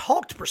actually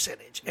talked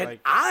percentage. And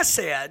I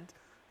said,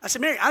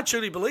 Mary, I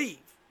truly believe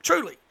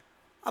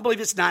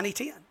it's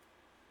 90-10.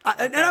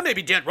 And I may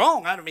be dead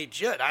wrong. I don't mean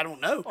shit. I don't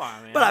know. Well,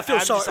 but I feel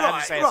sorry. I'm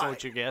just asking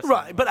what you guess.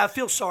 Right, but I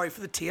feel sorry for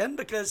the 10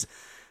 because,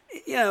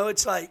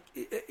 it's like,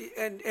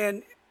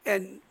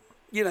 and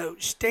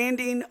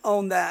standing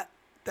on that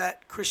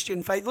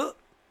Christian faith. Look,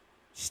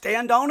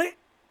 stand on it.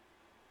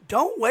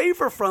 Don't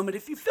waver from it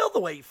if you feel the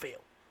way you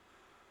feel.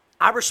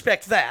 I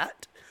respect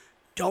that.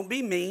 Don't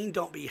be mean.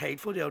 Don't be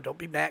hateful. Don't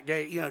be mad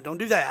gay. Don't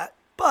do that.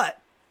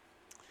 But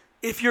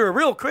if you're a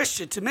real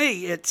Christian, to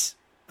me, it's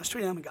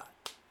between them and God.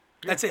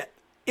 That's it.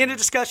 End of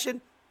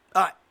discussion.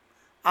 All right.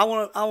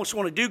 I just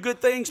want to do good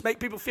things, make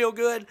people feel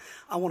good.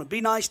 I want to be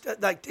nice.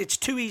 Like, it's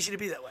too easy to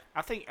be that way.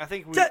 I think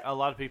a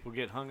lot of people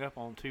get hung up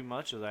on too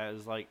much of that.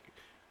 Is like,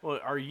 well,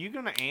 are you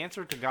going to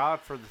answer to God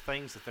for the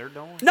things that they're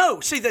doing? No.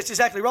 See, that's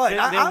exactly right.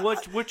 Then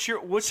what's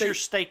your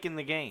stake in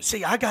the game?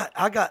 See, I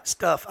got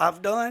stuff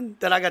I've done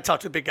that I got to talk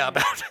to the big guy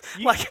about.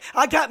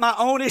 I got my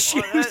own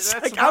issues.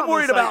 Well, I'm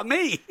worried about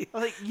me.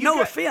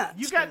 No offense.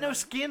 You got no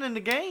skin in the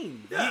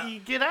game. Yeah.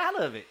 You get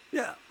out of it.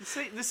 Yeah.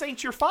 This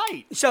ain't your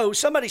fight. So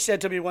somebody said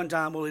to me one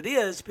time, well, it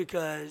is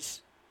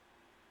because,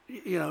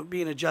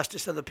 being a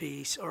justice of the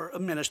peace or a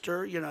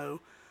minister,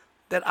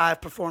 that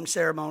I've performed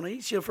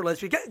ceremonies, for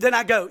lesbian. Then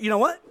I go, you know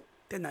what?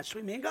 Then that's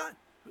between me and God.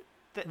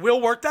 We'll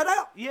work that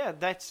out. Yeah,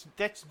 that's.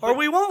 Or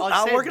we won't.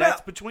 I'll work it out.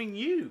 That's between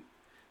you.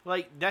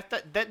 Like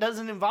that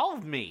doesn't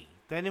involve me.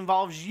 That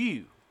involves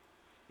you.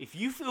 If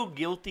you feel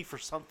guilty for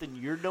something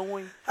you're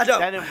doing, I don't.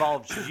 That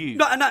involves you.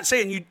 No, I'm not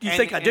saying you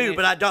think I do,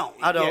 but I don't.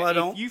 I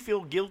don't. If you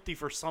feel guilty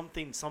for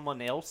something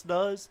someone else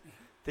does,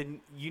 then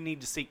you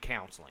need to seek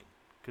counseling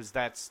because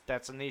that's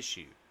an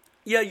issue.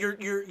 Yeah,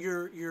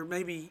 you're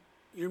maybe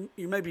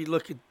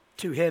looking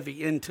too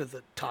heavy into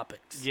the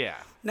topics. Yeah.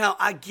 Now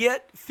I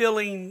get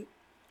feeling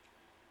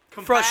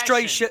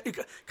frustration,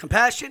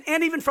 compassion,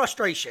 and even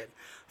frustration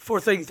for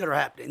things that are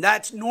happening.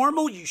 That's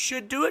normal. You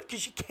should do it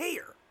because you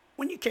care.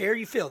 When you care,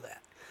 you feel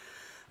that.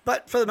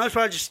 But for the most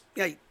part,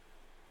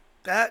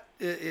 that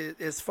is,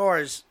 as far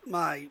as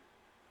my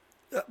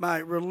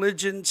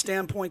religion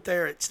standpoint,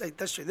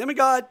 that's true. Them and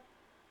God.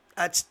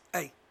 That's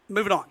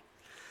moving on.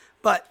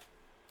 But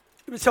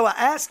so I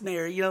asked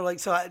Mary,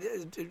 I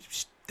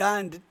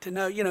dying to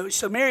know,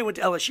 so Mary went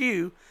to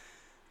LSU.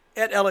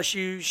 At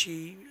LSU,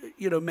 she,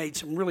 made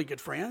some really good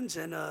friends,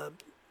 and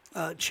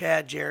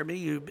Chad,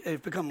 Jeremy, who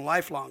have become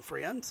lifelong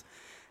friends.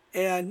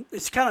 And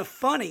it's kind of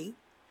funny.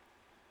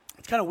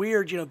 It's kind of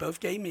weird, both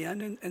gay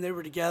men, and they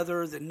were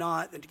together, then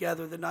not, then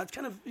together, then not. It's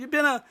kind of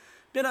been a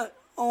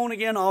on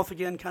again, off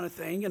again kind of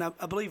thing. And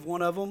I believe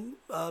one of them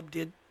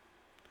did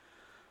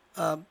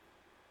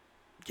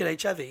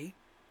get HIV.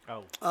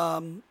 Oh.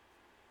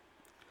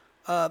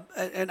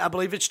 And I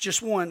believe it's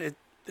just one at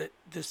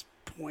this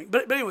point.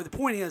 But anyway, the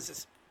point is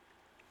this.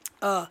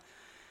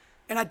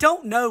 And I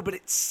don't know, but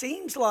it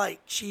seems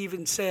like she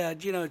even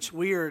said, it's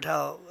weird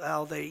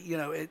how they,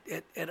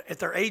 at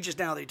their ages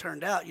now they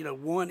turned out,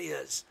 one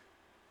is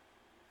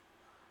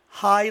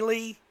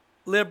highly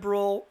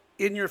liberal,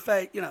 in your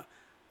face,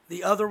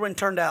 the other one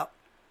turned out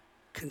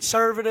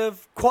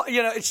conservative.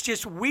 It's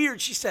just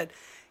weird. She said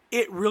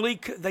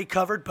they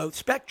covered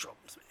both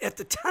spectrums. At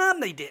the time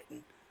they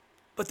didn't.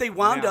 But they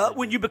wound up,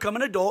 when you become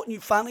an adult and you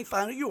finally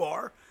find who you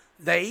are,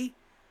 they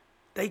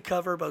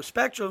cover both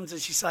spectrums.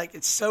 And she's like,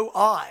 it's so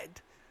odd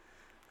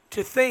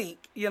to think,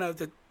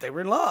 that they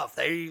were in love.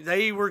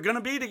 They were going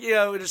to be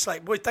together. It's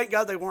like, boy, thank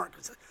God they weren't.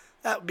 Cause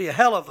that would be a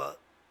hell of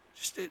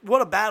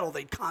what a battle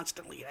they'd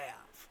constantly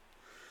have.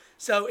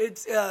 So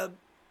it's,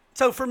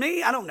 so for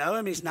me, I don't know.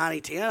 I mean, it's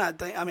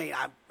 90-10.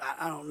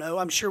 I don't know.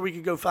 I'm sure we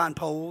could go find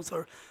polls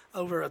or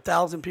over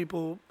 1,000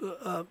 people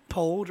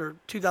polled or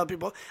 2,000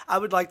 people. I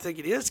would like to think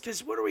it is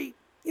because what are we,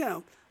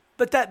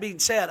 But that being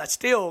said, I'm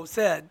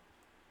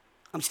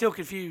still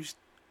confused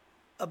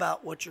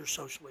about what you're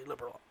socially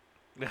liberal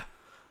on.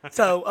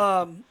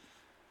 So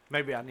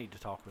maybe I need to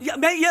talk with you.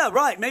 Yeah,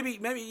 right. Maybe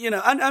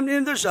I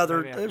mean, there's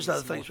other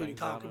things we can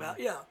talk about.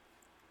 Yeah.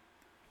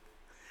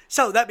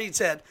 So that being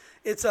said,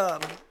 it's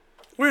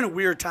we're in a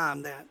weird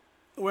time.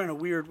 We're in a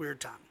weird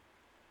time.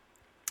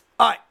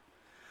 All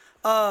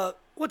right.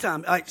 What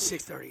time?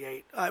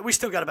 6:38. All right, we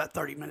still got about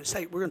 30 minutes.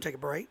 Hey, we're going to take a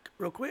break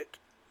real quick.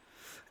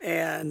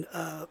 And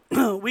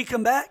we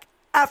come back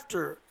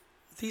after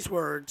these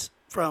words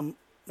from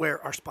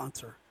where our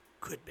sponsor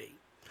could be.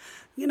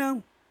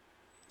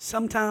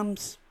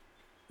 Sometimes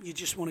you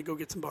just want to go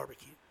get some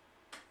barbecue.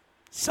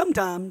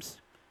 Sometimes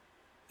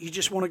you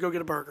just want to go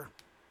get a burger.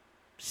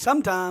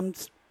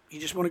 Sometimes you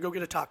just want to go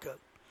get a taco.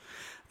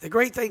 The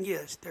great thing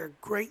is there are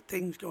great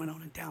things going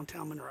on in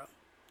downtown Monroe.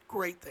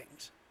 Great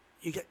things.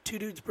 You got Two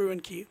Dudes Brewing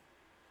Q.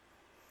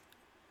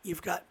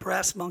 You've got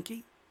Brass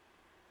Monkey.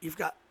 You've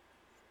got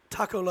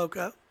Taco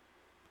Loco.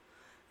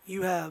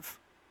 You have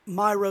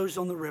My Rose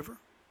on the River.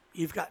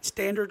 You've got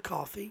standard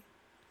coffee.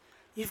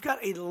 You've got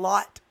a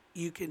lot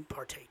you can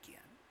partake in.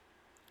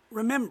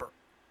 Remember,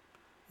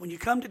 when you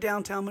come to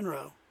downtown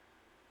Monroe,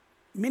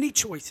 many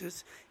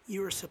choices,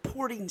 you are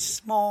supporting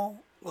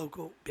small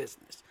local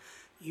business.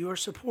 You are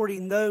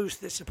supporting those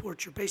that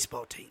support your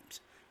baseball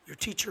teams, your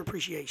teacher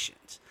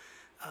appreciations,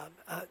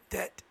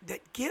 that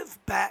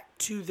give back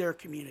to their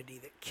community,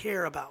 that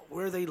care about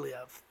where they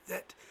live,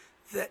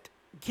 that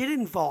get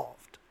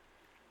involved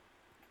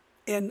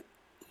in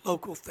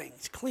local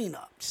things,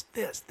 cleanups,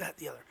 this, that,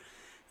 the other.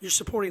 You're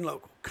supporting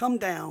local. Come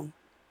down,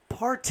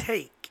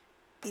 partake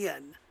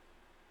in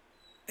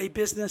a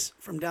business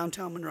from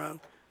downtown Monroe.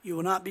 You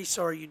will not be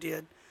sorry you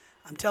did.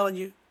 I'm telling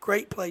you,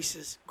 great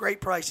places, great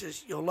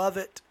prices. You'll love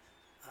it.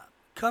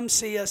 Come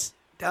see us,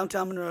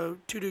 downtown Monroe,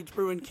 Two Dudes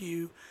Brew and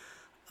Q,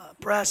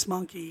 Brass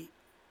Monkey,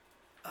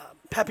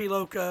 Pepe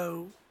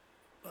Loco,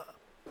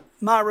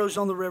 Myro's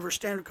on the River,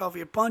 Standard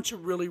Coffee, a bunch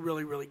of really,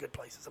 really, really good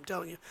places. I'm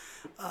telling you,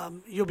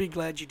 you'll be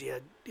glad you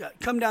did. Yeah,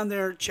 come down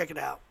there, check it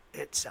out,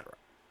 etc.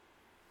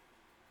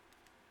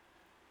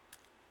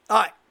 All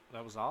right.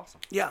 That was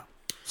awesome. Yeah.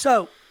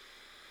 So,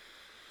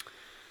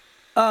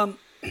 I'm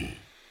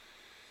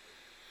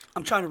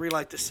trying to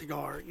relight this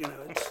cigar. You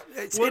know,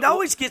 it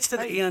always gets to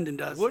the end and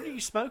does. What are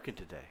you smoking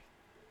today?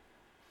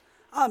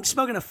 I'm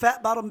smoking a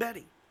Fat Bottom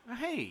Betty.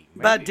 Hey,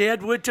 by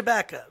Deadwood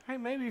Tobacco. Hey,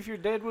 maybe if you're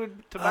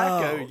Deadwood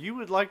Tobacco, you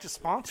would like to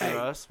sponsor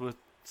us with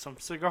some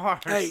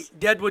cigars. Hey,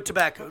 Deadwood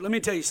Tobacco. Let me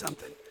tell you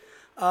something.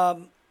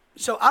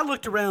 So I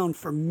looked around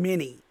for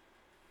many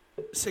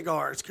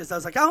cigars because I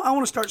was like, I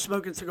want to start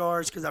smoking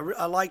cigars because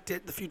I liked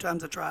it the few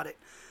times I tried it.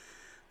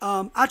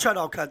 I tried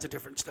all kinds of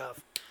different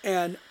stuff.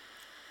 And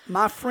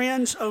my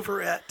friends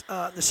over at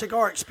the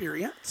Cigar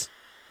Experience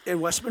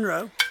in West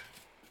Monroe,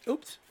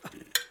 oops,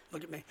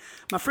 look at me.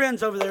 My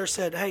friends over there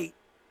said, hey,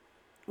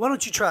 why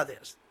don't you try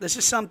this? This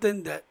is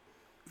something that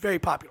very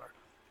popular.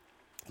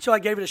 So I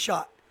gave it a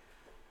shot.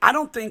 I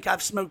don't think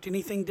I've smoked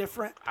anything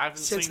different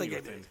since they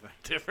gave it.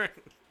 Different.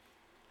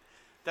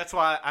 That's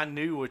why I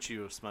knew what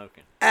you were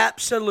smoking.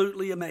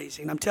 Absolutely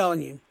amazing. I'm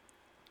telling you.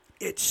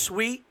 It's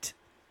sweet.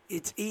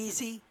 It's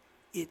easy.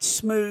 It's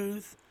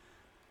smooth.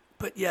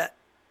 But yet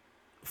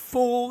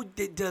full.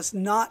 It does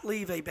not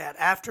leave a bad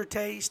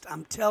aftertaste.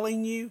 I'm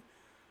telling you.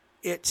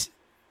 It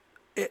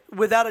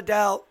without a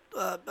doubt,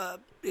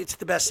 it's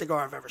the best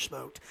cigar I've ever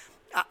smoked.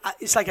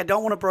 It's like I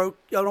don't want to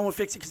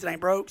fix it because it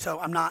ain't broke. So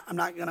I'm not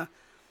gonna.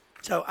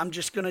 So I'm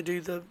just gonna be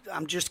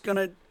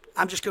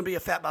a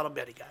Fat Bottom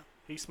Betty guy.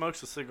 He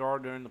smokes a cigar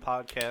during the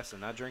podcast,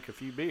 and I drink a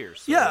few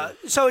beers. So yeah,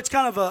 so it's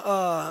kind of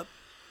a,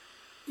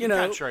 you know,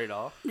 kind of trade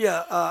off.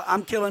 Yeah,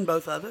 I'm killing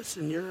both of us,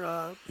 and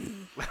you're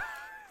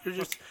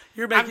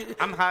making.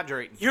 I'm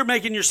hydrating. You're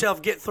making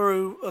yourself get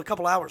through a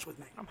couple hours with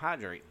me. I'm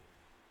hydrating.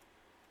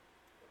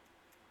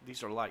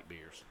 These are light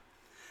beers.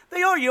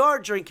 They are. You are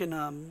drinking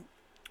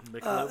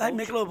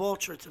Michelob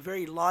Ultra. It's a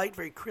very light,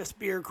 very crisp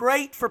beer.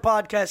 Great for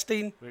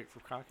podcasting. Great for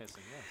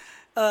podcasting,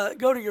 yes.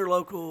 Go to your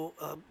local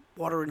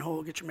watering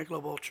hole. Get your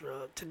Michelob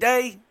Ultra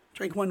today.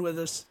 Drink one with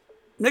us.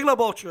 Michelob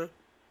Ultra,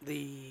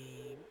 the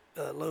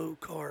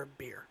low-carb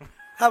beer.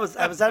 How was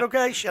that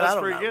okay? Shit, That's I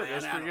don't pretty know, good.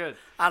 man. That's pretty good.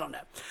 I don't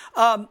know.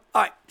 All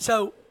right,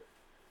 so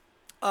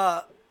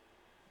I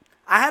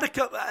had a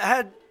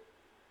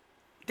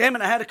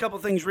couple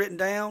things written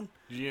down.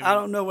 I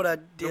don't know what I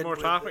did. No more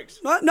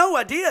topics? No,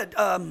 I did.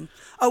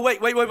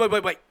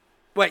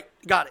 Wait.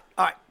 Got it.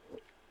 All right.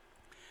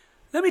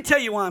 Let me tell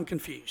you why I'm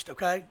confused,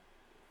 okay?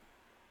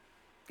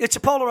 It's a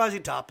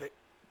polarizing topic.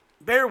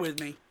 Bear with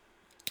me.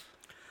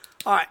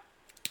 All right.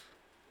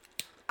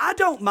 I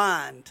don't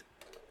mind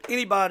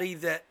anybody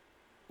that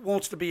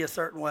wants to be a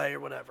certain way or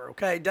whatever,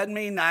 okay? Doesn't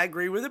mean I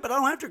agree with it, but I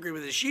don't have to agree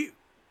with it. It's you.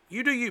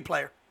 You do you,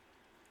 player.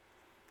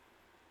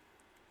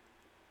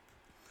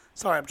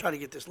 Sorry, I'm trying to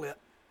get this lit.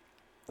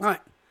 All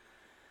right.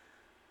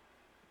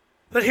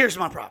 But here's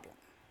my problem.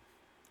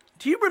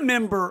 Do you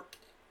remember,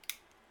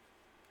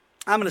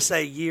 I'm going to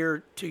say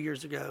 2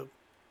 years ago,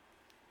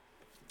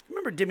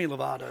 remember Demi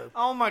Lovato?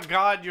 Oh, my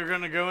God, you're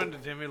going to go into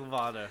Demi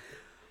Lovato.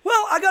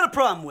 Well, I got a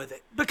problem with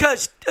it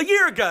because a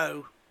year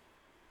ago,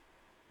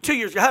 2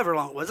 years ago, however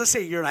long it was, let's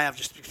say a year and a half,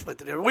 just to split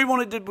the difference. I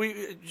want to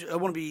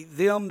be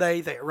them,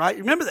 they, there, right?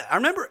 Remember that. I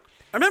remember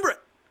it.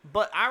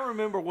 But I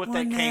remember what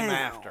that came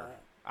after.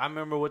 I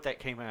remember what that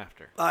came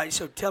after. All right,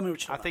 so tell me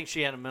what you I think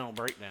she had a mental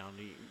breakdown.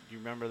 Do you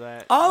remember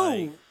that? Oh.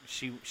 Like,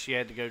 she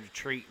had to go to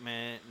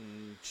treatment,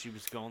 and she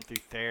was going through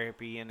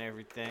therapy and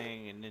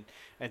everything,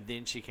 and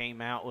then she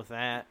came out with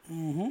that.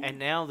 Mm-hmm. And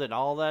now that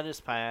all that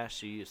is past,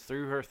 she is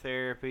through her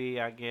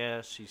therapy, I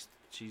guess.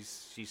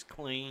 She's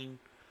clean.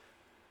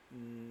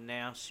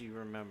 Now she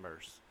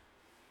remembers.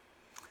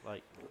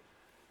 Like,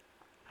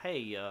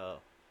 hey, I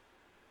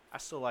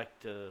still like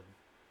to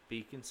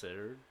be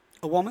considered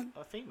a woman?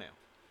 A female.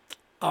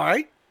 All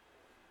right.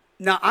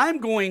 Now, I'm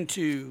going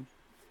to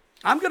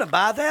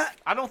buy that.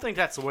 I don't think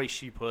that's the way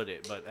she put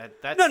it, but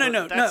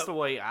that's the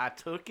way I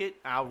took it.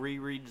 I'll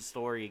reread the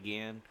story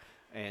again,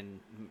 and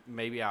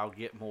maybe I'll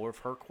get more of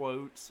her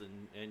quotes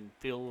and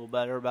feel a little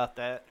better about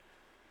that.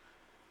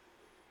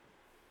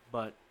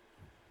 But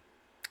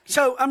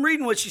So I'm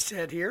reading what she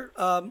said here.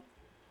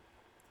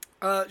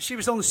 She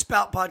was on the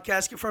Spout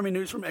podcast confirming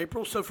news from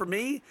April. So for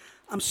me,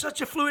 I'm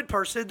such a fluid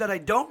person that I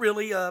don't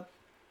really, I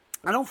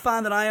don't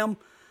find that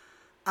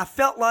I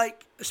felt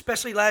like,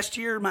 especially last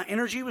year, my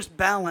energy was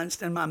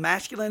balanced and my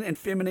masculine and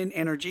feminine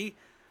energy.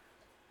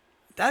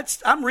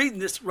 I'm reading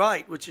this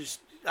right, which is,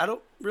 I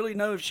don't really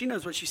know if she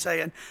knows what she's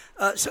saying.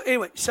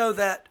 So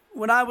that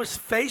when I was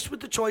faced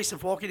with the choice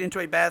of walking into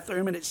a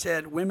bathroom and it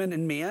said women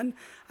and men,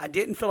 I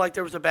didn't feel like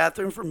there was a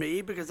bathroom for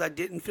me because I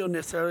didn't feel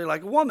necessarily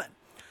like a woman.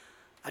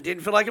 I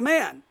didn't feel like a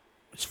man.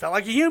 I just felt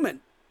like a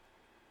human.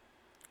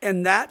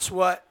 And that's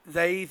what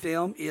they,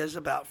 them is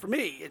about for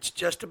me. It's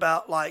just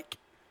about like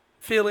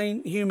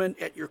feeling human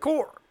at your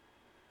core.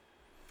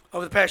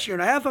 Over the past year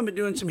and a half, I've been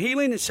doing some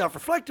healing and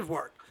self-reflective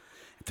work.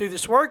 Through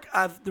this work,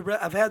 I've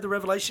had the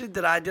revelation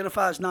that I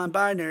identify as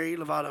non-binary,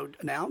 Lovato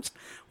announced.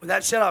 With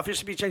that said, I'll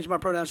officially be changing my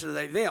pronouns to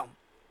they, them.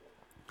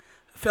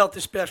 I felt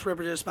this best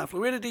represents my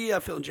fluidity.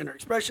 I feel gender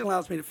expression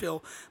allows me to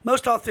feel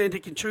most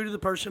authentic and true to the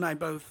person I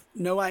both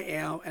know I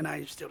am and I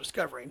am still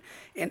discovering.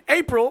 In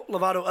April,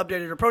 Lovato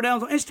updated her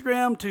pronouns on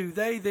Instagram to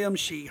they, them,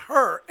 she,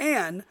 her,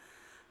 and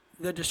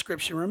the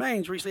description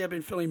remains. Recently, I've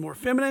been feeling more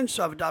feminine,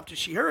 so I've adopted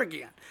she, her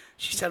again,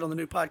 she said on the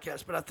new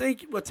podcast. But I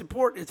think what's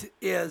important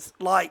is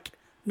like,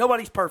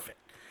 nobody's perfect.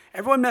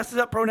 Everyone messes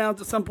up pronouns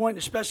at some point,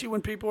 especially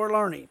when people are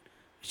learning.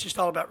 It's just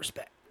all about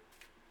respect.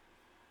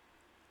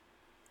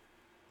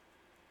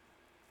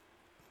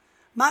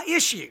 My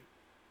issue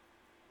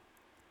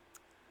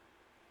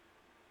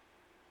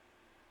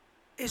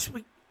is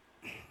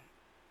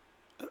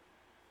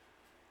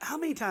how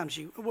many times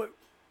do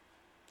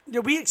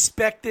we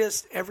expect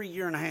this every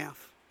year and a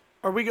half?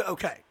 Or we go,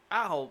 okay.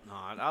 I hope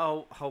not.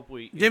 I hope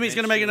we. Demi's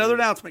going to make another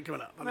announcement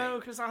coming up. No,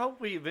 because I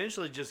hope we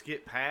eventually just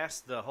get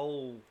past the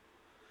whole,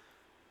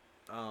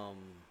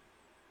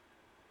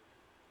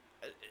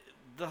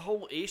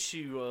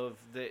 issue of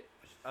that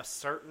a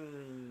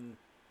certain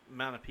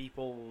amount of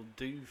people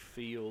do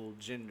feel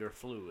gender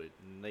fluid,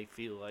 and they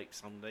feel like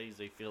some days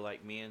they feel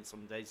like men,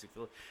 some days they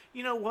feel.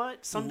 You know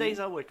what? Some days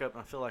I wake up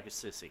and I feel like a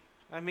sissy.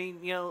 I mean,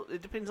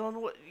 it depends on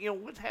what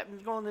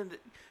happens going in.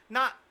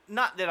 Not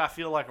that I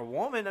feel like a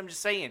woman. I'm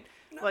just saying,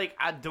 like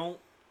I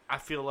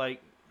feel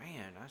like,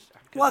 man.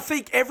 I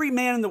think every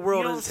man in the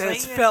world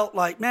has felt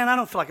like, man, I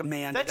don't feel like a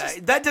man today.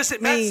 That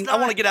doesn't mean I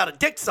want to get out a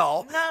dick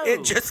saw. No.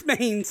 It just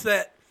means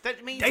that.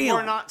 That means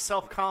we're not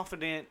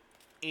self-confident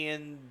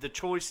in the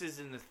choices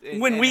and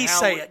when we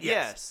say it.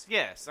 Yes.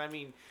 I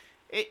mean,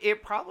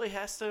 it probably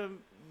has to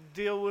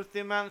deal with the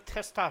amount of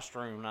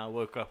testosterone I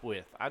woke up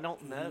with. I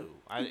don't know.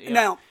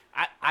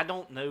 I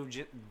don't know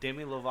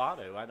Demi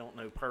Lovato. I don't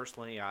know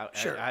personally. I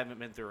haven't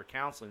been through her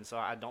counseling, so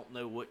I don't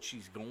know what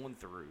she's going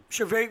through.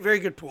 Sure, very, very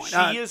good point.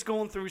 She is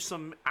going through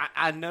some.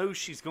 I know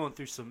she's going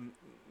through some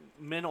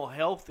mental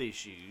health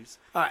issues.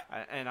 All right,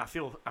 and I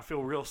feel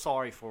real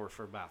sorry for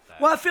her about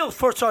that. Well, I feel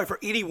sorry for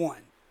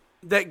anyone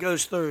that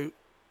goes through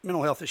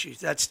mental health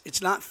issues.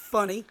 It's not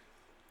funny.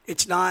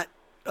 It's not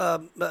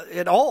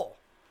at all.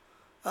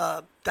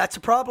 That's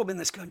a problem in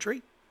this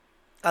country.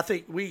 I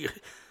think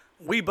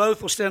we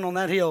both will stand on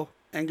that hill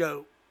and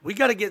go, we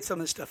got to get some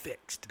of this stuff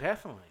fixed.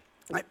 Definitely.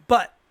 Right?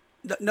 But,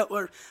 no,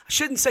 I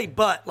shouldn't say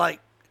but,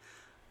 like,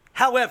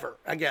 however,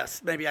 I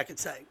guess, maybe I could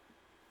say.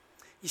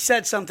 You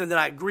said something that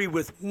I agree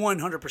with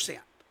 100%,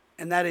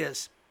 and that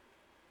is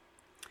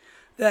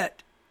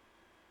that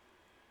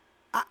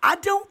I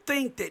don't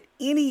think that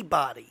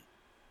anybody,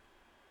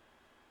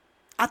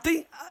 I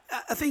think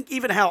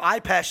even how I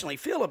passionately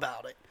feel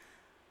about it,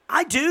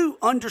 I do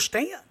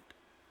understand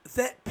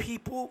that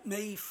people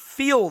may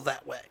feel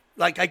that way.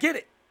 Like, I get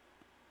it.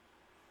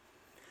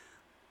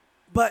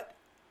 But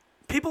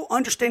people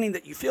understanding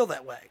that you feel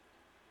that way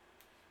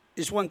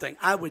is one thing.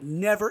 I would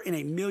never in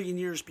a million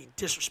years be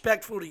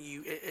disrespectful to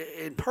you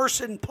in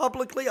person,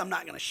 publicly. I'm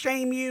not going to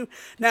shame you.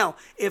 Now,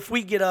 if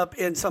we get up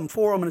in some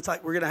forum and it's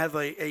like we're going to have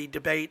a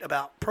debate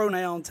about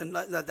pronouns, and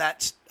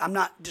that's, I'm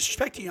not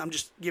disrespecting you. I'm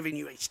just giving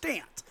you a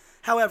stance.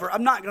 However,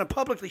 I'm not going to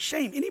publicly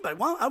shame anybody.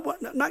 Well, I'm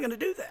not going to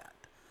do that.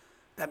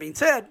 That being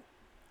said,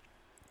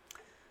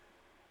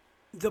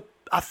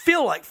 I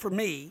feel like for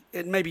me,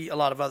 and maybe a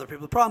lot of other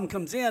people, the problem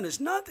comes in is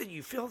not that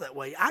you feel that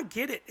way. I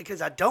get it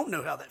because I don't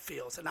know how that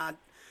feels, and I,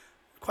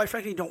 quite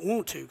frankly, don't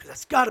want to because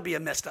that's got to be a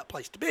messed up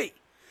place to be.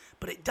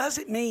 But it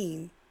doesn't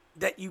mean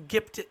that you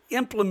get to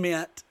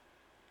implement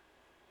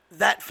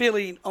that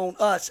feeling on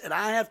us, and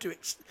I have to,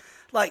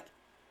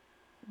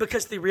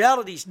 because the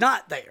reality's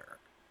not there.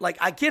 Like,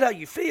 I get how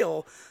you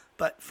feel,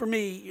 but for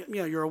me,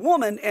 you're a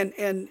woman,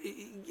 and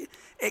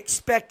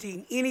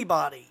expecting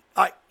anybody,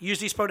 all right, use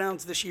these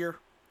pronouns this year.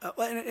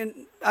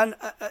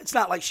 It's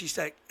not like she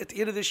said, at the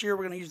end of this year,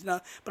 we're going to use none.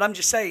 But I'm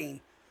just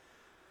saying,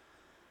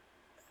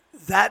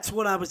 that's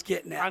what I was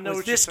getting at. I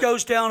know this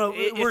goes down.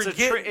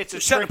 It's a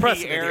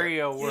tricky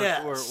area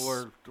we're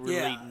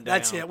leading down.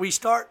 That's it. We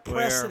start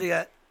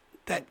precedent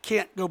that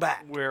can't go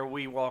back. Where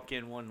we walk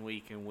in one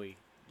week and we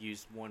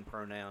use one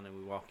pronoun and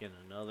we walk in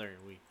another,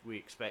 and we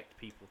expect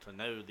people to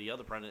know the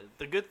other pronoun.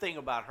 The good thing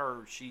about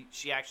her,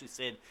 she actually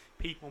said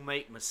people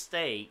make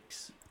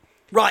mistakes,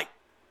 Right.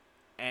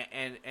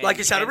 And like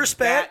it's out of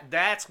respect.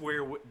 That's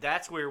where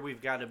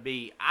we've got to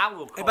be.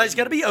 Everybody's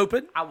got to be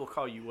open. I will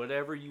call you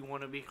whatever you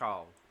want to be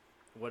called,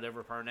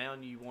 whatever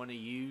pronoun you want to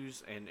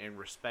use, and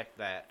respect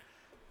that.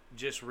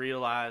 Just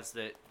realize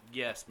that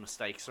yes,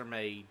 mistakes are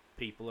made.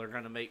 People are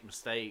going to make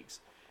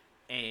mistakes,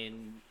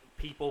 and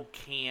people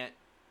can't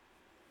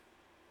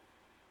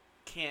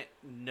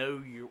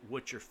know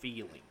what you're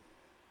feeling.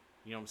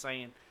 You know what I'm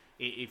saying?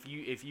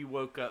 If you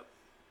woke up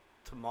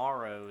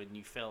tomorrow and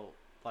you felt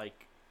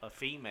like a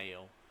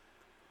female,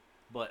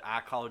 but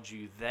I called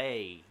you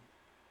they,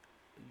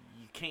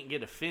 you can't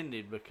get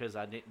offended because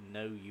I didn't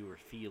know you were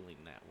feeling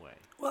that way.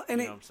 Well, you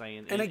know what I'm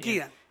saying? And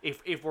again,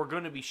 if we're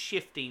going to be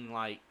shifting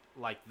like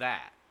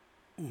that,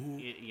 mm-hmm.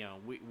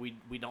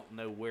 We don't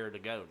know where to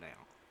go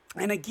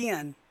now. And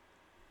again,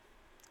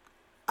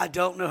 I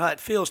don't know how it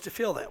feels to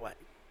feel that way.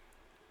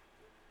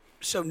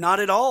 So not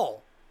at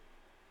all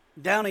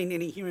downing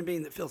any human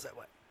being that feels that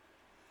way.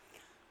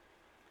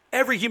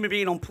 Every human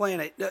being on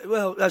planet,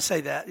 well, I say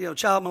that,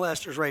 child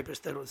molesters,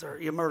 rapists,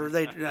 or murder,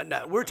 they do not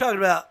know. We're talking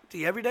about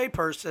the everyday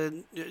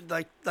person,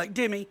 like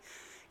Demi,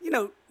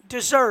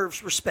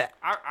 deserves respect.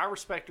 I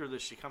respect her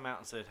that she come out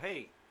and said,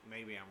 hey,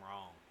 maybe I'm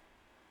wrong.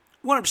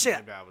 100%.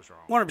 Maybe I was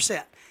wrong.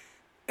 100%.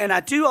 And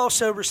I do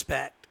also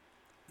respect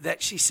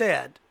that she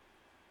said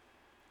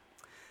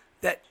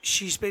that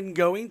she's been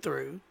going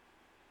through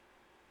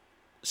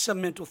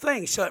some mental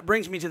things. So it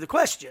brings me to the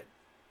question.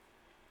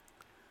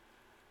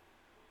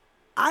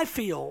 I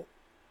feel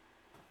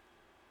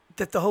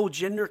that the whole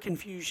gender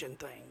confusion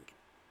thing,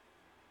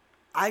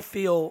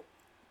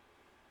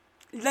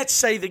 let's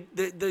say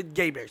the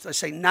gay bears, let's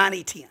say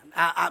 90-10.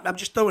 I'm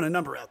just throwing a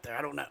number out there.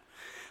 I don't know.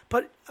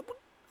 But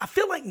I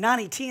feel like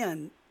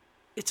 90-10,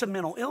 it's a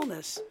mental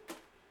illness.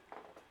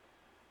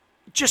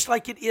 Just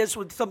like it is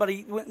with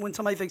somebody, when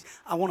somebody thinks,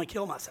 I want to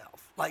kill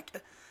myself. Like,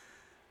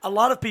 a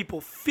lot of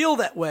people feel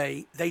that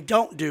way. They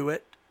don't do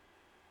it.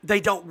 They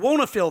don't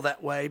want to feel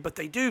that way, but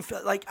they do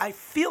feel like, I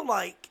feel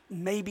like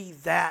maybe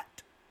that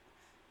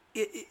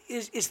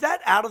is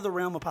that out of the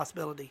realm of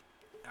possibility?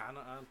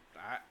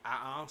 I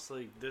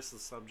honestly, this is a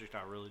subject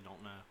I really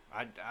don't know.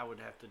 I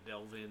would have to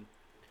delve in.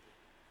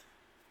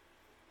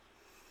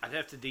 I'd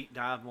have to deep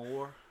dive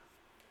more.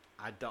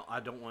 I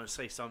don't want to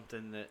say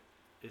something that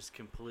is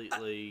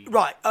completely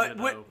right.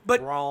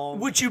 But wrong.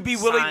 Would you be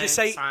willing to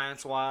say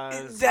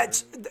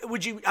science-wise?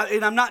 Would you?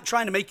 And I'm not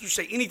trying to make you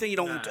say anything you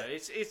don't want to.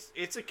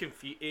 It's a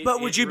confusion. But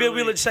would you be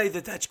willing to say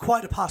that that's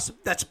quite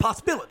that's a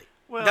possibility?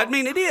 Well, doesn't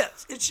mean it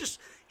is. It's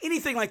just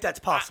anything like that's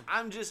possible.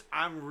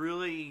 I'm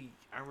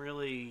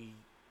really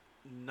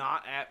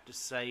not apt to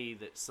say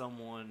that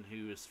someone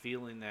who is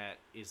feeling that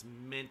is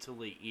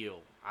mentally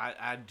ill.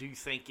 I do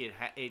think it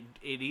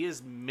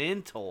is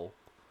mental.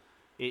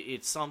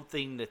 It's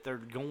something that they're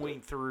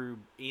going through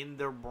in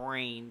their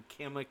brain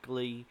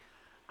chemically.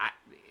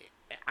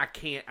 I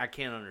can't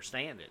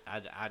understand it.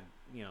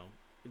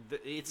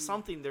 It's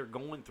something they're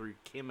going through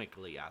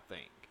chemically. I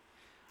think.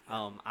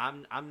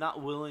 I'm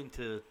not willing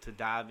to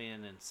dive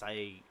in and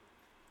say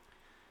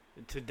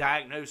to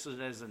diagnose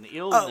it as an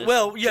illness. Oh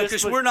well, yeah,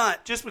 because we're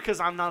not just because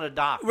I'm not a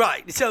doctor.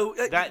 Right. So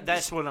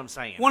that's what I'm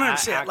saying.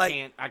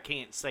 100%. I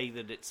can't say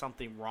that it's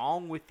something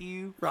wrong with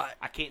you. Right.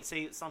 I can't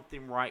say it's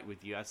something right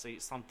with you. I say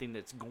it's something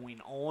that's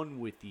going on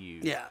with you.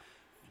 Yeah.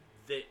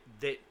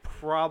 That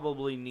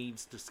probably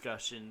needs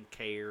discussion,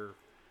 care,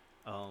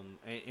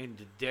 and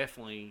to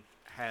definitely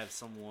have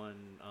someone.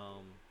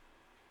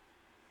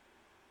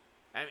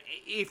 I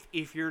mean,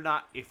 if you're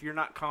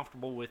not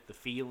comfortable with the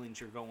feelings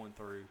you're going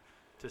through,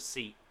 to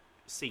seek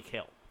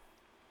help.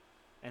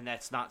 And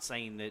that's not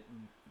saying that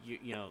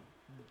you know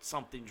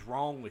something's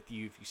wrong with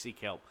you if you seek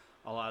help.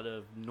 A lot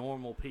of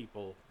normal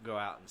people go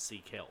out and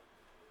seek help.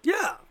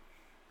 Yeah.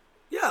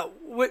 Yeah,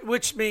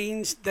 which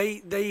means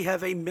they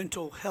have a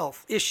mental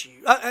health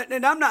issue.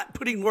 And I'm not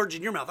putting words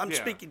in your mouth. I'm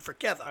speaking for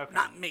Kevin,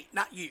 not me,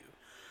 not you.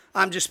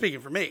 I'm just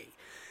speaking for me.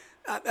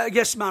 I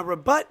guess my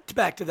rebut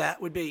back to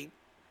that would be,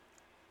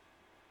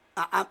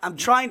 I'm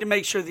trying to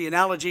make sure the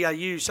analogy I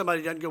use,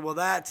 somebody doesn't go, well,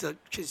 that's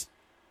because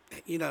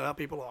you know how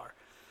people are.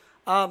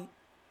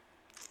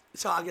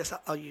 So I guess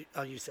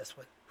I'll use this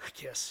one. I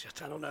guess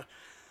I don't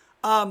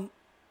know.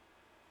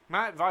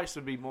 My advice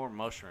would be more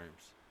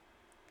mushrooms.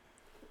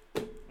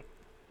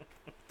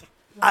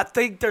 I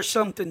think there's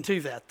something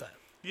to that, though.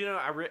 You know,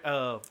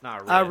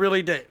 I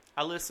really do.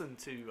 I listened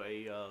to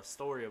a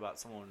story about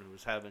someone who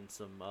was having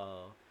some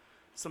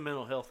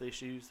mental health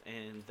issues,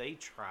 and they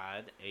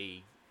tried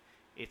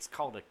it's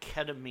called a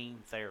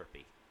ketamine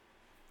therapy.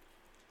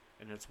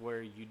 And it's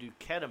where you do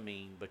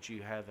ketamine, but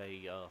you have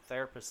a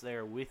therapist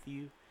there with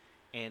you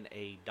and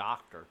a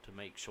doctor to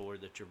make sure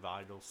that your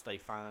vitals stay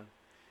fine.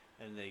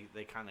 And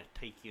they kind of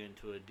take you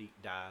into a deep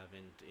dive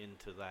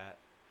into that.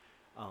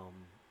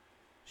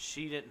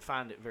 She didn't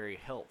find it very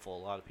helpful.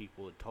 A lot of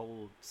people had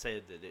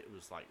said that it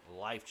was like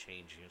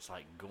life-changing. It's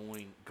like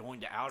going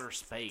to outer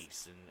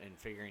space and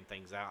figuring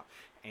things out.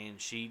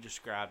 And she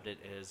described it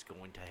as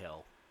going to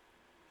hell.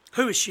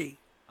 Who is she?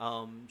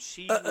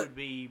 She would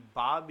be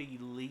Bobby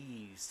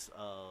Lee's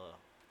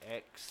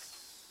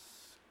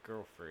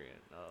girlfriend.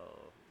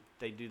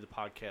 They do the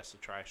podcast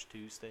of Trash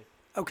Tuesday.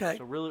 Okay.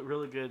 So really,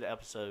 really good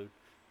episode.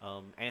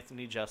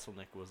 Anthony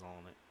Jeselnik was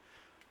on it.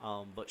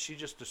 But she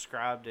just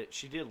described it.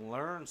 She did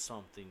learn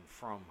something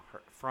from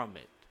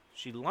it.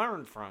 She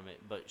learned from it,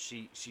 but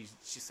she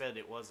said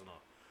it wasn't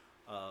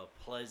a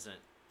pleasant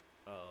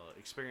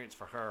experience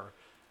for her.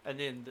 And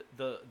then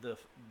the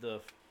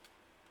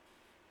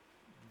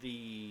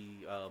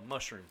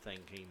mushroom thing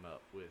came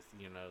up with,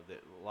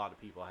 that a lot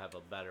of people have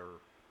a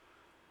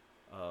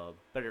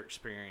better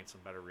experience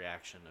and better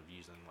reaction of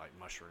using like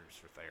mushrooms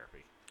for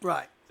therapy,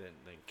 right? Than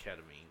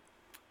ketamine,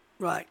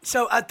 right?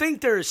 So I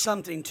think there is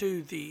something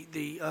to the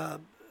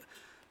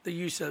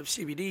use of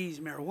CBDs,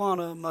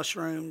 marijuana,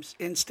 mushrooms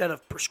instead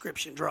of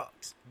prescription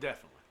drugs.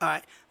 Definitely. All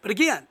right, but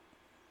again,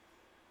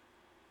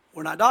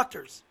 we're not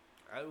doctors.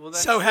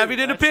 So true. having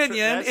an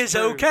opinion is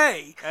true.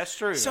 Okay. That's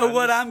true. So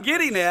what I'm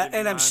getting at,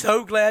 and I'm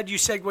so glad you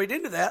segued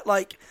into that,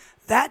 like,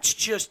 that's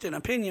just an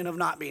opinion of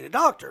not being a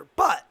doctor.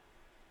 But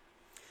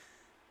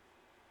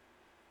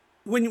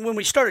when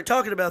we started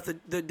talking about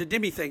the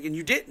Demi thing, and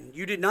you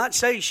did not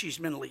say she's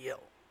mentally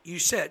ill. You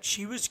said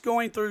she was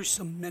going through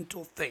some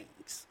mental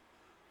things.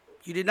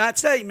 You did not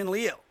say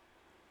mentally ill.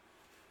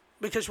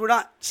 Because we're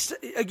not,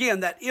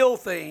 again, that ill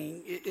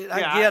thing.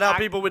 I get how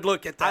people would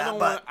look at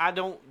that.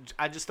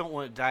 I just don't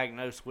want to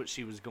diagnose what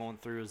she was going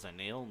through as an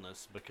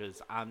illness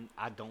because I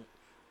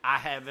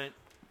haven't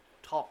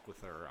talked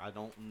with her. I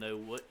don't know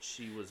what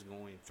she was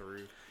going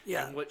through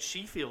and what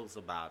she feels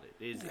about it.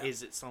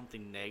 Is it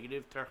something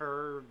negative to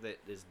her that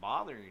is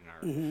bothering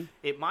her? Mm-hmm.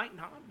 It might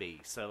not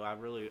be. So I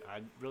really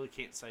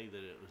can't say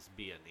that it was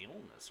be an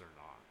illness or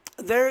not.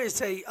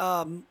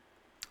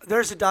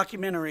 There's a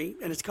documentary,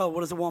 and it's called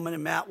 "What Is a Woman?"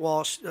 and Matt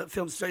Walsh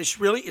films.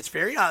 It's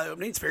very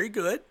eye-opening. It's very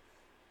good.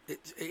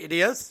 It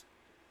is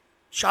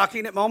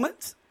shocking at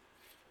moments,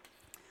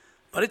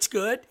 but it's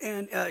good.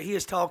 And he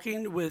is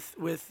talking with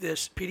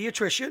this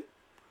pediatrician,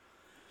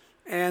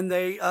 and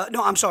they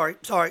no, I'm sorry,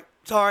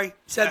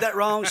 said that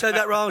wrong.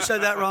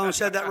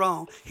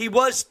 He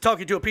was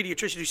talking to a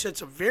pediatrician who said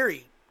some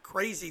very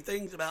crazy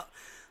things about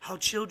how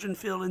children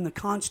feel in the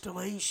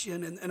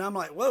constellation, and I'm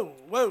like, whoa.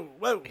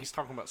 He's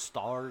talking about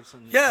stars,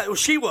 and well,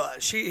 she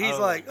was. He's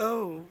like,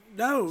 oh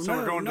no, so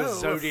we're going to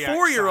zodiac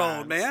 4-year-old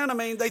signs. man. I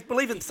mean, they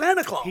believe in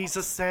Santa Claus. He's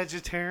a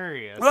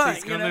Sagittarius. Right,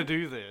 He's going to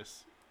do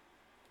this.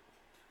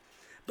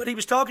 But he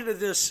was talking to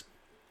this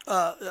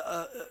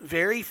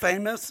very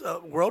famous,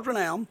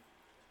 world-renowned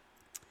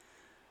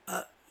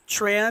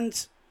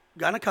trans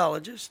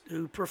gynecologist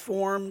who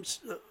performs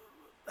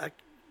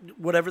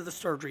whatever the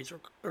surgeries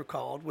are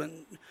called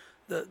when.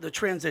 The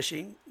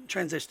transitioning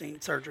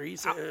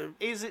surgeries.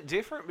 Is it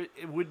different?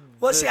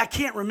 See, I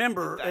can't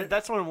remember.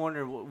 That's what I'm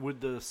wondering. Would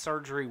the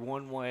surgery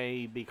one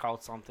way be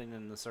called something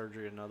and the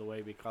surgery another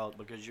way be called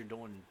because you're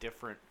doing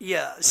different?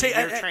 Yeah.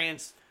 You're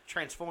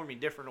transforming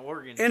different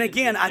organs. And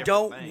again, I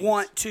don't things.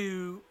 want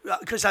to,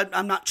 because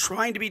I'm not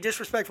trying to be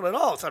disrespectful at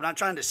all. So I'm not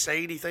trying to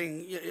say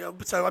anything.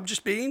 So I'm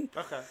just being.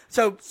 Okay.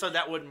 So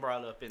that wasn't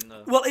brought up in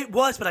the. Well, it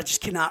was, but I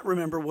just cannot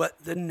remember what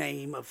the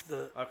name of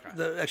the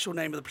actual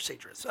name of the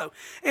procedure is. So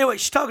anyway,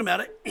 she's talking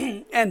about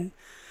it,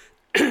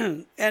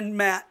 and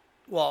Matt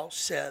Walsh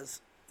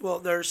says, well,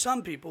 there are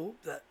some people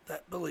that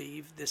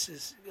believe this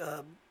is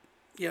a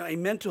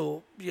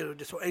mental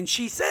disorder, and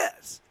she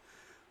says,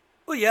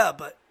 well, yeah,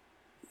 but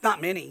not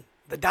many.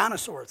 The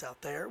dinosaurs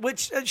out there,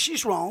 which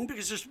she's wrong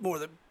because there's more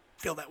that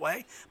feel that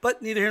way.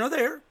 But neither here nor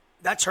there.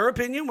 That's her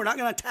opinion. We're not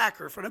going to attack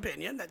her for an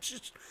opinion. That's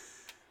just.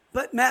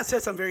 But Matt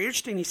says something very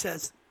interesting. He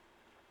says,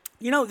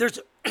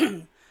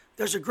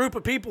 there's a group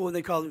of people and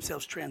they call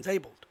themselves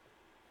transabled,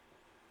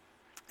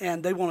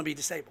 and they want to be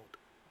disabled,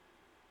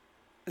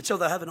 and so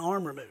they'll have an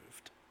arm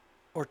removed,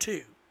 or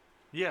two.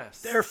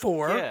 Yes.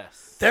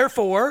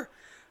 Therefore,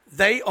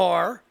 they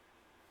are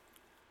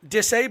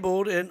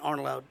disabled and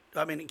aren't allowed.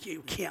 I mean,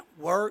 you can't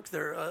work.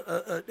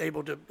 They're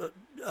able to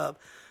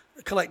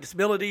collect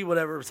disability,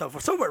 whatever, so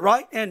forth, so forth,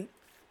 right? And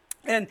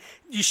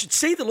you should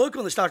see the look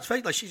on this doctor's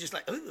face, like she's just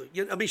like, ooh.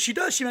 I mean, she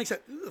does. She makes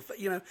that,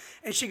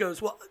 and she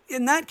goes, well,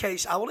 in that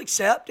case, I will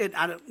accept, and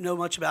I don't know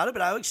much about it,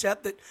 but I will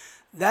accept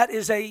that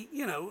is a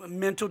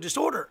mental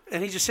disorder.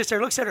 And he just sits there,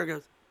 and looks at her, and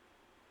goes,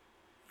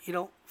 you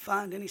don't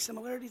find any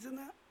similarities in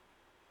that?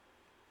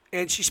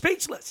 And she's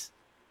speechless.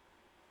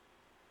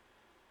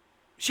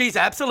 She's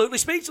absolutely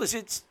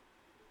speechless.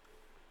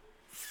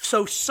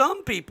 So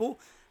some people,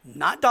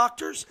 not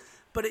doctors,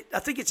 but I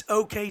think it's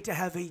okay to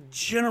have a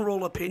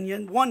general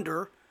opinion,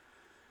 wonder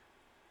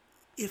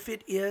if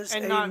it is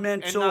a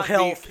mental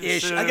health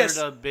issue. I guess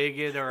a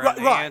bigot or right,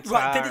 an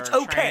right, that it's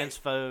okay.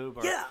 Transphobe.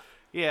 Or,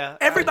 yeah.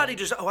 Everybody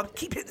deserves. I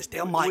keep hitting this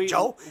damn mic,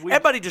 Joel.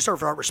 Everybody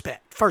deserves our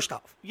respect. First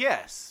off,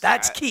 yes,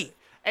 that's key.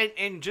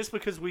 And just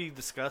because we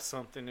discuss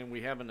something and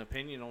we have an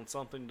opinion on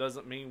something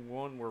doesn't mean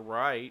we're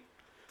right.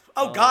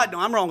 Oh God, no!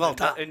 I'm wrong all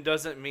the time. And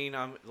doesn't mean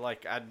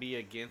I'd be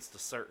against a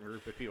certain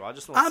group of people. I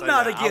just want to say I'm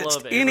not that against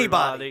I love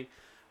anybody.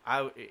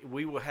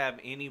 We will have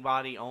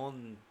anybody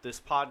on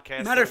this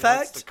podcast. Matter of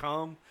fact, to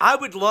come. I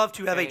would love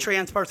to have a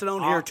trans person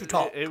on here to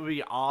talk. It would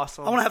be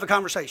awesome. I want to have a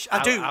conversation.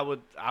 I do. I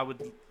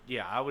would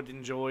I would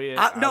enjoy it.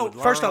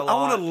 First off, I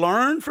want to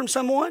learn from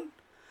someone.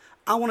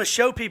 I want to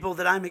show people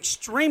that I'm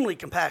extremely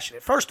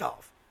compassionate. First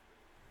off,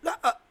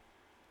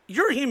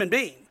 you're a human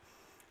being.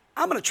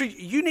 I'm going to treat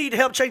you. You need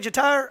help change a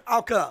tire?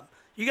 I'll come.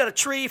 You got a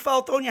tree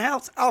fall through in your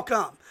house? I'll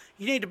come.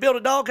 You need to build a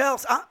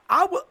doghouse?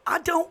 I will. I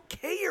don't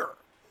care.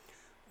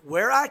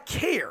 Where I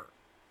care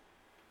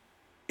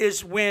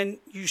is when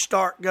you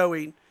start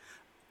going,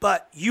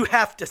 but you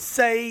have to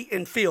say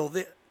and feel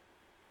this.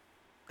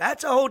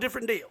 That's a whole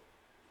different deal.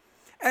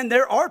 And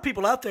there are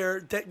people out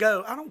there that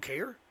go, I don't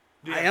care.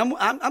 Yeah.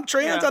 I'm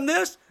trans, I'm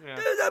this. Yeah.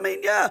 Dude, I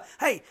mean,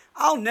 hey,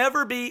 I'll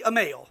never be a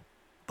male,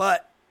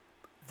 but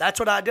that's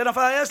what I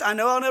identify as. I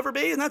know I'll never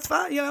be, and that's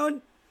fine,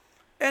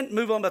 and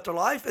move on about their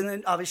life. And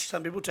then obviously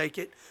some people take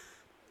it,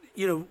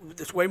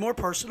 it's way more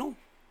personal.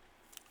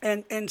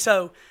 And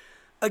so,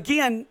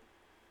 again,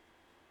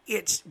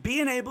 it's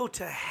being able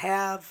to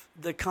have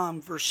the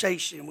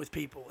conversation with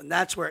people, and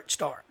that's where it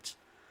starts.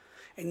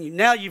 And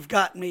now you've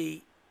got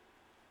me.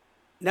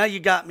 Now you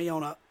got me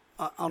on a.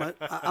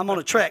 I'm on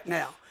a track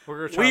now.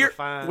 We're going to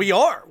find. We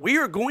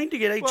are going to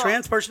get a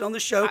trans person on the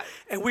show,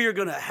 and we are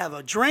going to have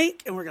a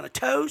drink, and we're going to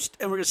toast,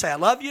 and we're going to say I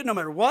love you no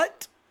matter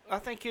what. I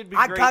think it'd be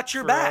great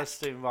for us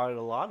to invite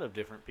a lot of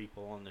different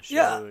people on the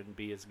show and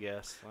be as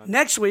guests.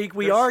 Next week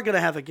we are going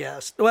to have a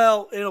guest.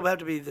 Well, it'll have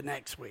to be the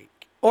next week.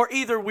 Or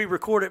either we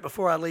record it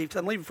before I leave, because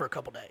I'm leaving for a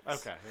couple days.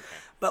 Okay.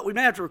 But we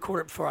may have to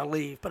record it before I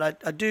leave. But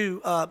I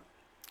do.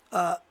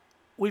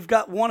 We've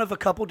got one of a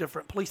couple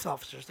different police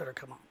officers that are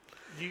coming on.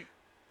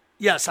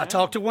 Yes, I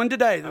talked to one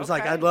today that was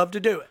like, I'd love to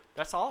do it.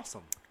 That's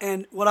awesome.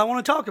 And what I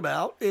want to talk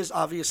about is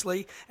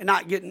obviously, and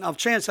not getting off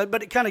chance,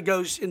 but it kind of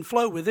goes in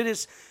flow with it,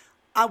 is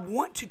I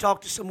want to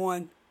talk to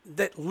someone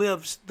that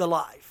lives the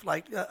life,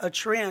 like a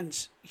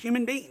trans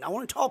human being. I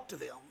want to talk to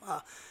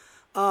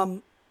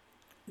them.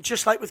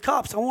 Just like with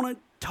cops, I want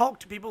to talk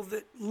to people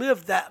that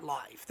live that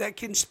life, that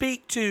can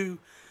speak to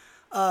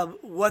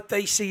what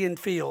they see and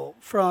feel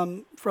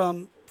from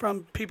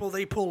people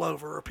they pull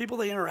over or people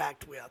they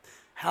interact with,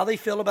 how they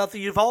feel about the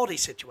Uvalde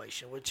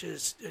situation, which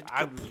is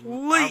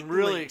completely... I'm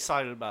really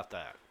excited about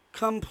that.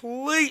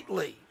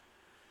 Completely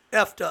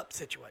effed up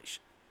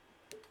situation.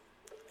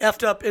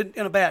 Effed up in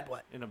a bad way.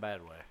 In a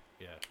bad way,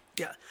 yeah.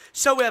 Yeah.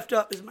 So effed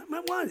up is...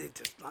 Why is it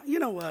just... You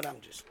know what? I'm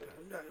just...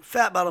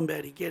 Fat Bottom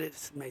Betty, get it.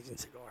 It's an amazing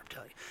cigar, I'm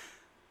telling you.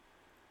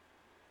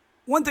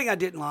 One thing I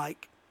didn't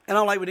like, and I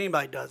don't like when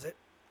anybody does it,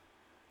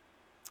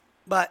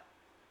 but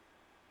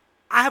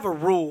I have a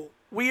rule.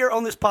 We are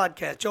on this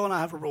podcast, Joe and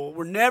I have a rule.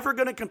 We're never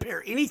going to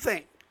compare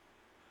anything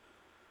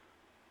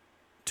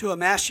to a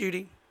mass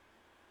shooting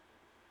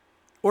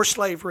or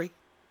slavery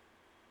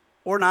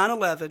or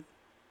 9/11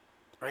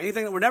 or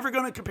anything. We're never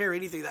going to compare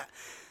anything to that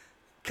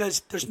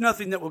because there's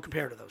nothing that will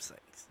compare to those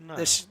things.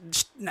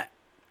 No.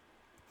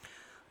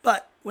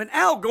 But when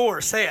Al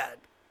Gore said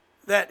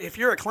that if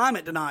you're a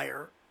climate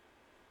denier,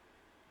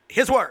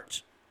 his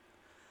words,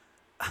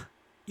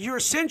 you're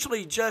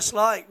essentially just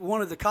like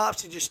one of the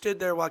cops who just stood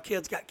there while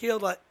kids got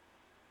killed. Like,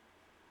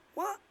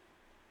 what?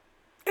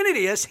 And it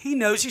is. He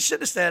knows he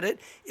shouldn't have said it.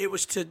 It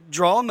was to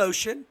draw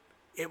emotion.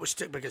 It was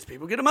because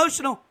people get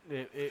emotional.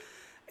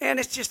 And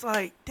it's just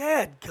like,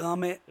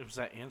 dadgummit. It was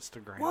that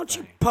Instagram Why don't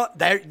thing. you put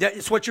that?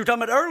 It's what you were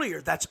talking about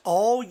earlier. That's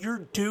all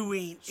you're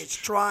doing. It's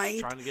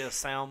trying to get a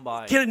sound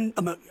bite. And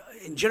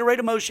generate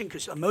emotion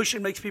because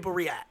emotion makes people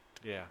react.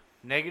 Yeah.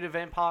 Negative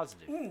and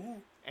positive. Mm-hmm.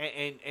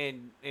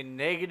 And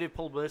negative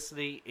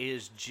publicity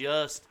is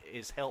just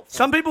as helpful.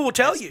 Some people will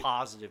tell you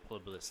positive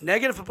publicity.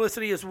 Negative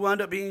publicity has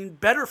wound up being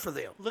better for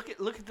them. Look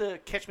at the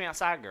Catch Me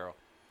Outside girl.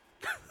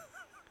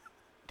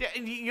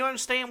 You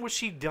understand what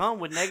she done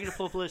with negative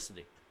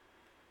publicity?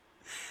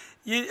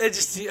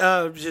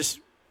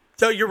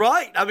 So you're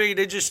right. I mean,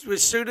 it just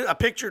was soon I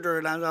pictured her,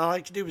 and all I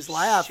like to do was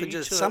laugh,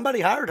 and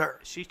somebody hired her.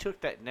 She took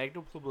that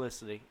negative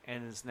publicity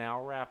and is now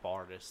a rap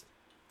artist.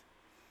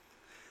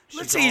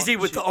 It's easy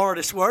with the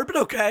artist word, but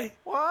okay.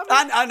 Well,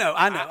 I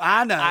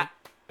know.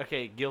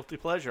 Okay, guilty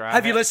pleasure.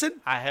 Have you listened?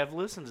 I have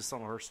listened to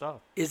some of her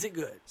stuff. Is it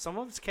good? Some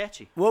of it's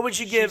catchy. What would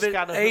you give it?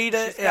 A to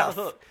F. She's got a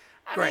hook.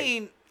 Great. I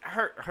mean,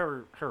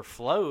 her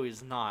flow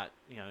is not,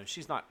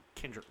 she's not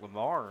Kendrick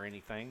Lamar or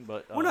anything,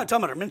 but we're not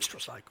talking about her menstrual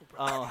cycle,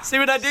 bro. See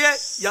what I did?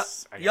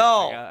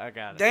 Y'all. I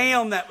got it.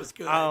 Damn, that was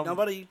good.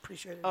 Nobody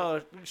appreciated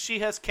it. She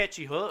has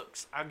catchy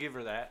hooks. I'll give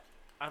her that.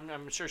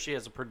 I'm sure she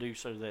has a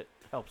producer that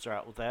helps her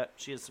out with that.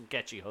 She has some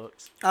catchy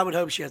hooks. I would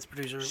hope she has a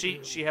producer.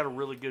 She had a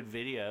really good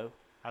video.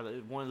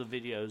 One of the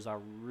videos I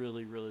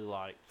really, really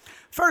liked.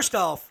 First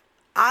off,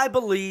 I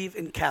believe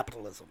in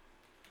capitalism.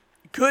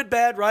 Good,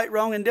 bad, right,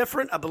 wrong,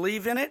 indifferent. I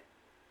believe in it.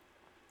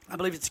 I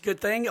believe it's a good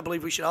thing. I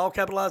believe we should all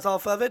capitalize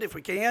off of it if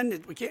we can.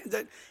 If we can't,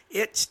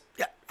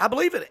 I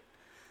believe in it.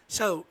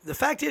 So the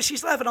fact is,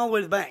 she's laughing all the way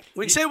to the bank.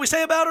 We say what we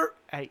say about her.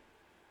 Hey,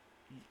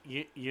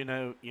 you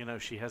know,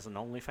 she has an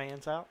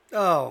OnlyFans out.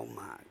 Oh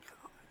my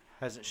God!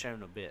 Hasn't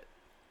shown a bit.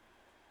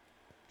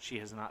 She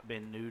has not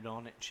been nude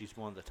on it. She's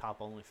one of the top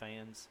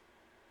OnlyFans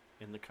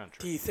in the country.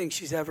 Do you think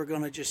she's ever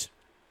going to just?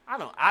 I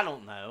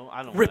don't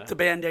know. Rip the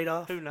Band-Aid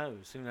off. Who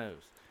knows?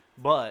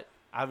 But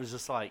I was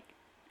just like,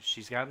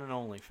 she's got an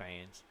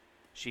OnlyFans.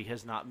 She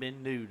has not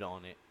been nude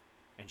on it,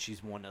 and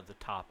she's one of the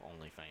top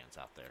OnlyFans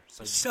out there.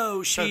 So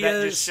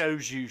that just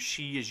shows you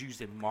she is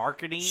using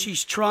marketing.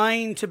 She's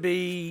trying to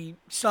be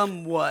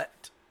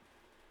somewhat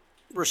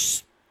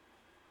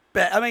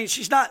I mean,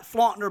 she's not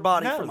flaunting her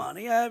body for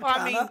money.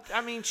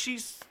 I mean,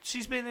 she's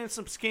been in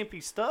some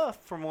skimpy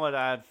stuff from what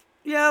I've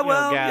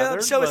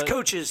gathered. So it's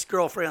coaches'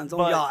 girlfriends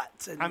on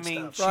yachts and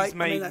stuff, right? She's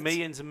made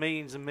millions and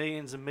millions and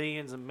millions and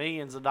millions and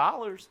millions of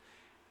dollars.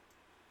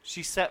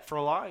 She's set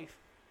for life.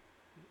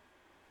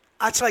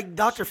 It's like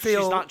Dr.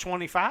 Phil. She's not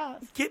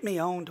 25. Get me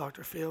on,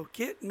 Dr. Phil.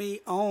 Get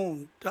me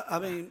on. I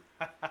mean,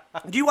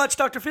 do you watch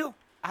Dr. Phil?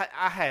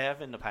 I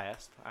have in the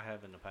past.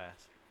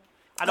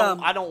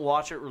 I don't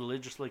watch it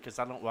religiously because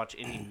I don't watch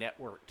any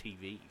network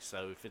TV.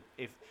 So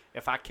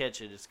if I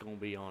catch it, it's going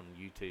to be on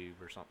YouTube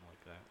or something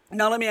like that.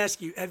 Now let me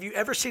ask you: have you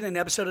ever seen an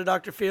episode of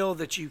Dr. Phil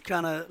that you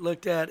kind of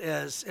looked at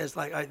as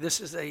like, all right, this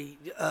is a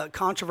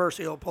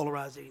controversial,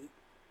 polarizing,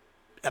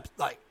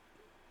 like?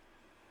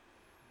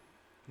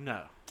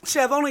 No. See,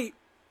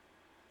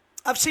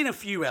 I've seen a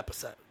few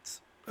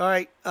episodes. All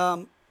right,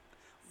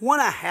 one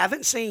I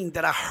haven't seen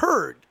that I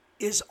heard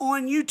is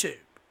on YouTube.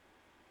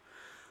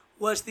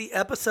 Was the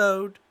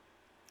episode,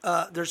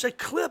 there's a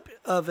clip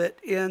of it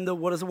in the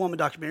What is a Woman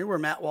documentary where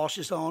Matt Walsh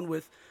is on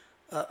with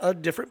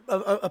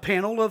a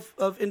panel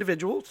of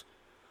individuals.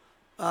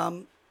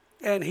 And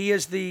he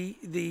is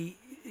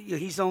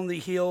he's on the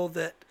hill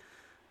that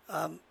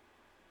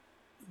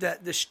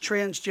this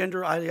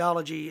transgender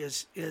ideology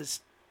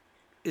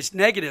is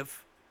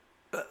negative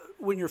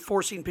when you're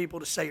forcing people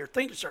to say or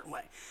think a certain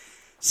way.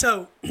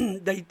 So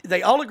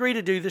they all agree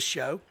to do this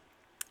show.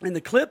 And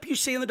the clip you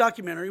see in the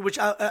documentary, which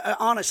I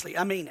honestly,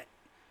 I mean it.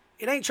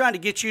 It ain't trying to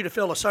get you to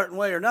feel a certain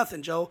way or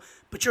nothing, Joel,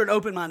 but you're an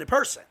open-minded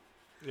person.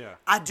 Yeah.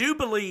 I do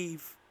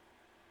believe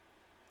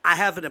I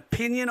have an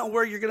opinion on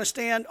where you're going to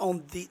stand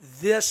on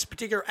this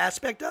particular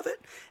aspect of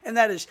it, and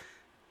that is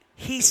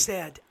he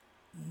said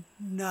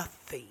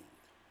nothing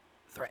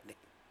threatening.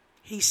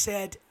 He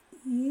said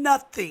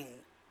nothing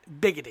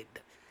bigoted.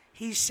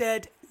 He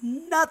said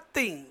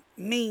nothing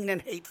mean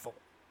and hateful.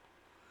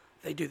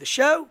 They do the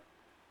show.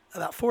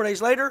 About 4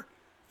 days later,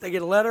 they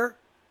get a letter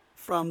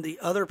from the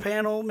other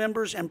panel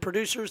members and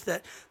producers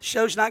that the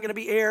show's not going to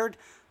be aired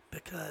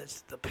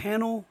because the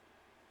panel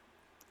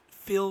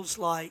feels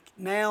like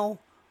now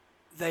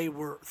they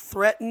were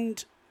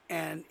threatened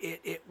and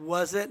it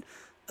wasn't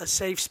a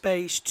safe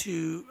space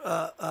to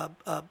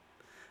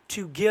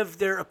give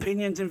their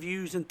opinions and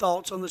views and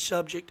thoughts on the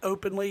subject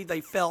openly. They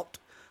felt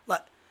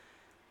like,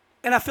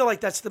 and I feel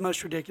like that's the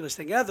most ridiculous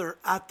thing ever.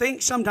 I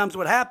think sometimes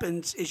what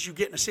happens is you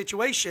get in a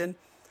situation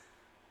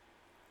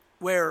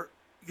where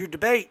your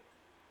debate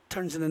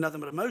turns into nothing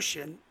but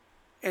emotion,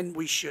 and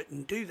we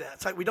shouldn't do that.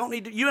 It's like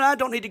you and I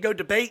don't need to go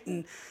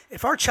debating.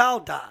 If our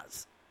child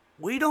dies,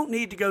 we don't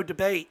need to go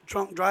debate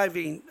drunk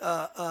driving,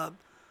 what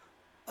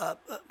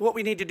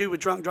we need to do with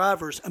drunk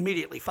drivers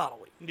immediately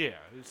following. Yeah.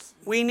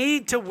 We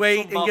need to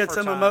wait and get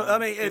some emotion. I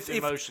mean,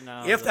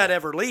 if that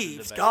ever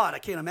leaves, God, I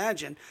can't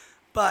imagine.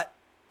 But,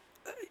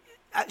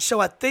 so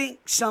I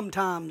think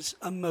sometimes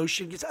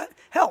emotion gets,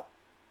 hell,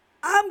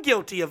 I'm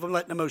guilty of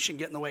letting emotion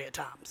get in the way at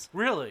times.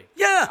 Really?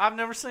 Yeah. I've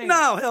never seen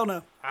No, hell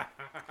no.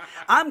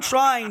 I'm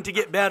trying to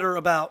get better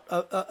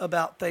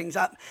about things.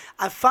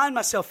 I find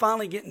myself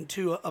finally getting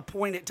to a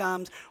point at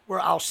times where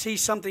I'll see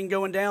something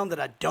going down that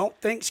I don't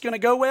think's going to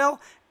go well,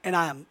 and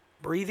I'm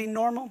breathing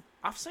normal.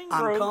 I've seen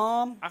growth. I'm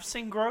calm. I've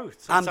seen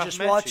growth. I'm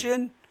just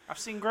watching. I've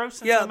seen growth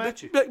since I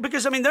met you.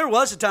 Because, I mean, there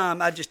was a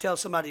time I'd just tell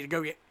somebody to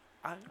go get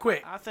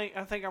quick. I think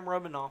I'm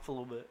rubbing off a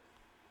little bit.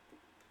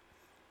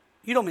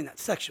 You don't mean that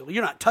sexually.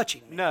 You're not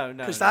touching me. No.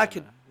 Because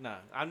No,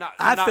 I'm not.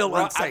 I feel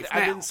unsafe.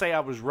 I didn't say I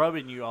was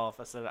rubbing you off.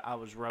 I said I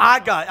was rubbing.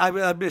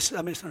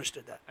 I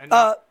misunderstood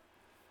that.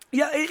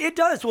 Yeah, it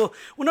does. Well,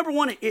 number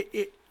one,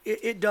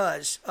 it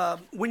does.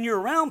 When you're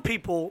around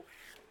people,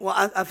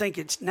 well, I think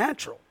it's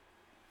natural.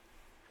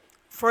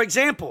 For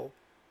example,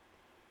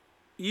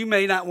 you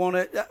may not want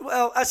to.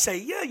 Well, I say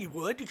yeah, you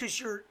would because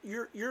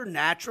you're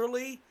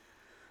naturally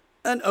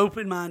an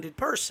open-minded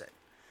person.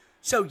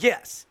 So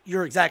yes,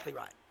 you're exactly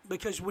right.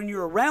 Because when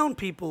you're around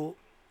people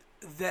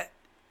that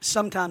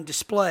sometimes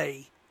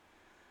display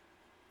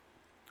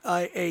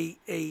a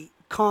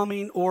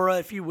calming aura,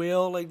 if you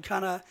will, and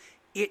kind of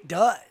it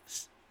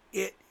does.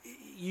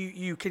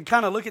 You can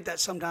kind of look at that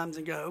sometimes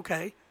and go,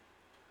 okay,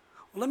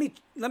 well,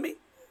 let me.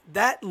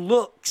 That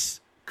looks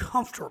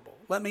comfortable.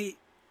 I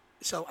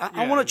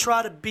want to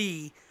try to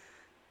be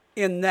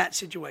in that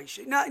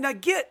situation. Now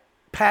get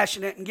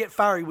passionate and get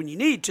fiery when you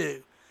need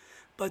to.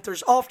 But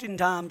there's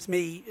oftentimes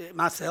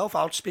myself,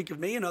 I'll speak of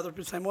me and others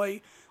the same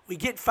way, we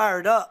get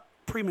fired up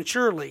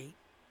prematurely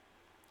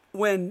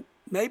when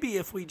maybe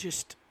if we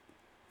just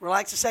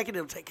relax a second,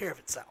 it'll take care of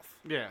itself.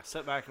 Yeah,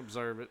 sit back and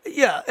observe it.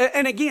 Yeah,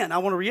 and again, I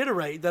want to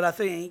reiterate that I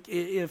think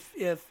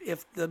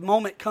if the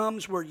moment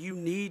comes where you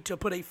need to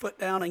put a foot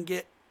down and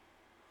get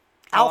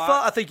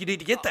Alpha, I think you need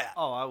to get that.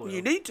 I will.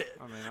 You need to.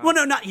 Well,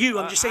 no, not you.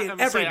 I'm just saying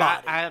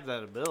everybody. I have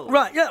that ability.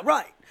 Right, yeah,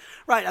 right.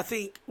 I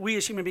think we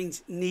as human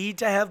beings need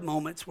to have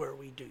moments where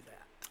we do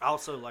that. I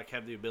also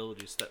have the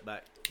ability to step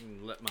back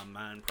and let my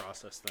mind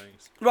process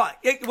things. Right.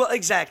 Well,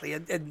 exactly.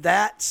 And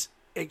that's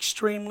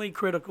extremely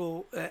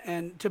critical.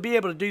 And to be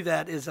able to do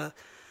that is can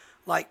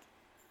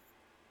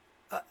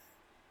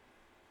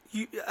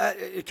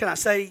I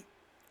say,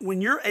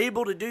 when you're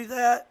able to do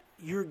that,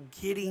 you're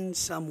getting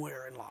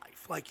somewhere in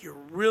life. Like you're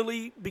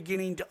really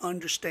beginning to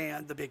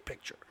understand the big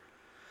picture.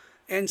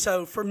 And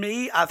so for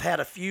me, I've had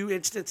a few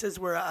instances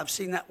where I've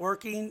seen that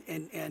working,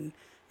 and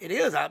it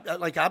is. I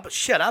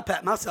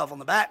pat myself on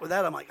the back with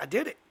that. I'm like, I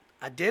did it.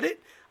 I did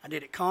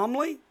it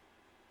calmly,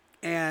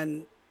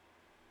 and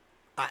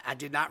I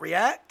did not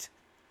react.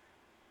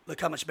 Look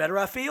how much better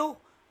I feel.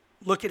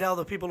 Look at how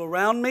the people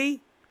around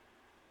me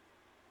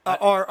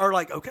are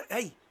like, okay,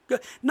 hey, good.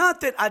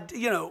 Not that I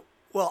don't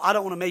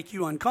want to make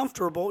you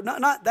uncomfortable.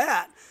 Not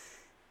that.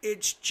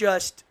 It's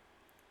just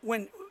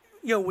when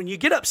you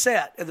get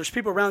upset and there's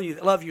people around you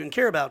that love you and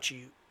care about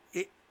you,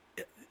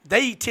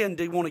 they tend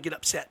to want to get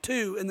upset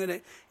too, and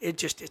then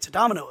it's a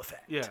domino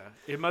effect. Yeah,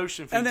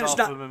 emotion feeds off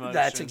of emotion.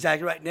 That's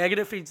exactly right.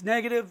 Negative feeds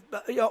negative,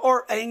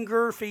 or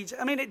anger feeds.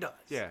 I mean, it does.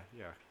 Yeah,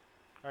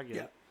 I get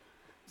it.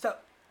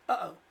 But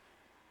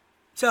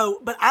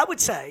I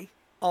would say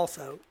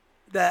also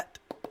that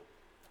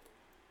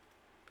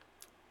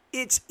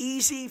it's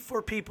easy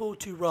for people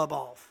to rub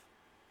off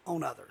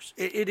on others.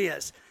 It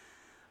is.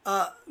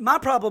 My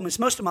problem is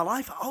most of my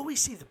life, I always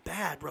see the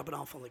bad rubbing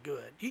off on the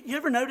good. You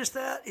ever notice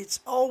that? It's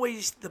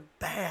always the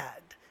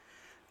bad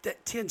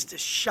that tends to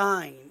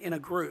shine in a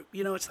group.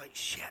 It's like,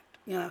 shit,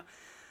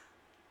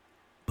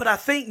 But I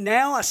think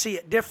now I see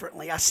it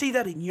differently. I see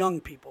that in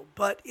young people.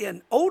 But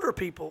in older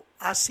people,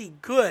 I see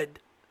good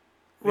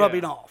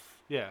rubbing off.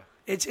 Yeah.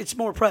 It's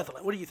more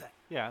prevalent. What do you think?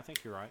 Yeah, I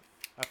think you're right.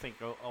 I think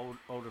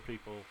older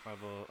people have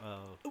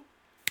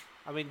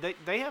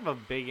they have a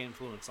big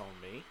influence on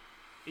me.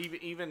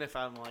 Even if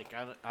I'm like,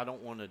 I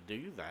don't want to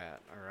do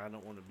that, or I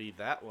don't want to be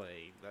that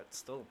way, that's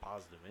still a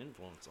positive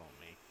influence on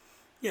me.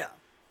 Yeah.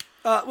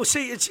 Well,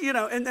 see, it's,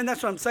 and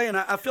that's what I'm saying.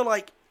 I feel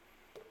like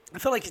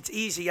it's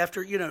easy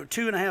after,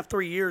 2.5,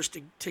 3 years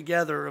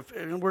together,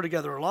 and we're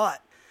together a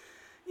lot.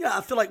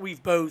 I feel like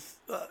we've both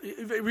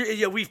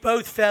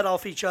fed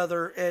off each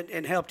other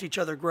and helped each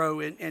other grow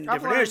in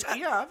different areas.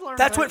 Yeah, I've learned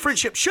That's what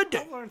friendship should do.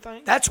 I've learned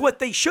things. That's what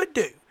they should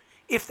do.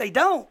 If they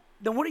don't,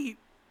 then what are you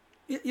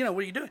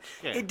doing?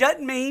 Yeah. It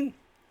doesn't mean,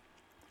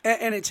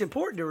 and it's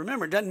important to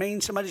remember, it doesn't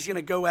mean somebody's going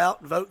to go out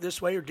and vote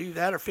this way or do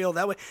that or feel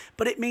that way,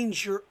 but it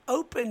means you're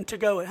open to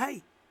going,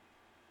 hey,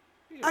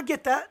 I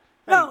get that.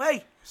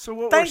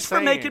 So thanks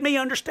for making me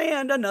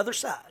understand another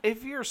side.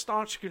 If you're a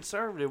staunch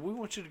conservative, we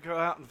want you to go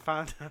out and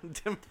find a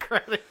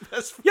Democratic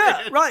best friend.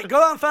 Yeah, right.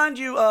 Go out and find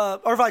you,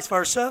 or vice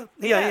versa.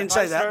 Yeah, I didn't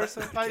say that.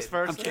 Vice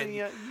versa. I'm kidding.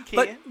 Yeah, you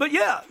can. But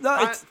yeah.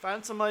 No,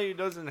 find somebody who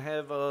doesn't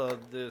have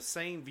the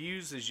same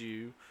views as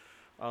you,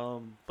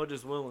 but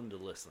is willing to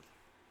listen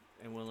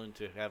and willing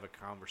to have a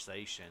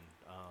conversation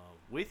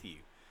with you.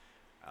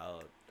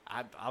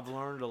 I've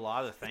learned a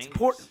lot of things. It's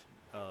important.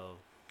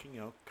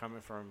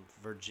 Coming from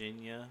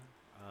Virginia,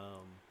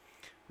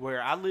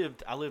 where I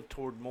lived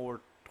toward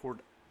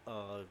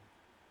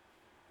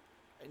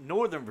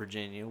Northern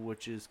Virginia,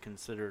 which is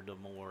considered a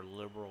more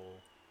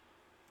liberal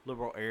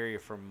area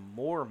for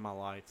more of my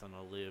life than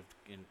I lived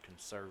in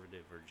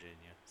conservative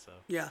Virginia. So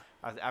yeah,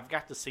 I've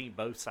got to see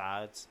both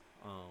sides.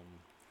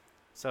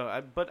 Like I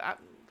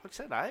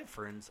said, I have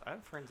friends. I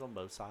have friends on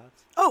both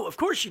sides. Oh, of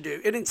course you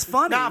do, and it's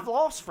funny. Now I've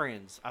lost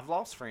friends. I've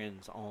lost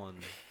friends on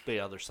the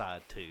other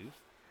side too.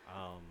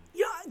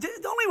 The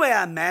only way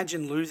I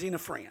imagine losing a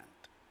friend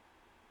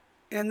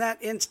in that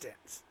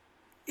instance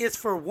is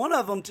for one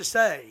of them to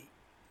say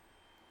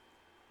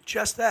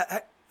just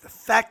that. The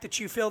fact that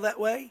you feel that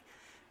way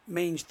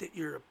means that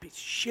you're a piece of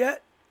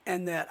shit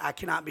and that I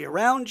cannot be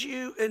around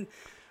you. And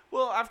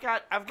well, I've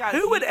got.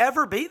 Who would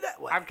ever be that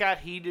way? I've got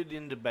heated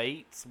in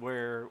debates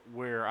where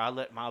I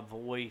let my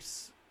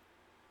voice,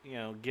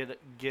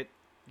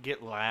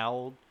 get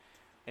loud,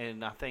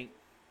 and I think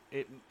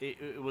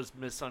it was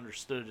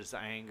misunderstood as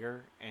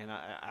anger, and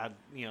I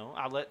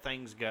let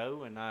things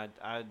go, and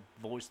I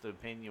voiced the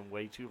opinion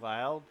way too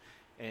loud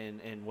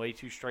and way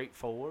too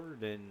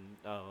straightforward, and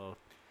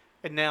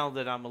now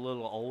that I'm a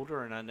little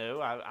older and I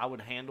know I would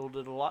handled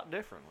it a lot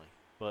differently,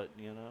 but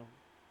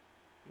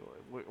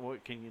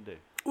what can you do?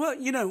 Well,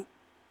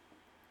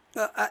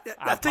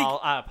 I think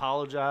I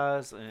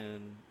apologize,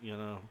 and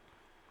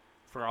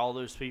for all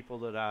those people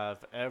that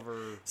I've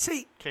ever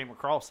came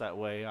across that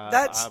way,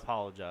 I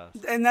apologize.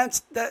 And I'm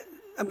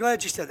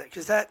glad you said that,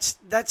 because that's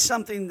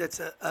something that's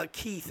a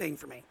key thing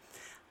for me.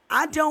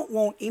 I don't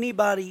want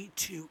anybody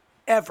to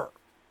ever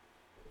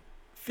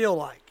feel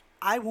like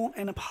I want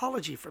an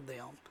apology from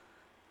them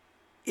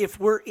if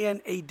we're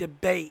in a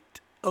debate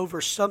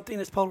over something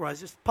that's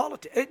polarized. It's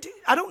politics.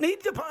 I don't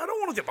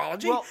want an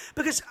apology,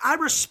 because I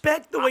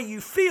respect the way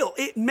you feel.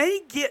 It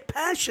may get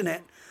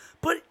passionate,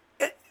 but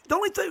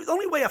the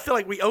only way I feel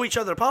like we owe each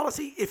other an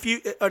apology is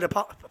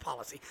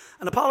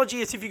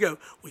if you go,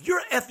 well,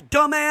 you're an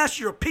dumbass,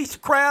 you're a piece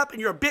of crap,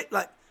 and you're a bit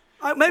like.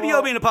 Maybe you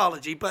owe me an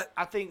apology, but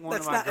I think one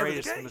of my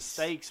greatest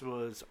mistakes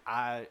was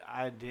I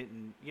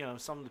didn't,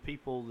 some of the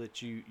people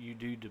that you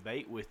do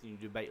debate with and you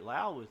debate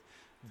loud with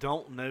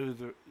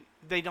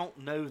they don't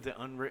know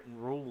the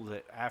unwritten rule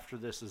that after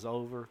this is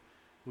over,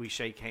 we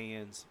shake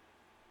hands,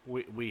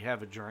 we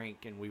have a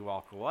drink, and we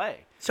walk away.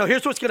 So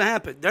here's what's going to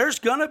happen. There's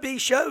going to be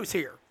shows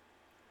here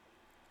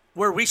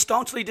where we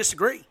staunchly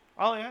disagree.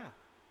 Oh, yeah.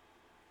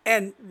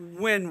 And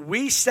when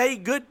we say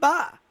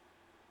goodbye,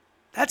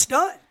 that's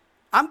done.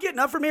 I'm getting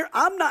up from here.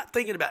 I'm not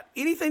thinking about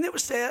anything that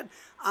was said.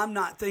 I'm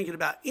not thinking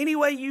about any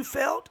way you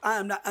felt.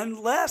 I'm not,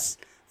 unless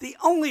the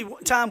only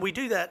time we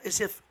do that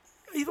is if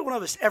either one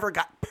of us ever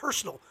got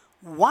personal.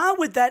 Why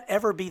would that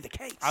ever be the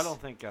case? I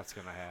don't think that's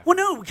going to happen. Well,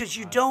 no, because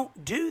you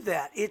don't do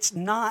that. It's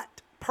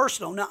not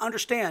personal. Now,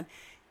 understand,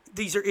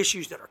 these are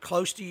issues that are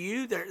close to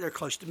you. They're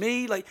close to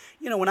me. Like,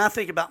 when I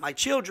think about my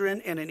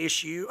children and an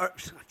issue, or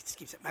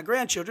my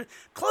grandchildren,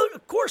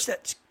 of course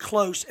that's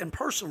close and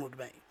personal to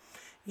me.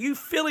 You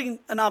feeling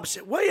an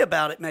opposite way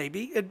about it,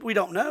 maybe. We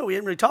don't know. We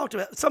haven't really talked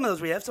about it. Some of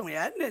those we have, some we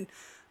hadn't.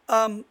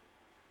 And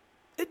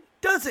it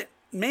doesn't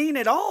mean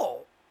at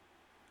all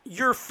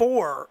you're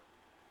for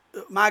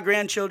my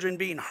grandchildren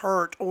being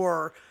hurt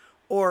or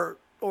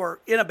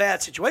in a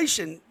bad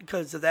situation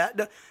because of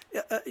that.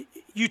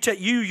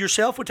 You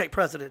yourself would take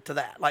precedent to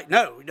that. Like,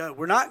 no,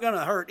 we're not going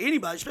to hurt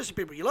anybody, especially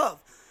people you love.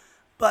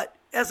 But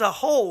as a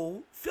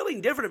whole, feeling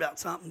different about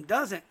something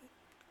doesn't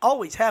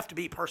always have to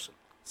be personal.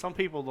 Some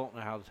people don't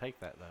know how to take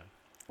that,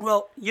 though.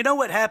 Well, you know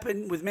what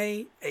happened with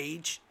me?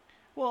 Age.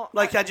 Well,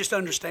 I just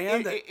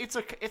understand that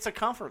it's a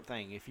comfort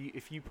thing.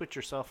 If you put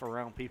yourself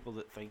around people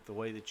that think the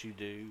way that you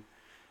do,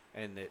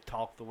 and that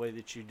talk the way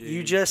that you do,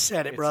 you just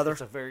said it, brother.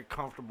 It's a very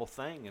comfortable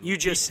thing. And you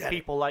just said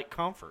people like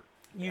comfort.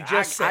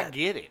 I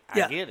get it.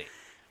 Yeah. I get it.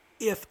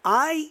 If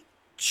I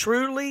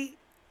truly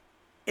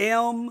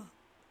am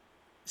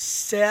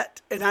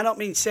set, and I don't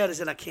mean set as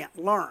in I can't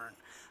learn,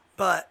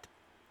 but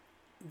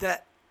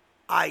that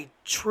I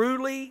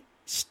truly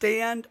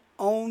stand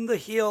on the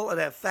hill and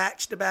have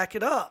facts to back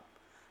it up,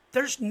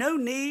 there's no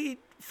need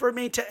for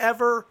me to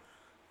ever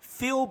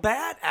feel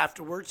bad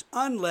afterwards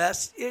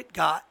unless it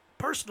got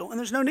personal. And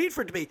there's no need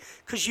for it to be,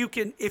 because you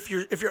can, if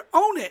you're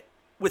on it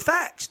with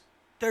facts,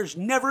 there's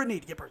never a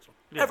need to get personal.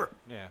 Ever.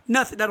 Yeah.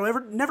 Nothing.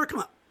 That'll never come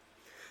up.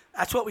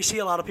 That's what we see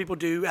a lot of people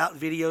do out in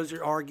videos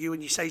or argue,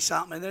 and you say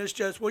something, and then it's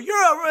just, well,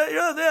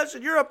 you're this,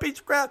 and you're a piece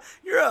of crap,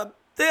 you're a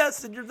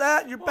this, and you're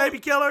that, and you're a baby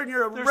killer, and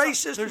you're a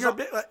racist, and you're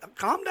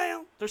calm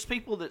down. There's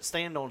people that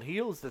stand on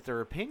heels that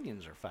their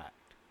opinions are fact.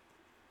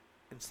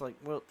 It's like,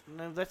 well,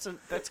 no,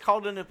 that's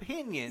called an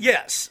opinion.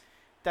 Yes.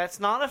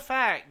 That's not a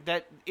fact.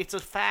 That it's a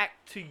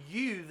fact to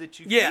you that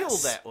you feel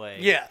that way.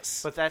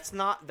 Yes. But that's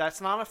not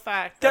a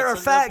fact. There are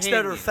facts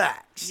that are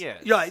facts.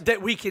 Yes. Yeah.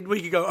 That we could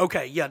go,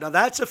 okay, yeah, now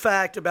that's a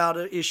fact about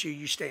an issue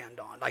you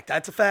stand on. Like,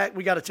 that's a fact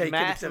we got to take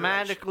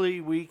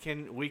mathematically we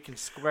can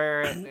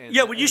square it. And,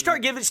 when you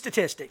start giving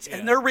statistics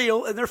and they're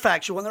real and they're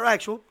factual and they're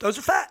actual, those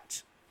are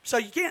facts. So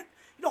you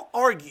don't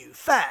argue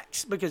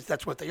facts because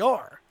that's what they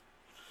are.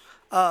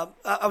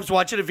 I was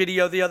watching a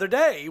video the other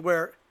day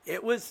where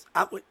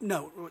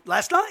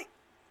last night,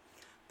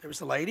 there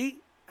was a lady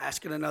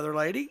asking another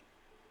lady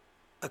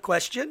a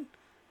question,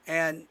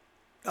 and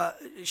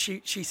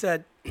she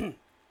said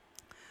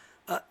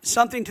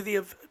something to the,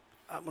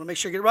 I want to make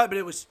sure I get it right, but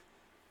it was,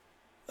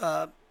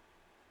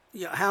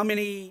 how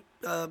many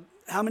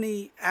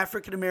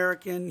African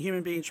American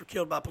human beings were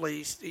killed by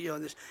police?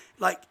 This,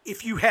 like,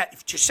 if you had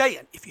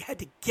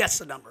to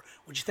guess a number,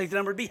 would you think the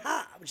number would be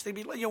high? Would you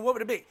think what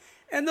would it be?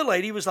 And the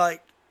lady was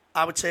like,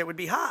 I would say it would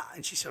be high.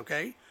 And she said,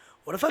 okay,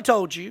 what if I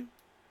told you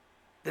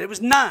that it was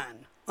 9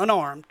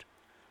 unarmed,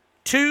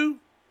 2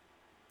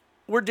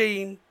 were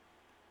deemed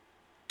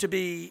to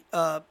be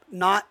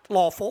not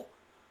lawful,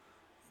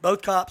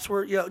 both cops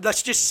were,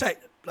 let's just say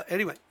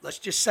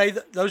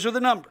that those are the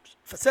numbers.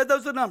 If I said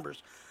those are the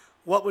numbers,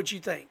 what would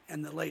you think?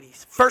 And the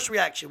lady's first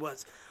reaction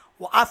was,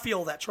 well, I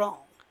feel that's wrong.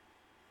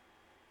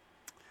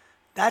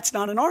 That's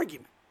not an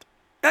argument.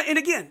 And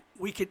again,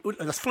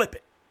 let's flip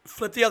it.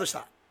 Flip the other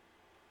side.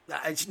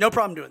 It's no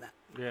problem doing that.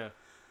 Yeah.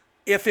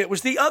 If it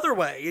was the other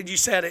way and you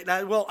said it,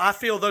 well, I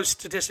feel those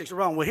statistics are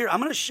wrong. Well, here, I'm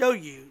going to show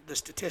you the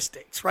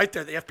statistics right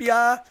there. The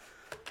FBI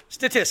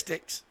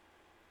statistics.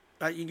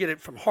 You can get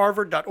it from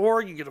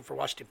Harvard.org. You can get it from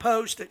Washington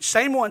Post.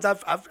 Same ones.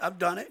 I've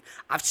done it.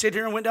 I've sit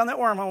here and went down that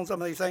wormhole on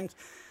some of these things.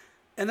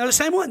 And they're the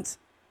same ones.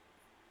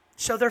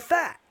 So they're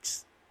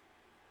facts.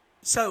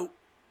 So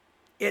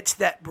it's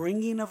that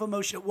bringing of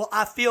emotion. Well,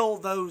 I feel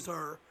those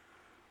are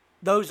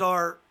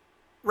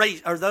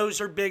race, or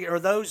those are big, or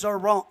those are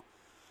wrong.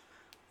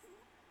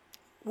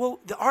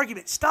 Well, the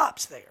argument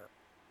stops there.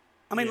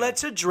 I mean,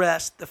 let's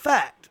address the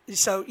fact.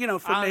 So, for me,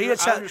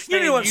 it's you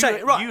know what I'm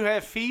saying, right? You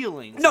have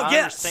feelings. No, I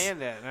yes.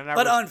 understand that.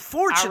 And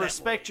unfortunately, I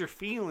respect your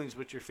feelings,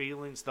 but your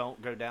feelings don't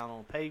go down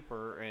on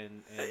paper.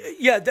 And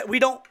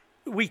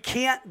we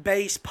can't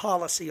base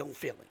policy on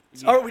feeling.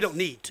 Yes. Or we don't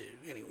need to.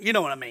 Anyway, you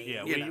know what I mean?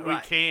 Yeah, we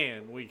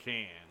can.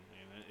 And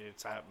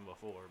it's happened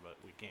before, but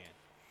we can.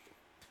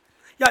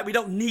 Yeah, we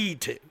don't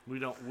need to. We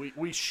don't.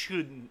 We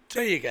shouldn't.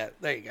 There you go.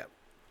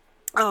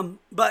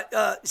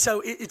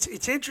 So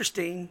it's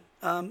interesting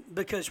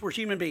because we're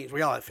human beings.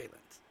 We all have feelings.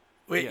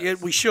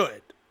 We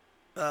should.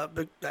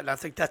 But I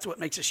think that's what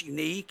makes us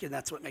unique, and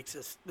that's what makes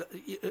us.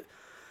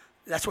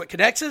 That's what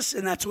connects us,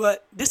 and that's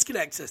what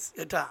disconnects us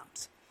at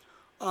times.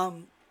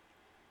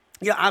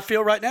 I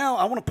feel right now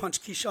I want to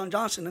punch Keyshawn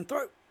Johnson in the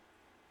throat.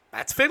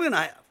 That's a feeling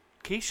I have.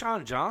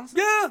 Keyshawn Johnson?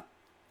 Yeah.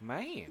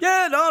 Man.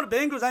 Yeah, no, the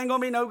Bengals ain't going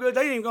to be no good.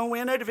 They ain't going to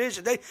win their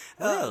division. They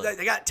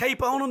got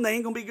tape on them. They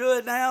ain't going to be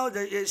good now.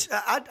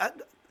 I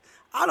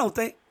don't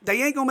think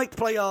they ain't going to make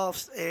the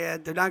playoffs,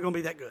 and they're not going to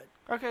be that good.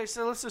 Okay,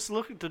 so let's just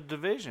look at the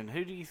division.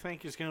 Who do you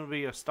think is going to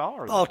be a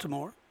star?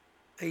 Baltimore.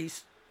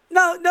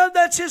 No,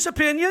 that's his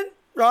opinion,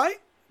 right?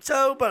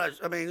 So, but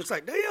I mean, it's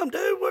like, damn,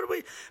 dude, what are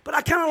we? But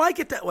I kind of like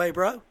it that way,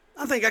 bro.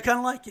 I think I kind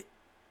of like it.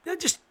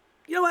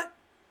 You know what?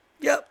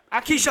 Yep.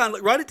 Keyshawn,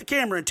 look right at the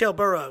camera and tell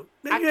Burrow,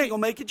 man, you ain't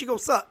going to make it. You're going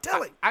to suck.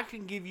 Tell him. I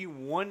can give you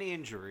one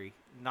injury,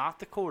 not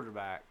the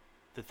quarterback,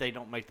 that they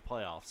don't make the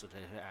playoffs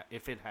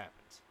if it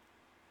happens.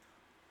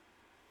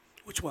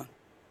 Which one?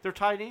 Their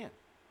tight end.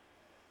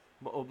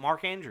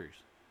 Mark Andrews.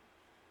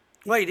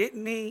 Wait,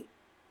 isn't he?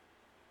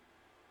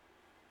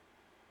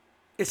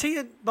 Is he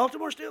in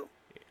Baltimore still?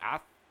 I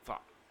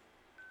thought.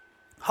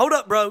 Hold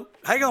up, bro.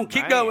 Hang on.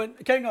 Keep going.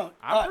 Keep going.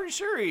 I'm pretty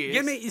sure he is.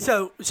 Give me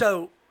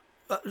so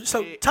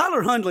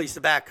Tyler Hundley's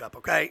the backup,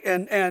 okay,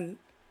 and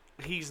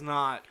he's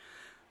not.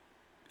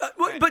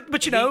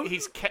 But you know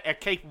he's a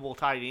capable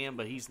tight end,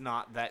 but he's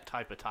not that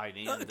type of tight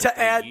end to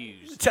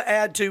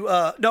add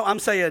to. No, I'm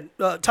saying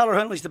Tyler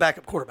Huntley's the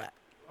backup quarterback.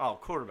 Oh,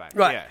 quarterback,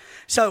 right? Yeah.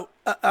 So,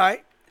 all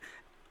right,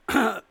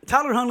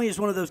 Tyler Huntley is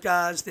one of those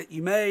guys that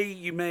you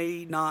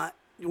may not.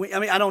 I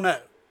mean, I don't know.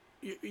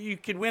 You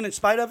could win in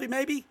spite of him,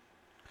 maybe.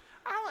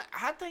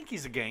 I think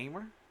he's a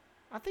gamer.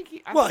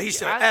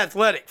 He's an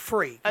athletic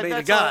freak. I mean,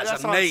 the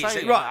guy's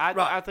amazing. Right.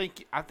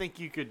 I think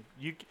you could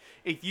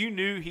if you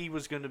knew he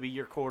was going to be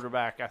your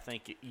quarterback, I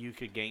think you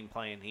could game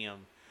plan him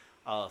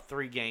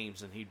 3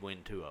 games and he'd win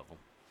 2 of them.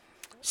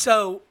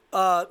 So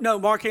no,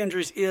 Mark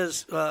Andrews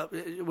is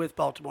with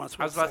Baltimore.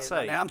 I was about to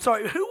say. I'm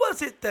sorry. Who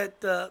was it that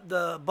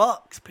the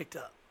Bucks picked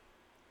up?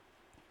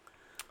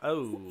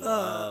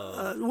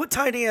 What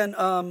tight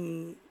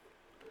end?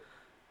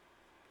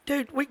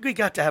 Dude, we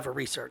got to have a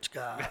research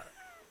guy.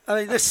 I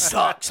mean, this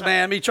sucks,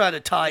 man. Me trying to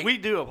type. We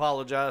do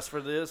apologize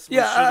for this. We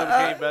should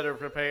have came better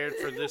prepared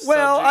for this.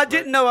 Well, subject, I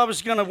didn't know I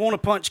was going to want to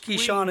punch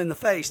Keyshawn in the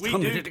face a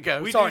minute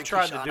ago. We Sorry, do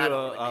try Keyshawn, to do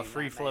a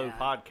free flow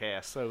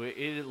podcast, so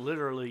it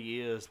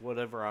literally is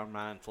whatever our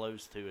mind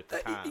flows to at the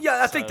time.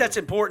 I think that's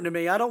important to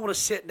me. I don't want to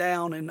sit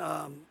down and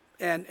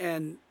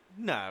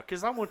no,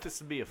 because I want this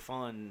to be a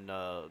fun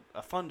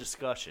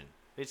discussion.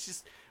 It's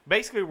just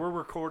basically we're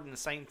recording the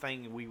same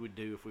thing we would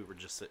do if we were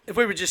just sitting. If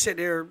we were just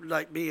sitting there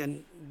like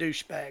being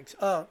douchebags.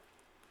 All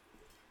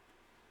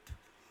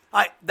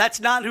right, that's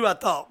not who I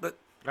thought, but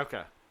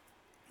okay.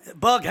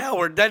 Bug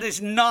Howard, that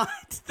is not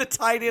the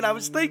tight end I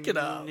was thinking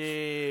of.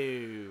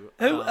 No.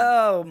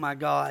 Oh my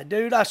God,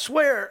 dude! I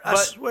swear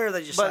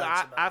they just. But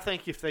I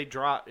think if they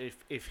drop,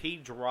 if he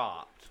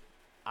dropped,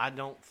 I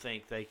don't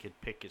think they could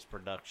pick his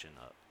production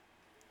up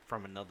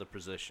from another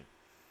position.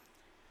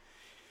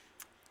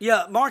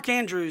 Yeah, Mark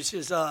Andrews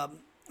is.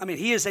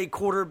 He is a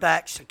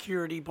quarterback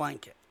security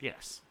blanket.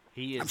 Yes,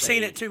 he is. I've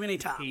seen it too many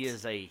times. He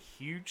is a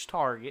huge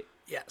target.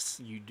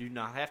 Yes. You do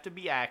not have to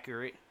be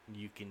accurate.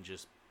 You can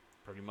just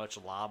pretty much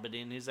lob it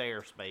in his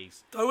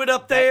airspace. Throw it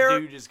up there. That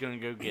dude is going to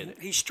go get it.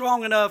 He's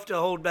strong enough to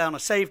hold down a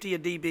safety, a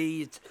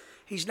DB.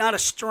 He's not a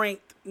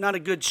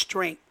good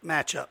strength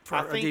matchup for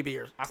a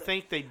DB. I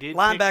think they did.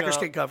 Linebackers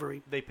can cover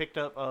him. They picked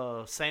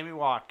up Sammy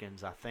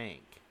Watkins, I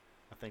think.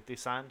 I think they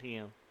signed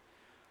him.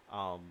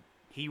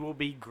 He will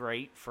be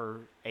great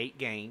for 8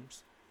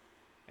 games,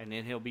 and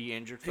then he'll be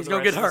injured for the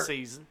rest of the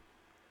season.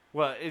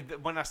 Well,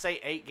 when I say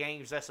 8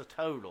 games, that's a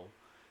total.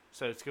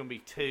 So it's going to be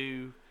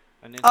 2.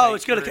 And then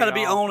it's going to kind of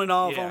be on and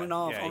off, on and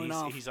off, on and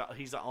off.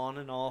 He's an on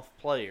and off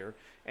player,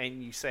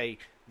 and you say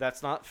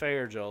that's not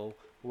fair, Joel.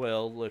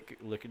 Well, look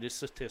at his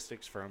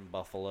statistics from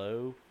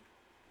Buffalo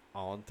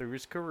on through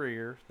his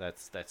career.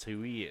 That's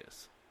who he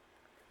is.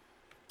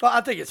 Well,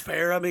 I think it's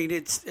fair. I mean,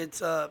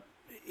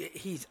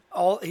 he's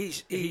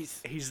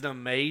an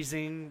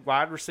amazing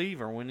wide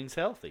receiver when he's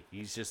healthy.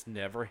 He's just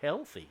never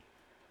healthy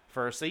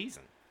for a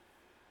season.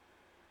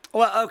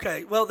 Well,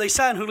 okay. Well, they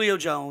signed Julio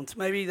Jones.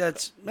 Maybe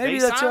that's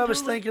who I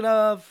was thinking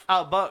of.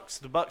 Bucks.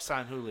 The Bucks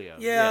signed Julio.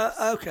 Yeah. Yes.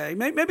 Okay.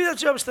 Maybe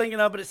that's who I was thinking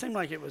of, but it seemed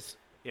like it was.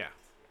 Yeah.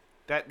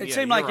 It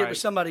seemed like right. it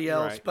was somebody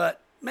else. Right. But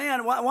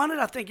man, why did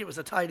I think it was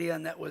a tight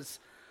end that was?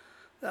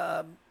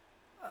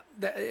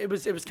 It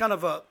was kind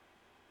of a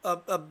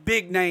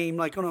big name,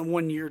 like on a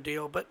 1-year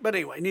deal. But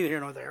anyway, neither here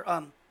nor there.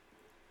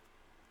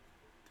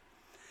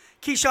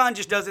 Keyshawn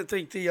just doesn't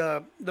think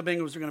the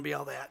Bengals are going to be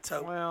all that.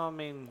 So well, I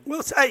mean,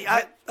 we'll say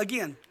I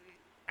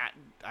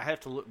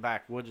have to look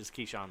back. What has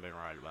Keyshawn been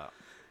right about?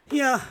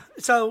 Yeah.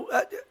 So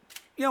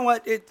you know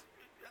what?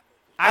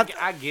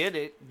 I get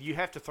it. You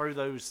have to throw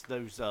those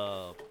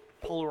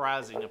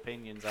polarizing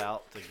opinions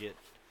out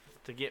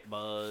to get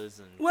buzz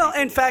and. Well,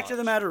 and fact of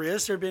the matter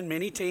is, there have been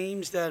many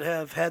teams that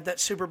have had that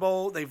Super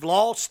Bowl. They've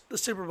lost the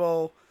Super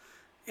Bowl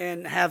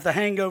and have the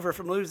hangover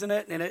from losing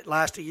it, and it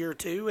lasts a year or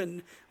two.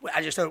 And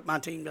I just hope my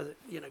team doesn't,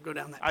 go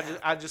down that path.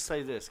 I just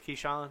say this,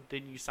 Keyshawn,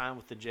 didn't you sign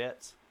with the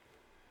Jets?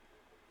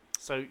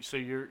 So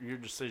your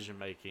decision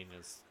making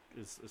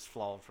is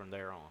flawed from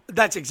there on.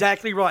 That's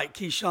exactly right,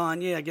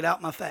 Keyshawn. Yeah, get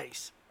out my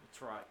face.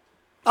 That's right.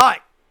 All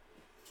right.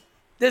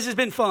 This has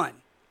been fun.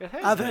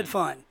 I've had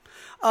fun.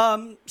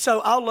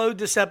 So I'll load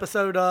this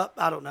episode up.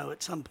 I don't know,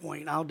 at some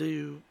point. I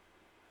don't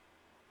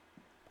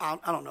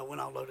know when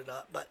I'll load it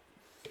up, but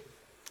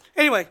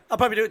anyway, I'll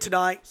probably do it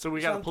tonight. So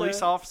we got a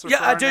police officer. Yeah,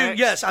 for I our do. next?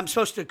 Yes, I'm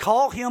supposed to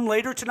call him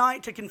later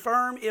tonight to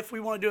confirm if we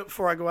want to do it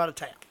before I go out of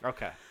town.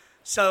 Okay.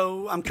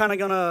 So I'm kind of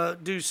going to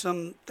do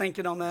some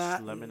thinking on that.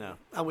 Just let me know.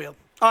 I will.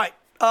 All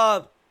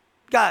right.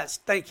 Guys,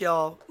 thank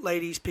y'all,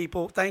 ladies,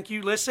 people. Thank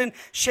you. Listen,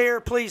 share,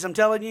 please. I'm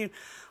telling you.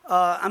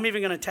 I'm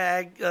even going to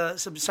tag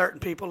some certain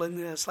people in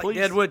this, like Please.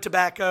 Deadwood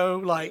Tobacco,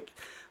 like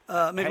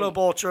Michelob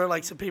Ultra,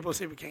 like some people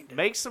see we can't do.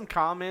 Make some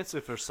comments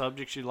if there's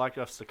subjects you'd like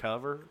us to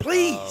cover.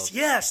 Please,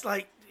 yes,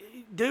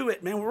 do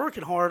it, man. We're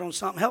working hard on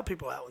something. Help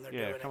people out when they're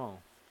doing it. Yeah, come on.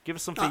 Give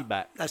us some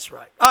feedback. That's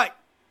right. All right.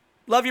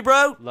 Love you,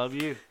 bro. Love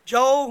you.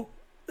 Joel,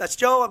 that's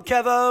Joe. I'm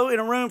Kevo in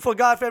a room full of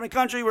God, family,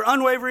 country. We're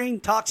unwavering,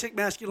 toxic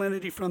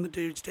masculinity from the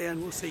Dude's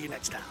Den. We'll see you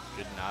next time.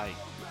 Good night.